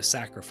turns into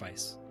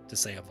sacrifice to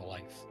save a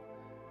life.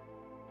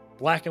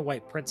 Black and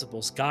white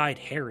principles guide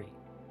Harry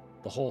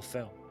the whole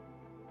film,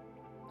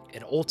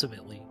 and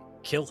ultimately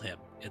kill him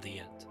in the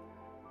end,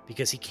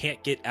 because he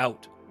can't get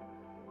out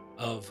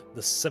of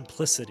the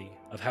simplicity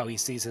of how he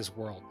sees his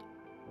world,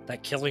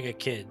 that killing a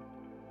kid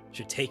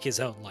should take his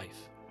own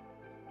life.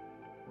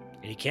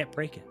 And he can't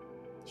break it.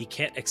 He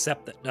can't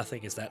accept that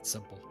nothing is that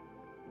simple.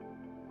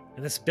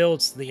 And this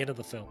builds to the end of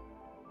the film.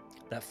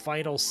 That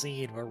final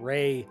scene where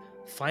Ray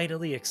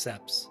finally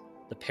accepts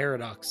the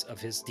paradox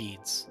of his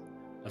deeds,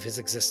 of his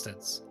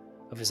existence,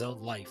 of his own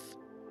life,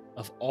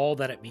 of all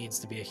that it means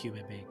to be a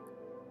human being.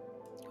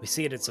 We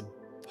see it in some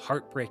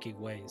heartbreaking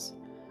ways.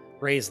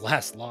 Ray's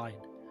last line: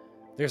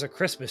 "There's a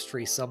Christmas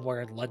tree somewhere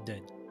in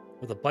London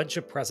with a bunch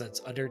of presents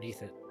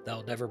underneath it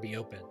that'll never be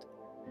opened.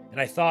 And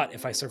I thought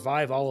if I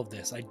survive all of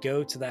this, I'd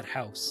go to that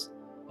house,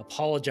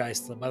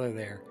 apologize to the mother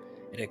there,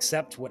 and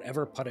accept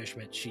whatever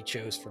punishment she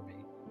chose for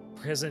me.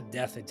 Prison,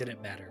 death, it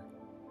didn't matter.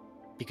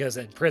 Because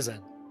in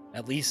prison,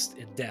 at least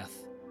in death,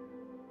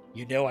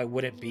 you know I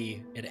wouldn't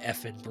be an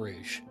F in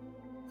Bruges."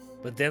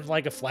 But then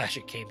like a flash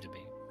it came to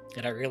me,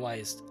 and I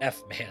realized,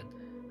 man,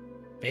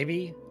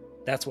 maybe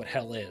that's what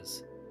hell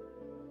is.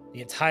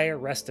 The entire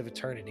rest of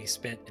eternity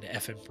spent in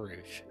F in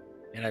Bruges,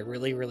 and I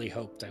really, really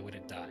hoped I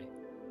wouldn't die.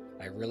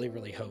 I really,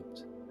 really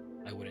hoped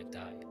I wouldn't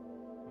die.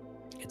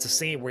 It's a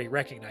scene where he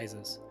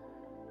recognizes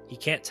he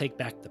can't take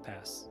back the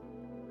past.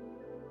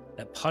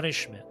 That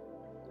punishment,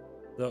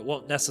 though it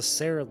won't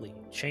necessarily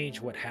change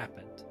what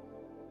happened,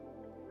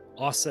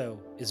 also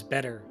is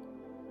better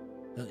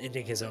than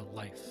ending his own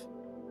life.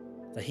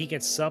 That he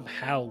can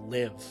somehow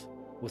live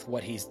with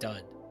what he's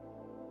done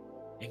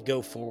and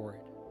go forward,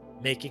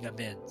 making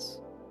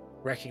amends,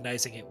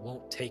 recognizing it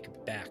won't take him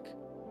back,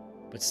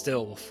 but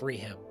still will free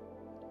him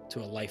to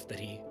a life that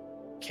he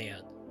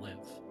can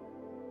live.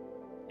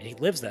 And he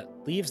leaves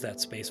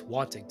that space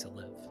wanting to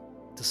live,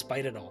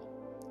 despite it all,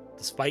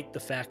 despite the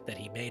fact that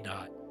he may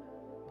not.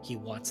 He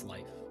wants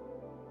life.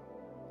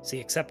 See,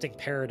 accepting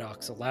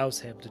paradox allows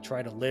him to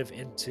try to live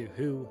into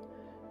who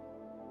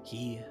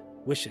he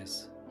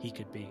wishes he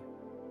could be.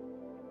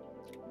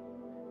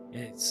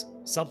 And it's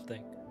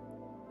something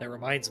that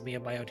reminds me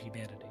of my own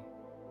humanity.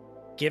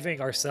 Giving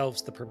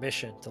ourselves the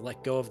permission to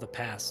let go of the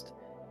past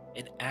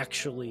and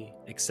actually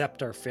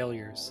accept our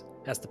failures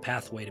as the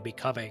pathway to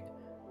becoming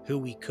who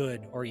we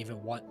could or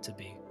even want to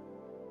be.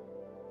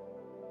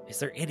 Is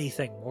there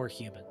anything more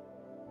human?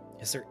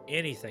 Is there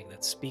anything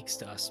that speaks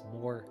to us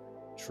more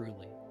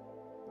truly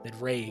than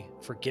Ray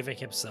forgiving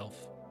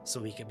himself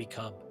so he can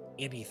become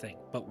anything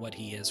but what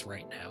he is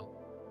right now?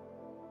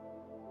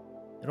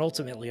 And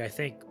ultimately, I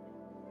think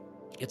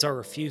it's our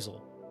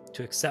refusal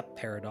to accept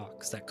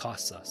paradox that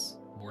costs us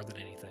more than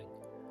anything.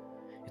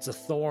 It's a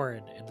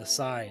thorn in the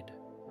side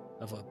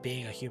of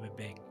being a human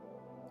being.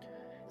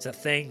 It's a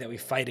thing that we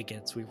fight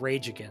against, we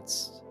rage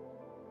against,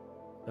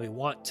 that we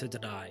want to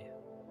deny,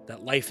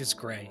 that life is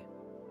gray,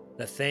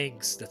 that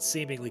things that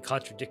seemingly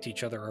contradict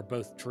each other are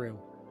both true,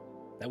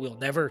 that we'll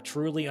never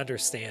truly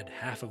understand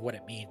half of what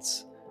it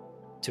means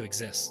to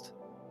exist.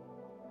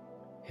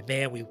 And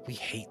man, we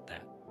hate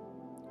that.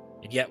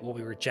 And yet when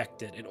we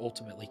reject it, it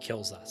ultimately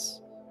kills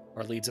us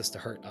or leads us to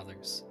hurt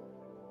others.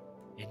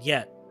 And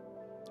yet,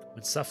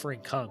 when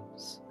suffering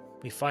comes,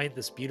 we find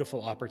this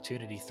beautiful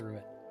opportunity through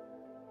it.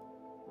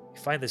 We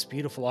find this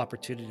beautiful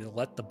opportunity to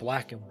let the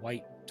black and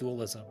white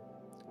dualism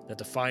that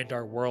defined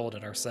our world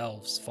and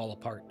ourselves fall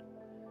apart.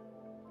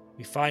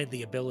 We find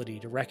the ability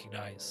to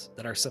recognize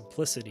that our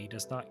simplicity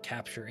does not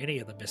capture any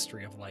of the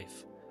mystery of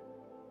life.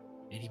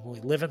 And when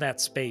we live in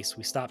that space,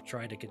 we stop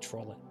trying to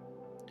control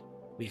it.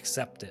 We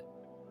accept it.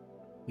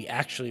 We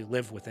actually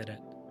live within it.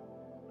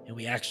 and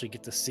we actually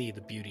get to see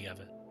the beauty of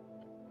it.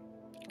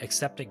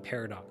 Accepting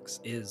paradox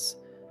is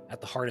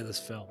at the heart of this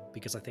film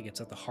because I think it's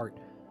at the heart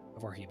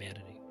of our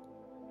humanity.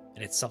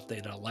 And it's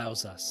something that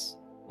allows us,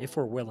 if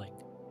we're willing,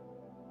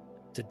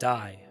 to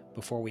die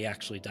before we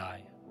actually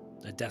die,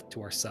 a death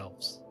to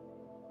ourselves,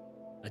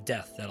 a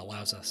death that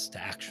allows us to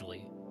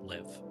actually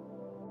live.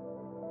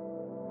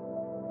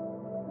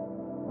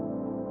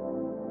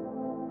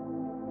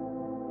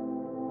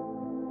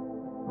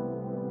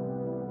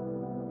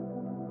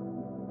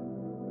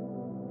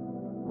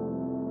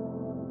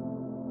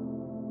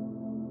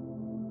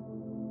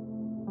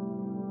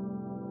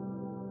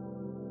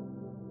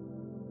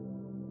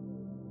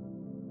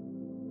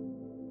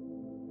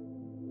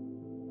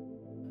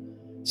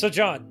 So,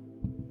 John,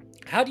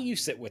 how do you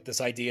sit with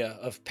this idea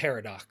of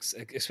paradox,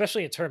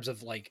 especially in terms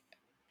of like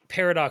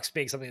paradox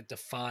being something that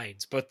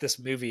defines both this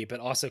movie, but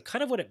also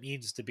kind of what it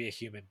means to be a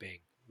human being?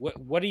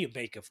 What do you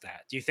make of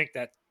that? Do you think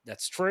that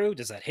that's true?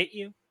 Does that hit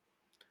you?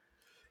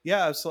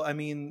 Yeah, so I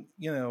mean,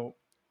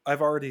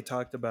 I've already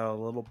talked about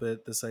a little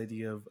bit this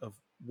idea of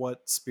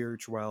what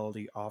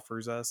spirituality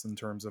offers us in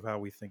terms of how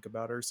we think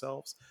about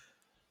ourselves.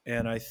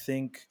 And I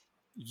think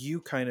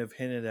you kind of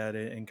hinted at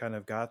it and kind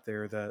of got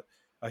there that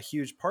a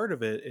huge part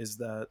of it is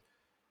that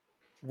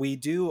we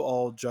do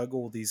all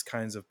juggle these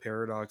kinds of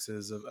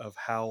paradoxes of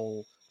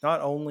how,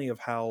 not only of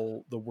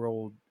how the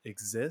world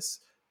exists,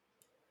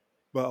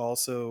 but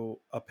also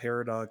a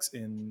paradox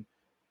in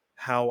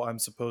how I'm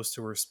supposed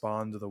to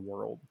respond to the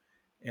world.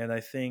 And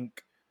I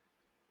think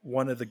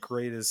one of the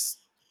greatest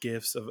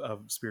gifts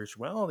of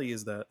spirituality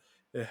is that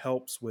it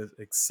helps with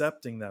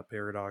accepting that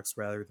paradox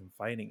rather than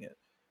fighting it.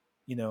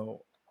 You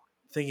know,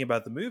 thinking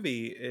about the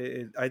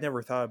movie, I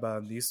never thought about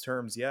it in these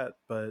terms yet,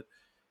 but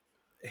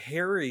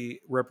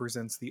Harry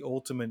represents the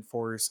ultimate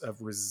force of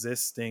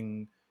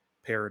resisting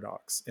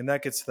paradox, and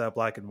that gets to that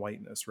black and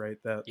whiteness, right?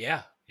 That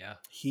Yeah, yeah,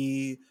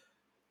 he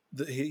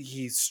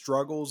he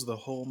struggles the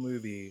whole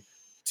movie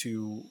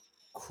to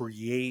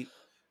create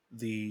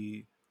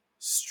the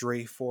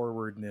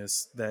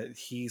straightforwardness that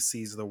he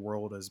sees the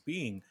world as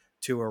being,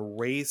 to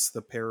erase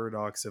the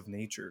paradox of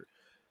nature.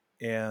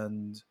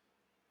 And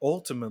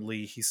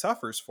ultimately he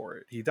suffers for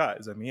it, he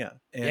dies, I mean, yeah.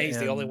 yeah. and, He's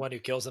the only and one who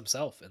kills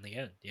himself in the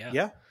end. Yeah,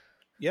 yeah,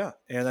 yeah.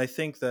 And I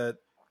think that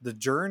the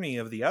journey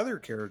of the other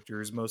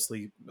characters,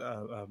 mostly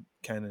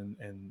Ken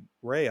and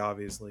Ray,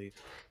 obviously,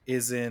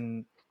 is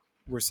in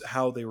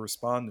how they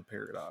respond to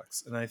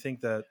paradox. And I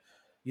think that,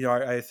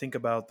 I think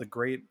about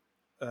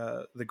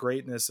the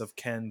greatness of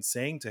Ken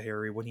saying to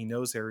Harry when he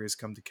knows Harry has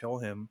come to kill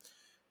him,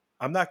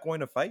 "I'm not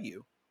going to fight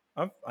you.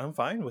 I'm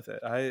fine with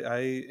it.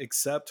 I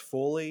accept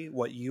fully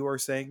what you are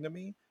saying to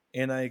me,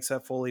 and I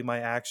accept fully my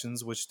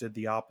actions, which did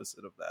the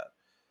opposite of that."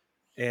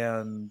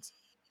 And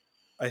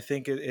I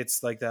think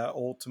it's like that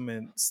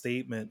ultimate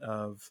statement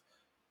of,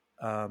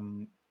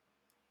 um,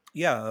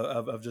 yeah,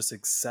 of just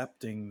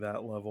accepting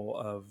that level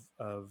of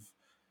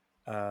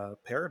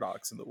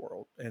paradox in the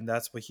world, and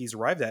that's what he's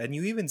arrived at. And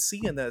you even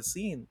see in that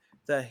scene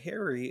that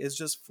Harry is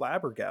just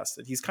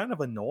flabbergasted. He's kind of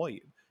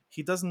annoyed.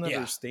 He doesn't yeah,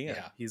 understand.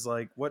 yeah. He's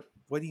like, "What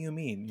do you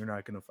mean you're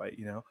not going to fight?"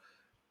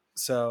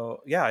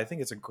 So yeah, I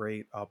think it's a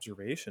great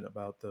observation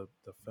about the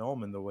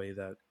film and the way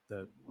that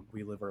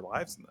we live our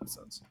lives in that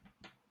sense.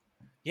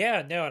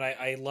 Yeah, no, and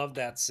I love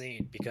that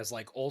scene because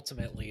like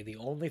ultimately the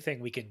only thing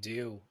we can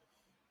do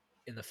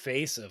in the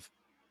face of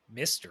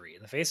mystery,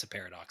 in the face of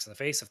paradox, in the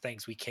face of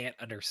things we can't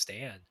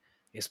understand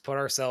is put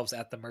ourselves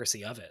at the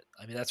mercy of it.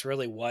 I mean, that's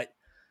really what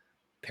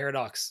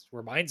paradox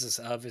reminds us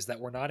of, is that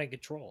we're not in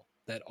control,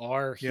 that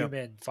our Yeah,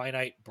 human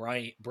finite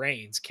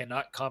brains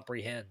cannot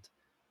comprehend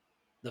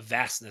the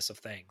vastness of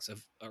things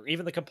of or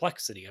even the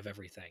complexity of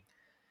everything.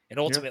 And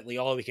yeah, ultimately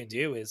all we can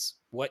do is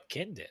what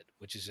Ken did,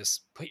 which is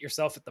just put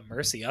yourself at the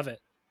mercy of it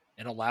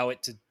and allow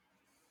it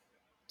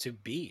to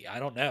be. I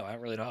don't know. I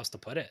don't really know how else to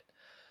put it.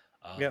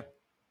 Um, yeah,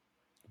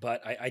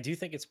 but I do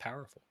think it's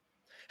powerful.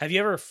 Have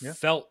you ever yeah.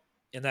 felt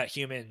in that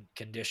human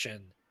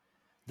condition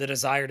the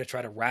desire to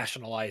try to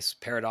rationalize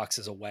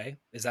paradoxes away?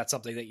 Is that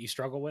something that you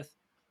struggle with?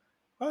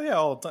 Oh yeah,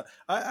 all the time.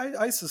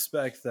 I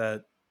suspect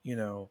that,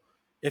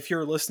 if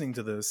you're listening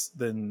to this,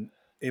 then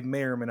it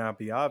may or may not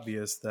be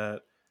obvious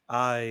that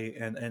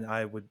and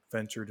I would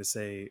venture to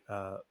say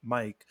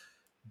Mike,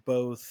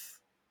 both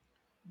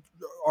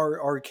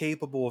are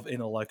capable of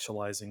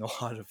intellectualizing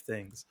a lot of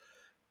things.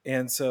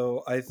 And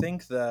so I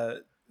think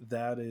that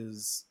that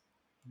is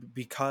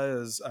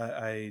because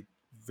I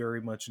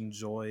very much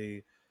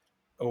enjoy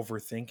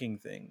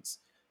overthinking things.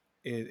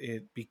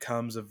 It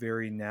becomes a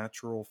very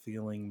natural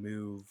feeling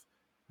move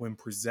when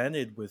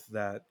presented with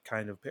that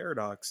kind of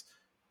paradox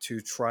to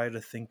try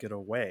to think it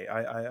away.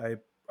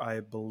 I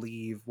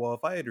believe, well,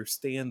 if I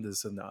understand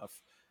this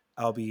enough,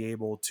 I'll be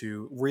able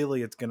to,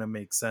 really, it's going to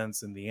make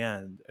sense in the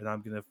end, and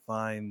I'm going to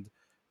find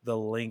the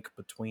link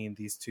between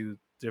these two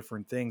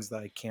different things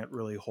that I can't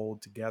really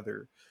hold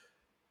together.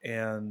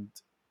 And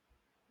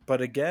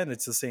but again,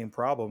 it's the same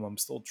problem. I'm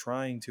still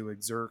trying to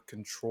exert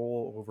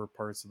control over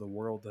parts of the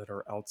world that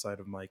are outside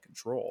of my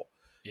control.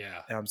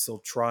 Yeah. And I'm still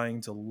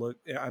trying to look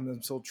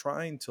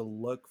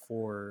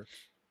for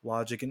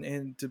logic.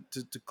 And to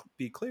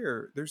be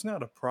clear, there's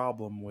not a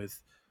problem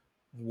with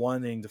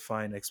wanting to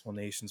find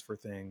explanations for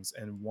things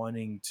and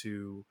wanting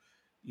to,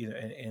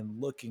 and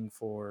looking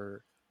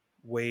for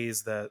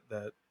ways that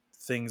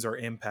things are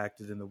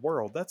impacted in the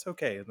world. That's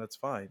okay and that's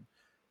fine.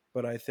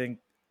 But I think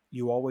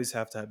you always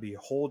have to be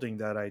holding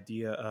that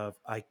idea of,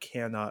 I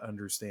cannot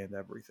understand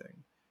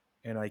everything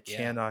and I Yeah.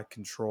 cannot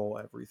control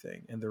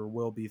everything. And there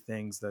will be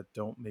things that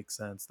don't make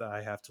sense that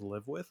I have to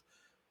live with.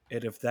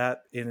 And if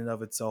that in and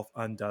of itself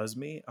undoes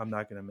me, I'm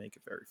not going to make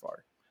it very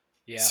far.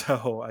 Yeah.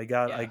 So I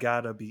Yeah.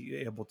 gotta be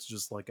able to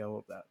just let go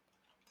of that.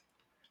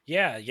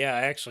 Yeah. Yeah.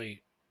 I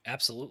actually,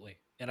 absolutely.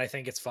 And I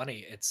think it's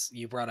funny.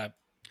 You brought up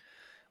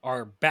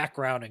our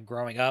background and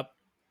growing up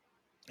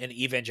in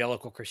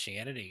evangelical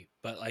Christianity.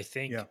 But I Yeah.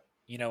 think,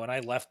 when I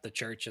left the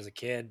church as a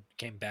kid,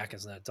 came back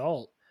as an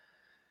adult,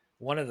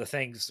 one of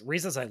the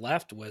reasons I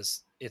left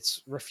was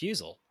its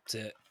refusal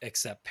to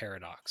accept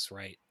paradox,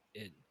 right?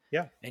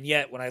 Yeah. And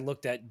yet, when I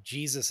looked at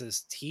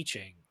Jesus's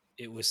teaching,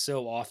 it was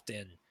so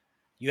often,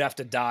 you have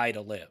to die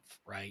to live,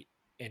 right?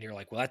 And you're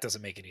like, well, that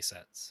doesn't make any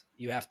sense.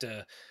 You have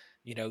to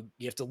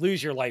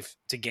lose your life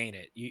to gain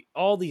it.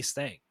 All these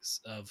things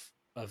of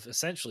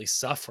essentially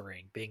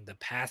suffering being the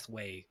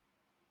pathway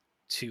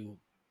to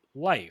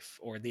life,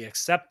 or the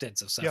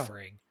acceptance of Yeah.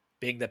 suffering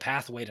being the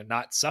pathway to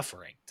not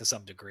suffering to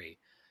some degree.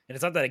 And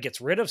it's not that it gets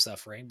rid of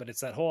suffering, but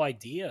it's that whole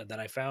idea that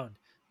I found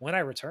when I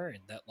returned,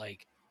 that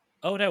like,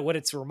 oh no, what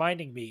it's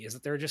reminding me is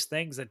that there are just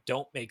things that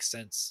don't make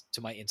sense to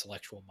my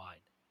intellectual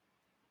mind,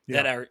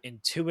 that Yeah. are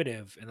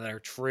intuitive and that are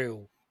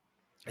true,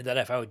 and that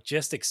if I would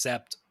just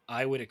accept,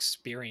 I would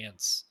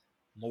experience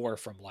more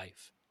from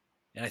life.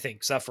 And I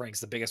think suffering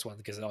is the biggest one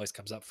because it always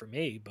comes up for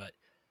me. But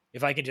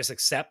if I can just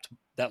accept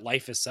that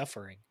life is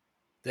suffering,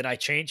 then I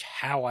change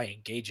how I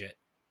engage it,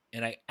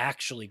 and I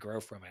actually grow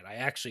from it. I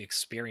actually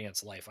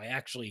experience life.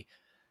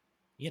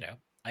 You know,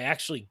 I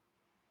actually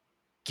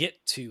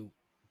get to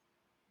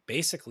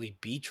basically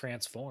be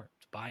transformed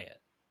by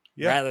it,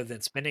 Yeah. rather than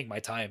spending my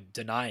time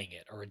denying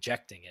it or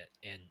rejecting it,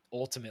 and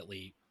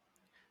ultimately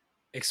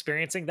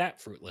experiencing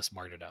that fruitless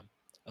martyrdom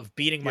of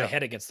beating my Yeah.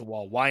 head against the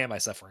wall. Why am I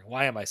suffering?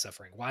 Why am I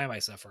suffering? Why am I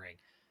suffering?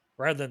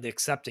 Rather than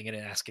accepting it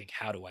and asking,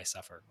 how do I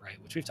suffer?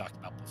 Right. Which we've talked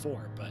about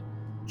before.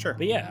 Sure.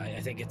 But yeah,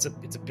 I think it's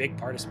a big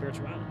part of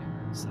spirituality.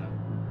 So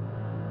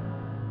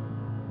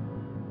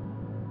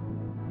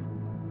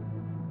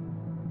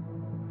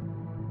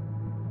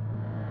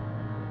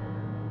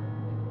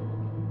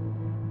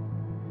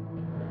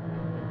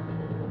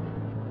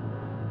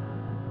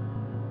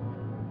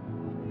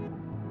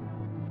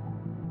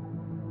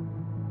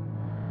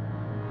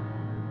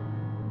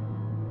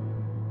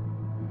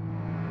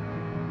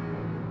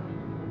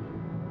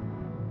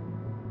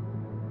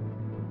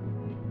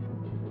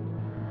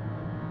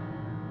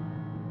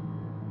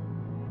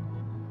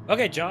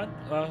okay, John.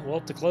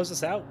 Well, to close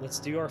this out, let's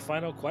do our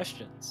final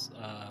questions.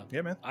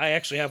 Yeah, man. I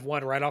actually have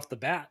one right off the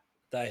bat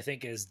that I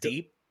think is Yep.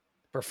 deep,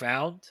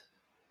 profound,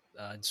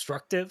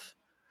 instructive.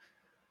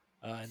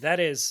 And that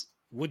is,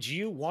 would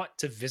you want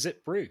to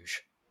visit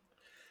Bruges?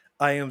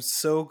 I am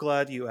so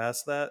glad you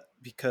asked that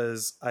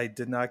because I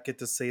did not get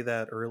to say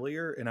that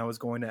earlier, and I was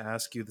going to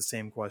ask you the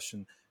same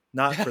question,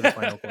 not for the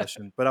final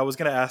question, but I was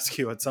going to ask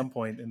you at some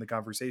point in the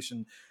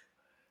conversation.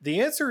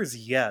 The answer is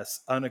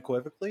yes,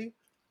 unequivocally,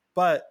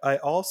 but I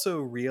also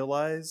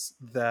realize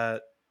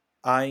that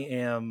I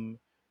am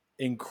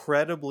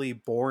incredibly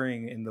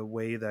boring in the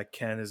way that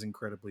Ken is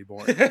incredibly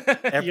boring.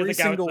 You're Every the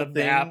guy with single the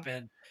map, thing,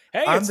 and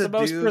hey, I'm it's the the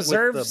most dude with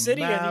preserved the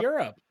city in map.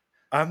 Europe.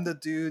 I'm the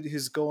dude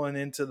who's going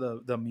into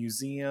the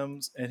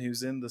museums and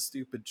who's in the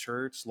stupid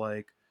church.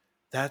 Like,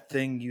 that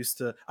thing used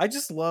to. I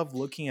just love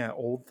looking at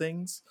old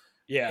things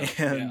Yeah, yeah,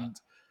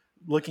 and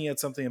looking at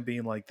something and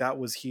being like, that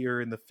was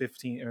here in the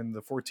 15 or in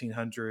the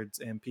 1400s,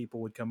 and people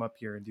would come up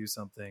here and do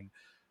something.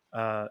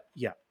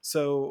 Yeah.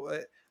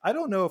 So I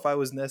don't know if I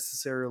was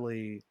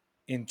necessarily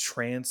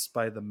entranced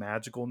by the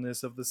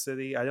magicalness of the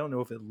city. I don't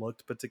know if it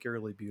looked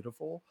particularly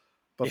beautiful,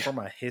 but yeah, from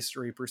a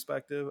history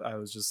perspective, I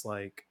was just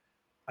like,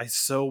 I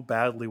so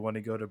badly want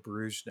to go to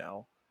Bruges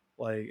now.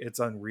 Like, it's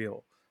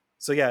unreal.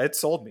 So yeah, it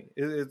sold me.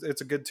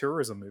 It's a good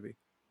tourism movie.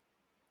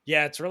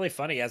 yeah. It's really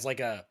funny. As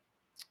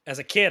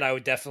a kid, I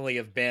would definitely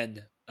have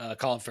been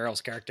Colin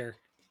Farrell's character,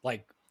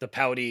 like the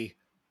pouty,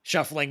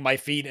 shuffling my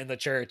feet in the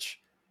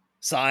church,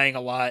 sighing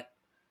a lot.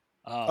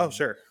 Oh, Um,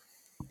 sure.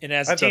 and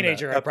as a I've done that.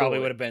 teenager, I probably Absolutely.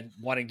 would have been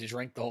wanting to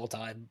drink the whole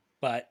time.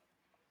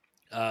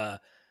 Uh,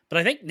 but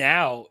I think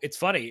now it's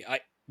funny.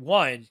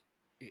 One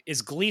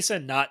is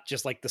Gleason not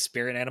just like the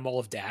spirit animal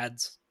of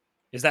dads?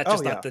 Is that Oh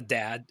just not yeah. the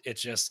dad?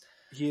 It's just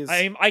He is.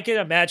 I can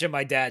imagine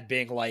my dad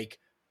being like,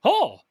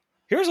 "Oh,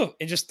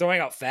 and just throwing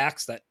out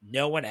facts that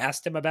no one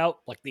asked him about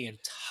like the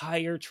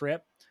entire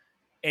trip."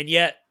 And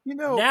yet You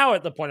know, now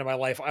at the point of my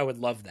life, I would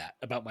love that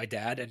about my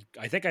dad, and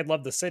I think I'd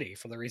love the city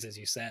for the reasons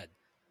you said,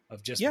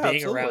 of just yeah,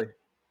 absolutely.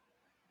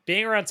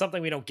 being around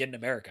something we don't get in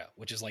America,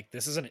 which is like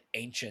this is an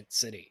ancient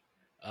city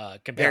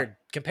Yeah.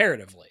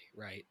 comparatively,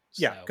 right?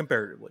 Yeah, So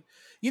comparatively.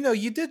 You know,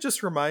 you did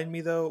just remind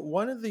me though,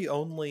 one of the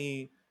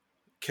only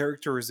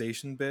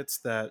characterization bits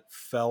that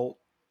felt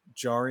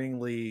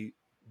jarringly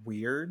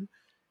weird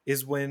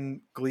is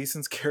when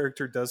Gleason's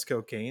character does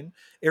cocaine.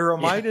 It Yeah.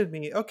 reminded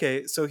me,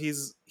 okay, so he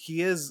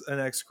is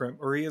an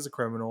or he is a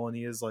criminal and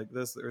he is like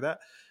this or that.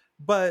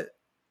 But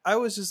I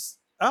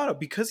don't know,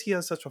 because he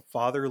has such a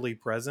fatherly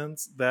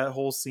presence, that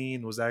whole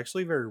scene was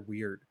actually very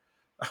weird.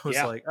 I was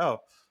Yeah. like,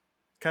 oh,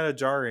 kind of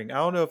jarring. I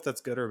don't know if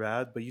that's good or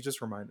bad, but you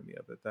just reminded me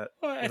of it that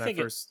Well, I when I think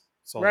it, first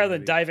saw the rather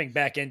than movie. diving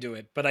back into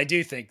it, but I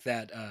do think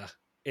that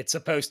it's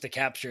supposed to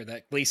capture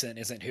that Gleason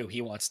isn't who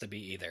he wants to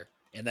be either,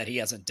 and that he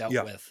hasn't dealt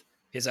Yeah, with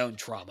his own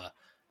trauma,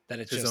 that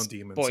it's his own just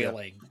demons. Yeah,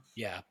 boiling,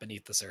 yeah,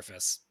 beneath the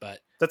surface.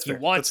 But that's he fair.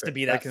 That's wants to fair.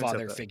 be I that can accept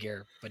father that.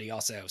 figure, but he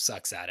also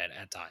sucks at it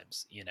at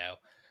times, you know?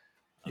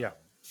 Yeah, Um,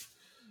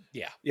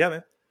 yeah. yeah,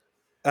 man.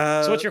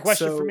 So what's your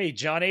question for So me,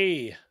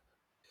 Johnny?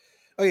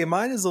 okay,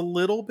 mine is a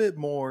little bit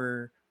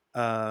more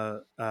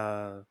uh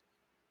uh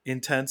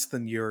intense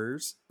than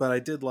yours, but I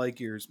did like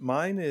yours.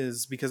 Mine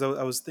is because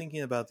I was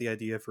thinking about the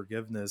idea of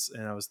forgiveness,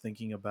 and I was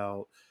thinking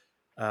about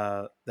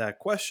that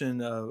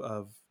question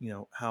of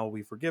how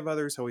we forgive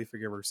others, how we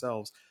forgive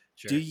ourselves.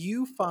 Do Sure.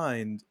 you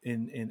find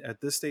in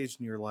at this stage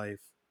in your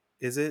life,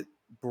 is it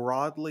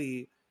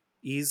broadly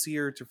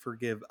easier to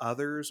forgive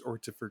others or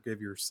to forgive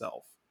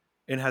yourself?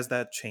 And has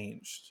that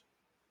changed?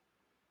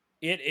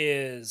 It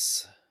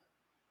is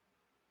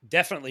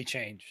definitely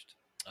changed.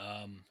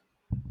 Um,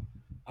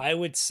 I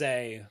would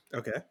say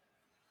Okay.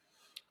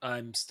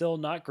 I'm still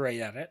not great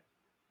at it.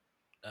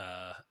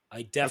 I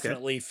Okay.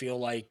 definitely feel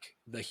like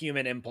the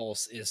human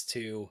impulse is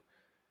to,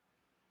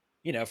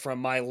 from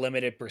my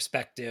limited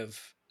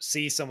perspective,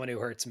 see someone who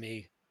hurts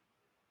me,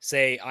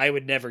 say, I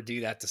would never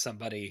do that to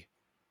somebody,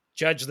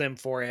 judge them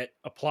for it,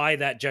 apply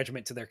that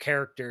judgment to their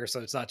character.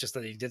 So it's not just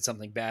that they did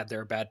something bad,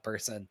 they're a bad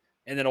person,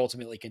 and then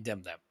ultimately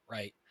condemn them.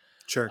 Right.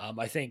 Sure.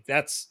 I think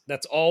that's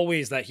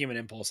always that human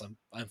impulse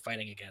I'm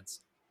fighting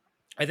against.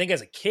 I think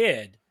as a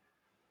kid,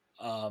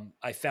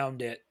 I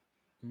found it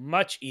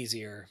much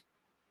easier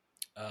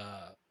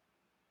uh,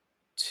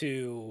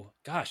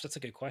 gosh, that's a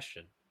good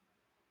question.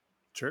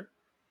 Sure.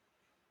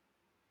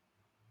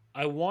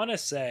 I want to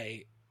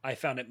say I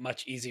found it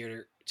much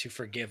easier to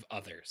forgive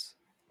others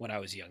when I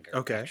was younger,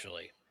 Okay.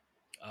 actually.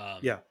 Um,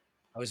 Yeah.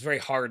 I was very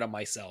hard on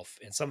myself,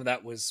 and some of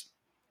that was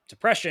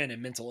depression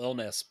and mental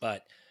illness,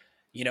 but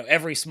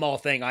every small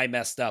thing I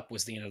messed up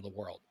was the end of the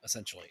world,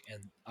 essentially.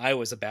 And I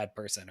was a bad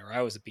person or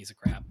I was a piece of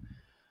crap.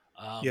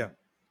 Yeah. Um,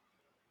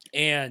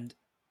 and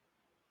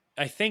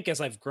I think as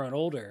I've grown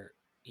older,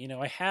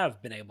 I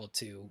have been able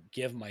to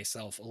give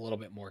myself a little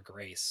bit more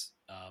grace.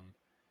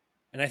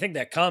 And I think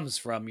that comes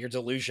from your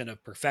delusion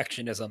of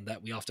perfectionism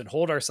that we often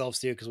hold ourselves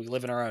to because we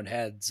live in our own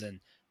heads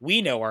and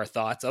we know our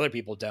thoughts, other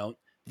people don't.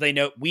 We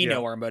Yeah.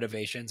 know our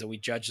motivations and we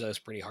judge those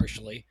pretty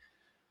harshly,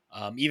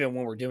 even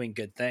when we're doing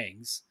good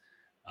things.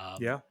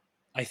 Um, Yeah.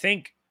 I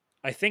think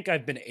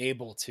I've been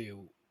able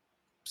to,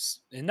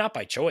 and not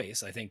by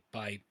choice. I think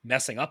by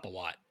messing up a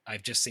lot,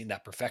 I've just seen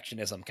that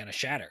perfectionism kind of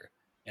shatter.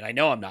 And I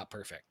know I'm not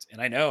perfect,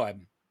 and I know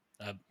I'm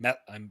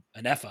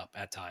an f up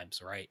at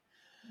times, right?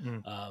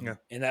 Yeah.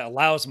 And that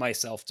allows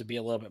myself to be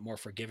a little bit more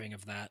forgiving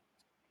of that.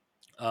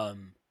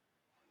 Um,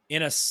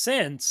 in a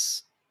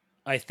sense,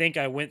 I think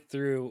I went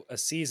through a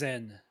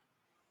season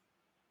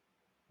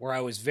where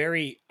I was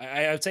I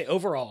would say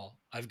overall,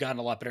 I've gotten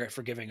a lot better at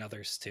forgiving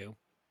others too.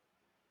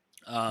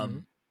 Hmm.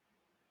 Um,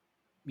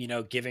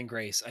 giving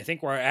grace. I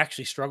think where I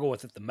actually struggle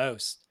with it the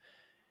most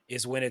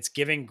is when it's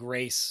giving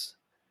grace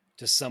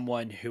to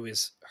someone who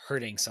is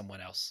hurting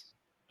someone else.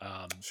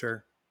 Um,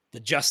 Sure. the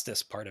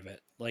justice part of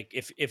it. Like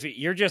if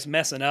you're just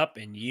messing up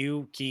and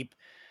you keep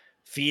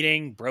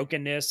feeding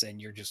brokenness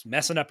and you're just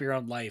messing up your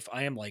own life,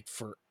 I am like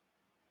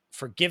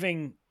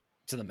forgiving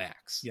to the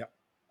max. Yeah.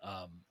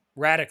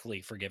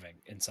 Radically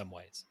forgiving in some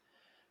ways.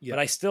 Yeah. But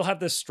I still have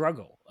this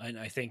struggle. And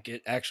I think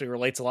it actually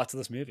relates a lot to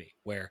this movie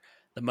where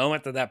the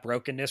moment that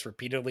brokenness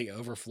repeatedly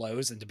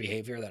overflows into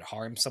behavior that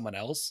harms someone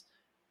else,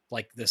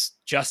 like this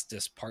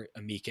justice part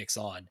of me kicks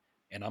on.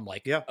 And I'm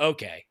like, Yeah.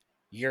 okay,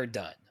 you're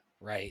done.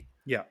 Right.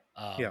 Yeah.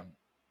 Yeah. Um,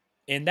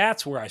 and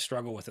that's where I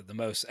struggle with it the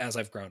most as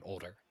I've grown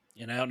older.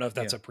 And I don't know if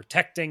that's Yeah. a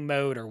protecting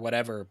mode or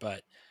whatever,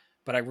 but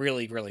I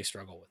really, really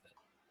struggle with it.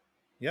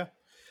 Yeah.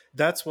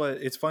 That's what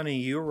it's funny.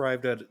 You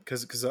arrived at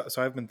because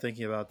so I've been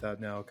thinking about that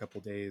now a couple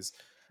days.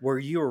 Where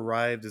you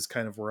arrived is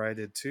kind of where I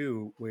did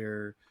too.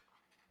 Where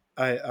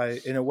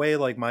I in a way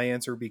like my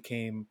answer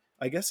became,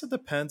 I guess it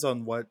depends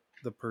on what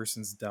the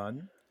person's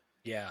done.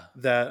 Yeah.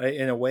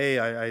 In a way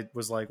I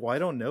was like, well, I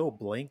don't know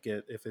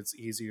blanket if it's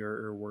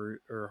easier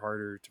or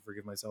harder to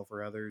forgive myself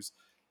or others.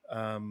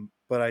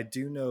 But I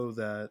do know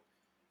that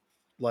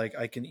like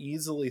I can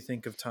easily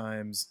think of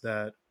times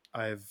that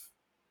I've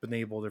been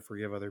able to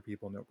forgive other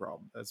people no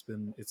problem. It's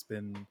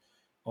been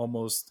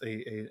almost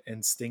a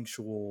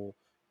instinctual,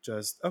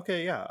 just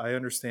okay, yeah, I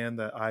understand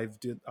that I've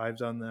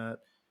done that.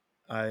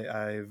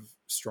 I've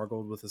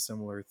struggled with a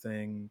similar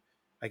thing.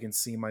 I can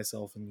see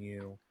myself in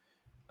you.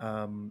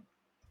 um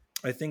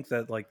I think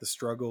that like the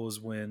struggle is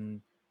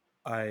when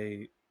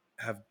I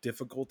have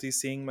difficulty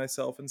seeing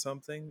myself in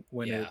something,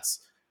 Yeah.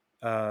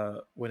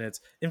 when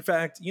it's in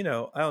fact, I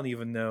don't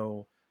even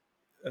know,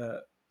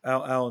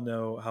 I don't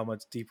know how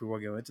much deeper we'll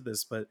go into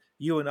this, but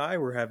you and I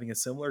were having a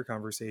similar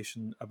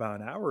conversation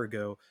about an hour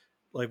ago.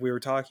 Like we were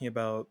talking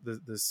about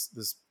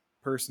this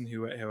person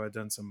who had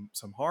done some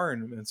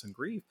harm and some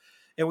grief,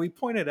 and we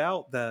pointed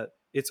out that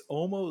it's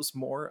almost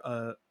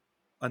more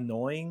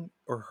annoying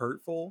or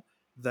hurtful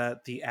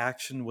that the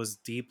action was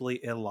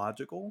deeply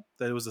illogical,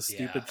 that it was a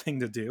Yeah. stupid thing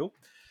to do.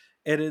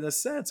 And in a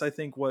sense, I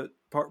think what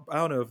part, I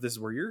don't know if this is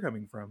where you're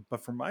coming from,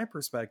 but from my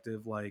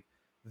perspective, like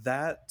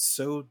that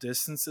so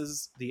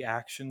distances the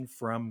action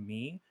from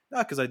me,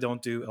 not because I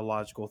don't do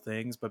illogical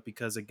things, but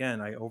because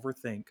again, I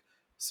overthink.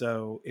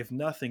 So if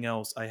nothing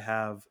else, I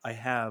have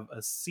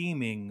a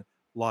seeming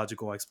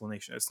logical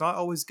explanation. It's not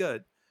always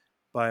good,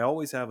 but I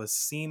always have a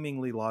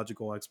seemingly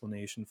logical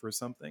explanation for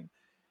something.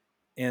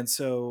 And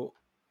so,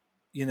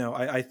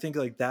 I think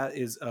like that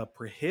is a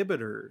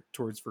prohibitor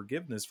towards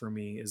forgiveness for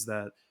me, is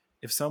that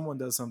if someone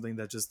does something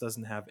that just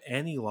doesn't have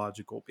any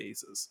logical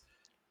basis,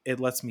 it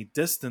lets me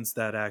distance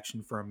that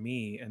action from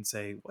me and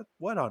say,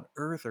 what on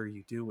earth are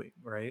you doing?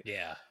 Right.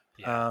 Yeah.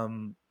 Yeah.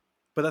 um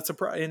but that's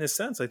in a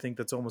sense, I think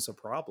that's almost a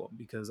problem,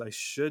 because I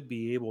should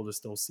be able to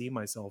still see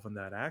myself in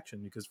that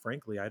action, because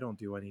frankly I don't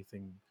do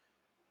anything,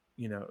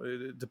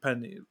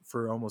 depend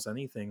for almost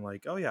anything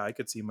like, oh yeah, I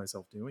could see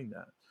myself doing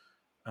that.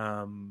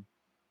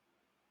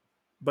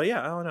 But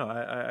yeah, I don't know.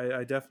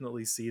 I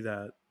definitely see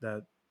that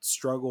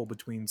struggle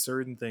between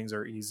certain things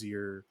are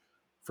easier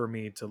for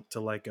me to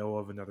let go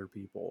of in other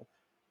people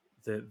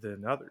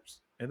than others,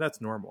 and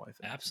that's normal, I think,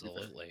 to be fair.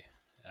 Absolutely.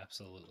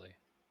 Absolutely.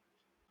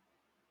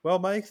 Well,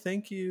 Mike,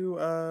 thank you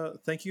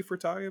for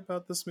talking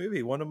about this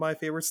movie. One of my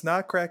favorites,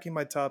 not cracking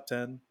my top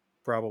 10,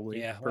 probably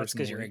Yeah. Well, that's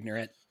because you're personally.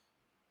 ignorant.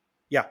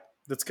 Yeah,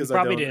 that's You because I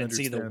probably don't didn't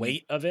see the understand.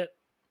 weight of it.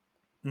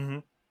 Hmm.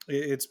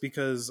 It's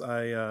because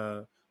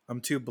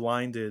I'm too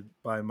blinded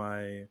by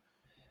my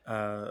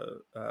uh,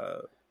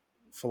 uh,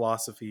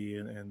 philosophy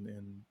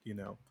and Yeah,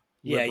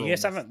 you guys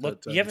liberalness haven't to,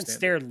 looked. to You haven't understand it.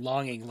 stared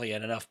longingly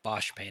at enough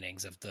Bosch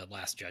paintings of the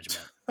Last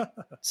Judgment.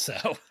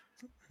 So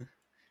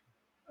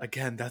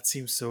Again, that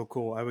seems so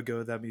cool. I would go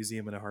to that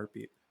museum in a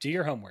heartbeat. do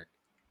your homework.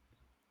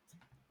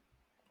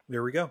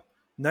 There we go.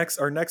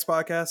 Our next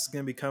podcast is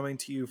going to be coming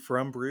to you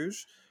from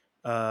Bruges.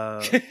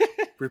 Uh,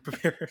 be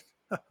prepared.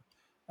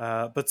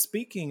 But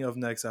speaking of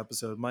next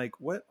episode,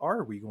 Mike, what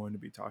are we going to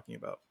be talking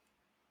about?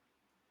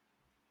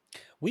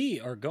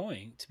 We are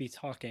going to be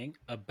talking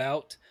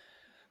about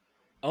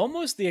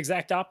almost the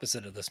exact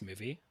opposite of this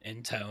movie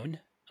in tone,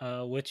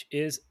 which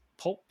is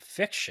Pulp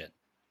Fiction,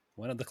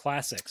 one of the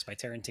classics by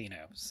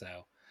Tarantino.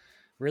 So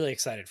really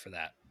excited for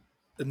that.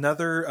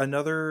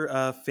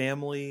 Another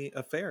family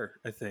affair,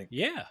 I think.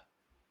 Yeah,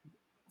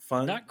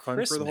 Fun not fun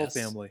for the whole Christmas,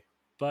 family.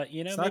 but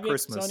It's not maybe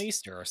it's on Christmas.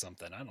 Easter or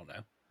something. I don't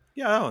know.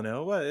 Yeah, I don't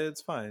know. What,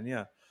 it's fine.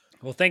 Yeah.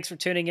 Well, thanks for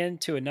tuning in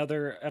to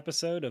another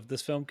episode of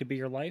This Film Could Be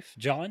Your Life.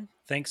 John,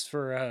 thanks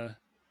for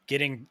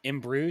getting In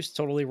Bruges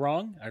totally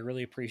wrong. I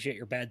really appreciate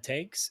your bad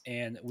takes,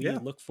 and we Yeah.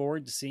 look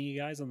forward to seeing you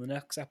guys on the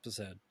next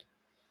episode.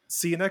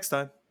 See you next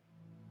time.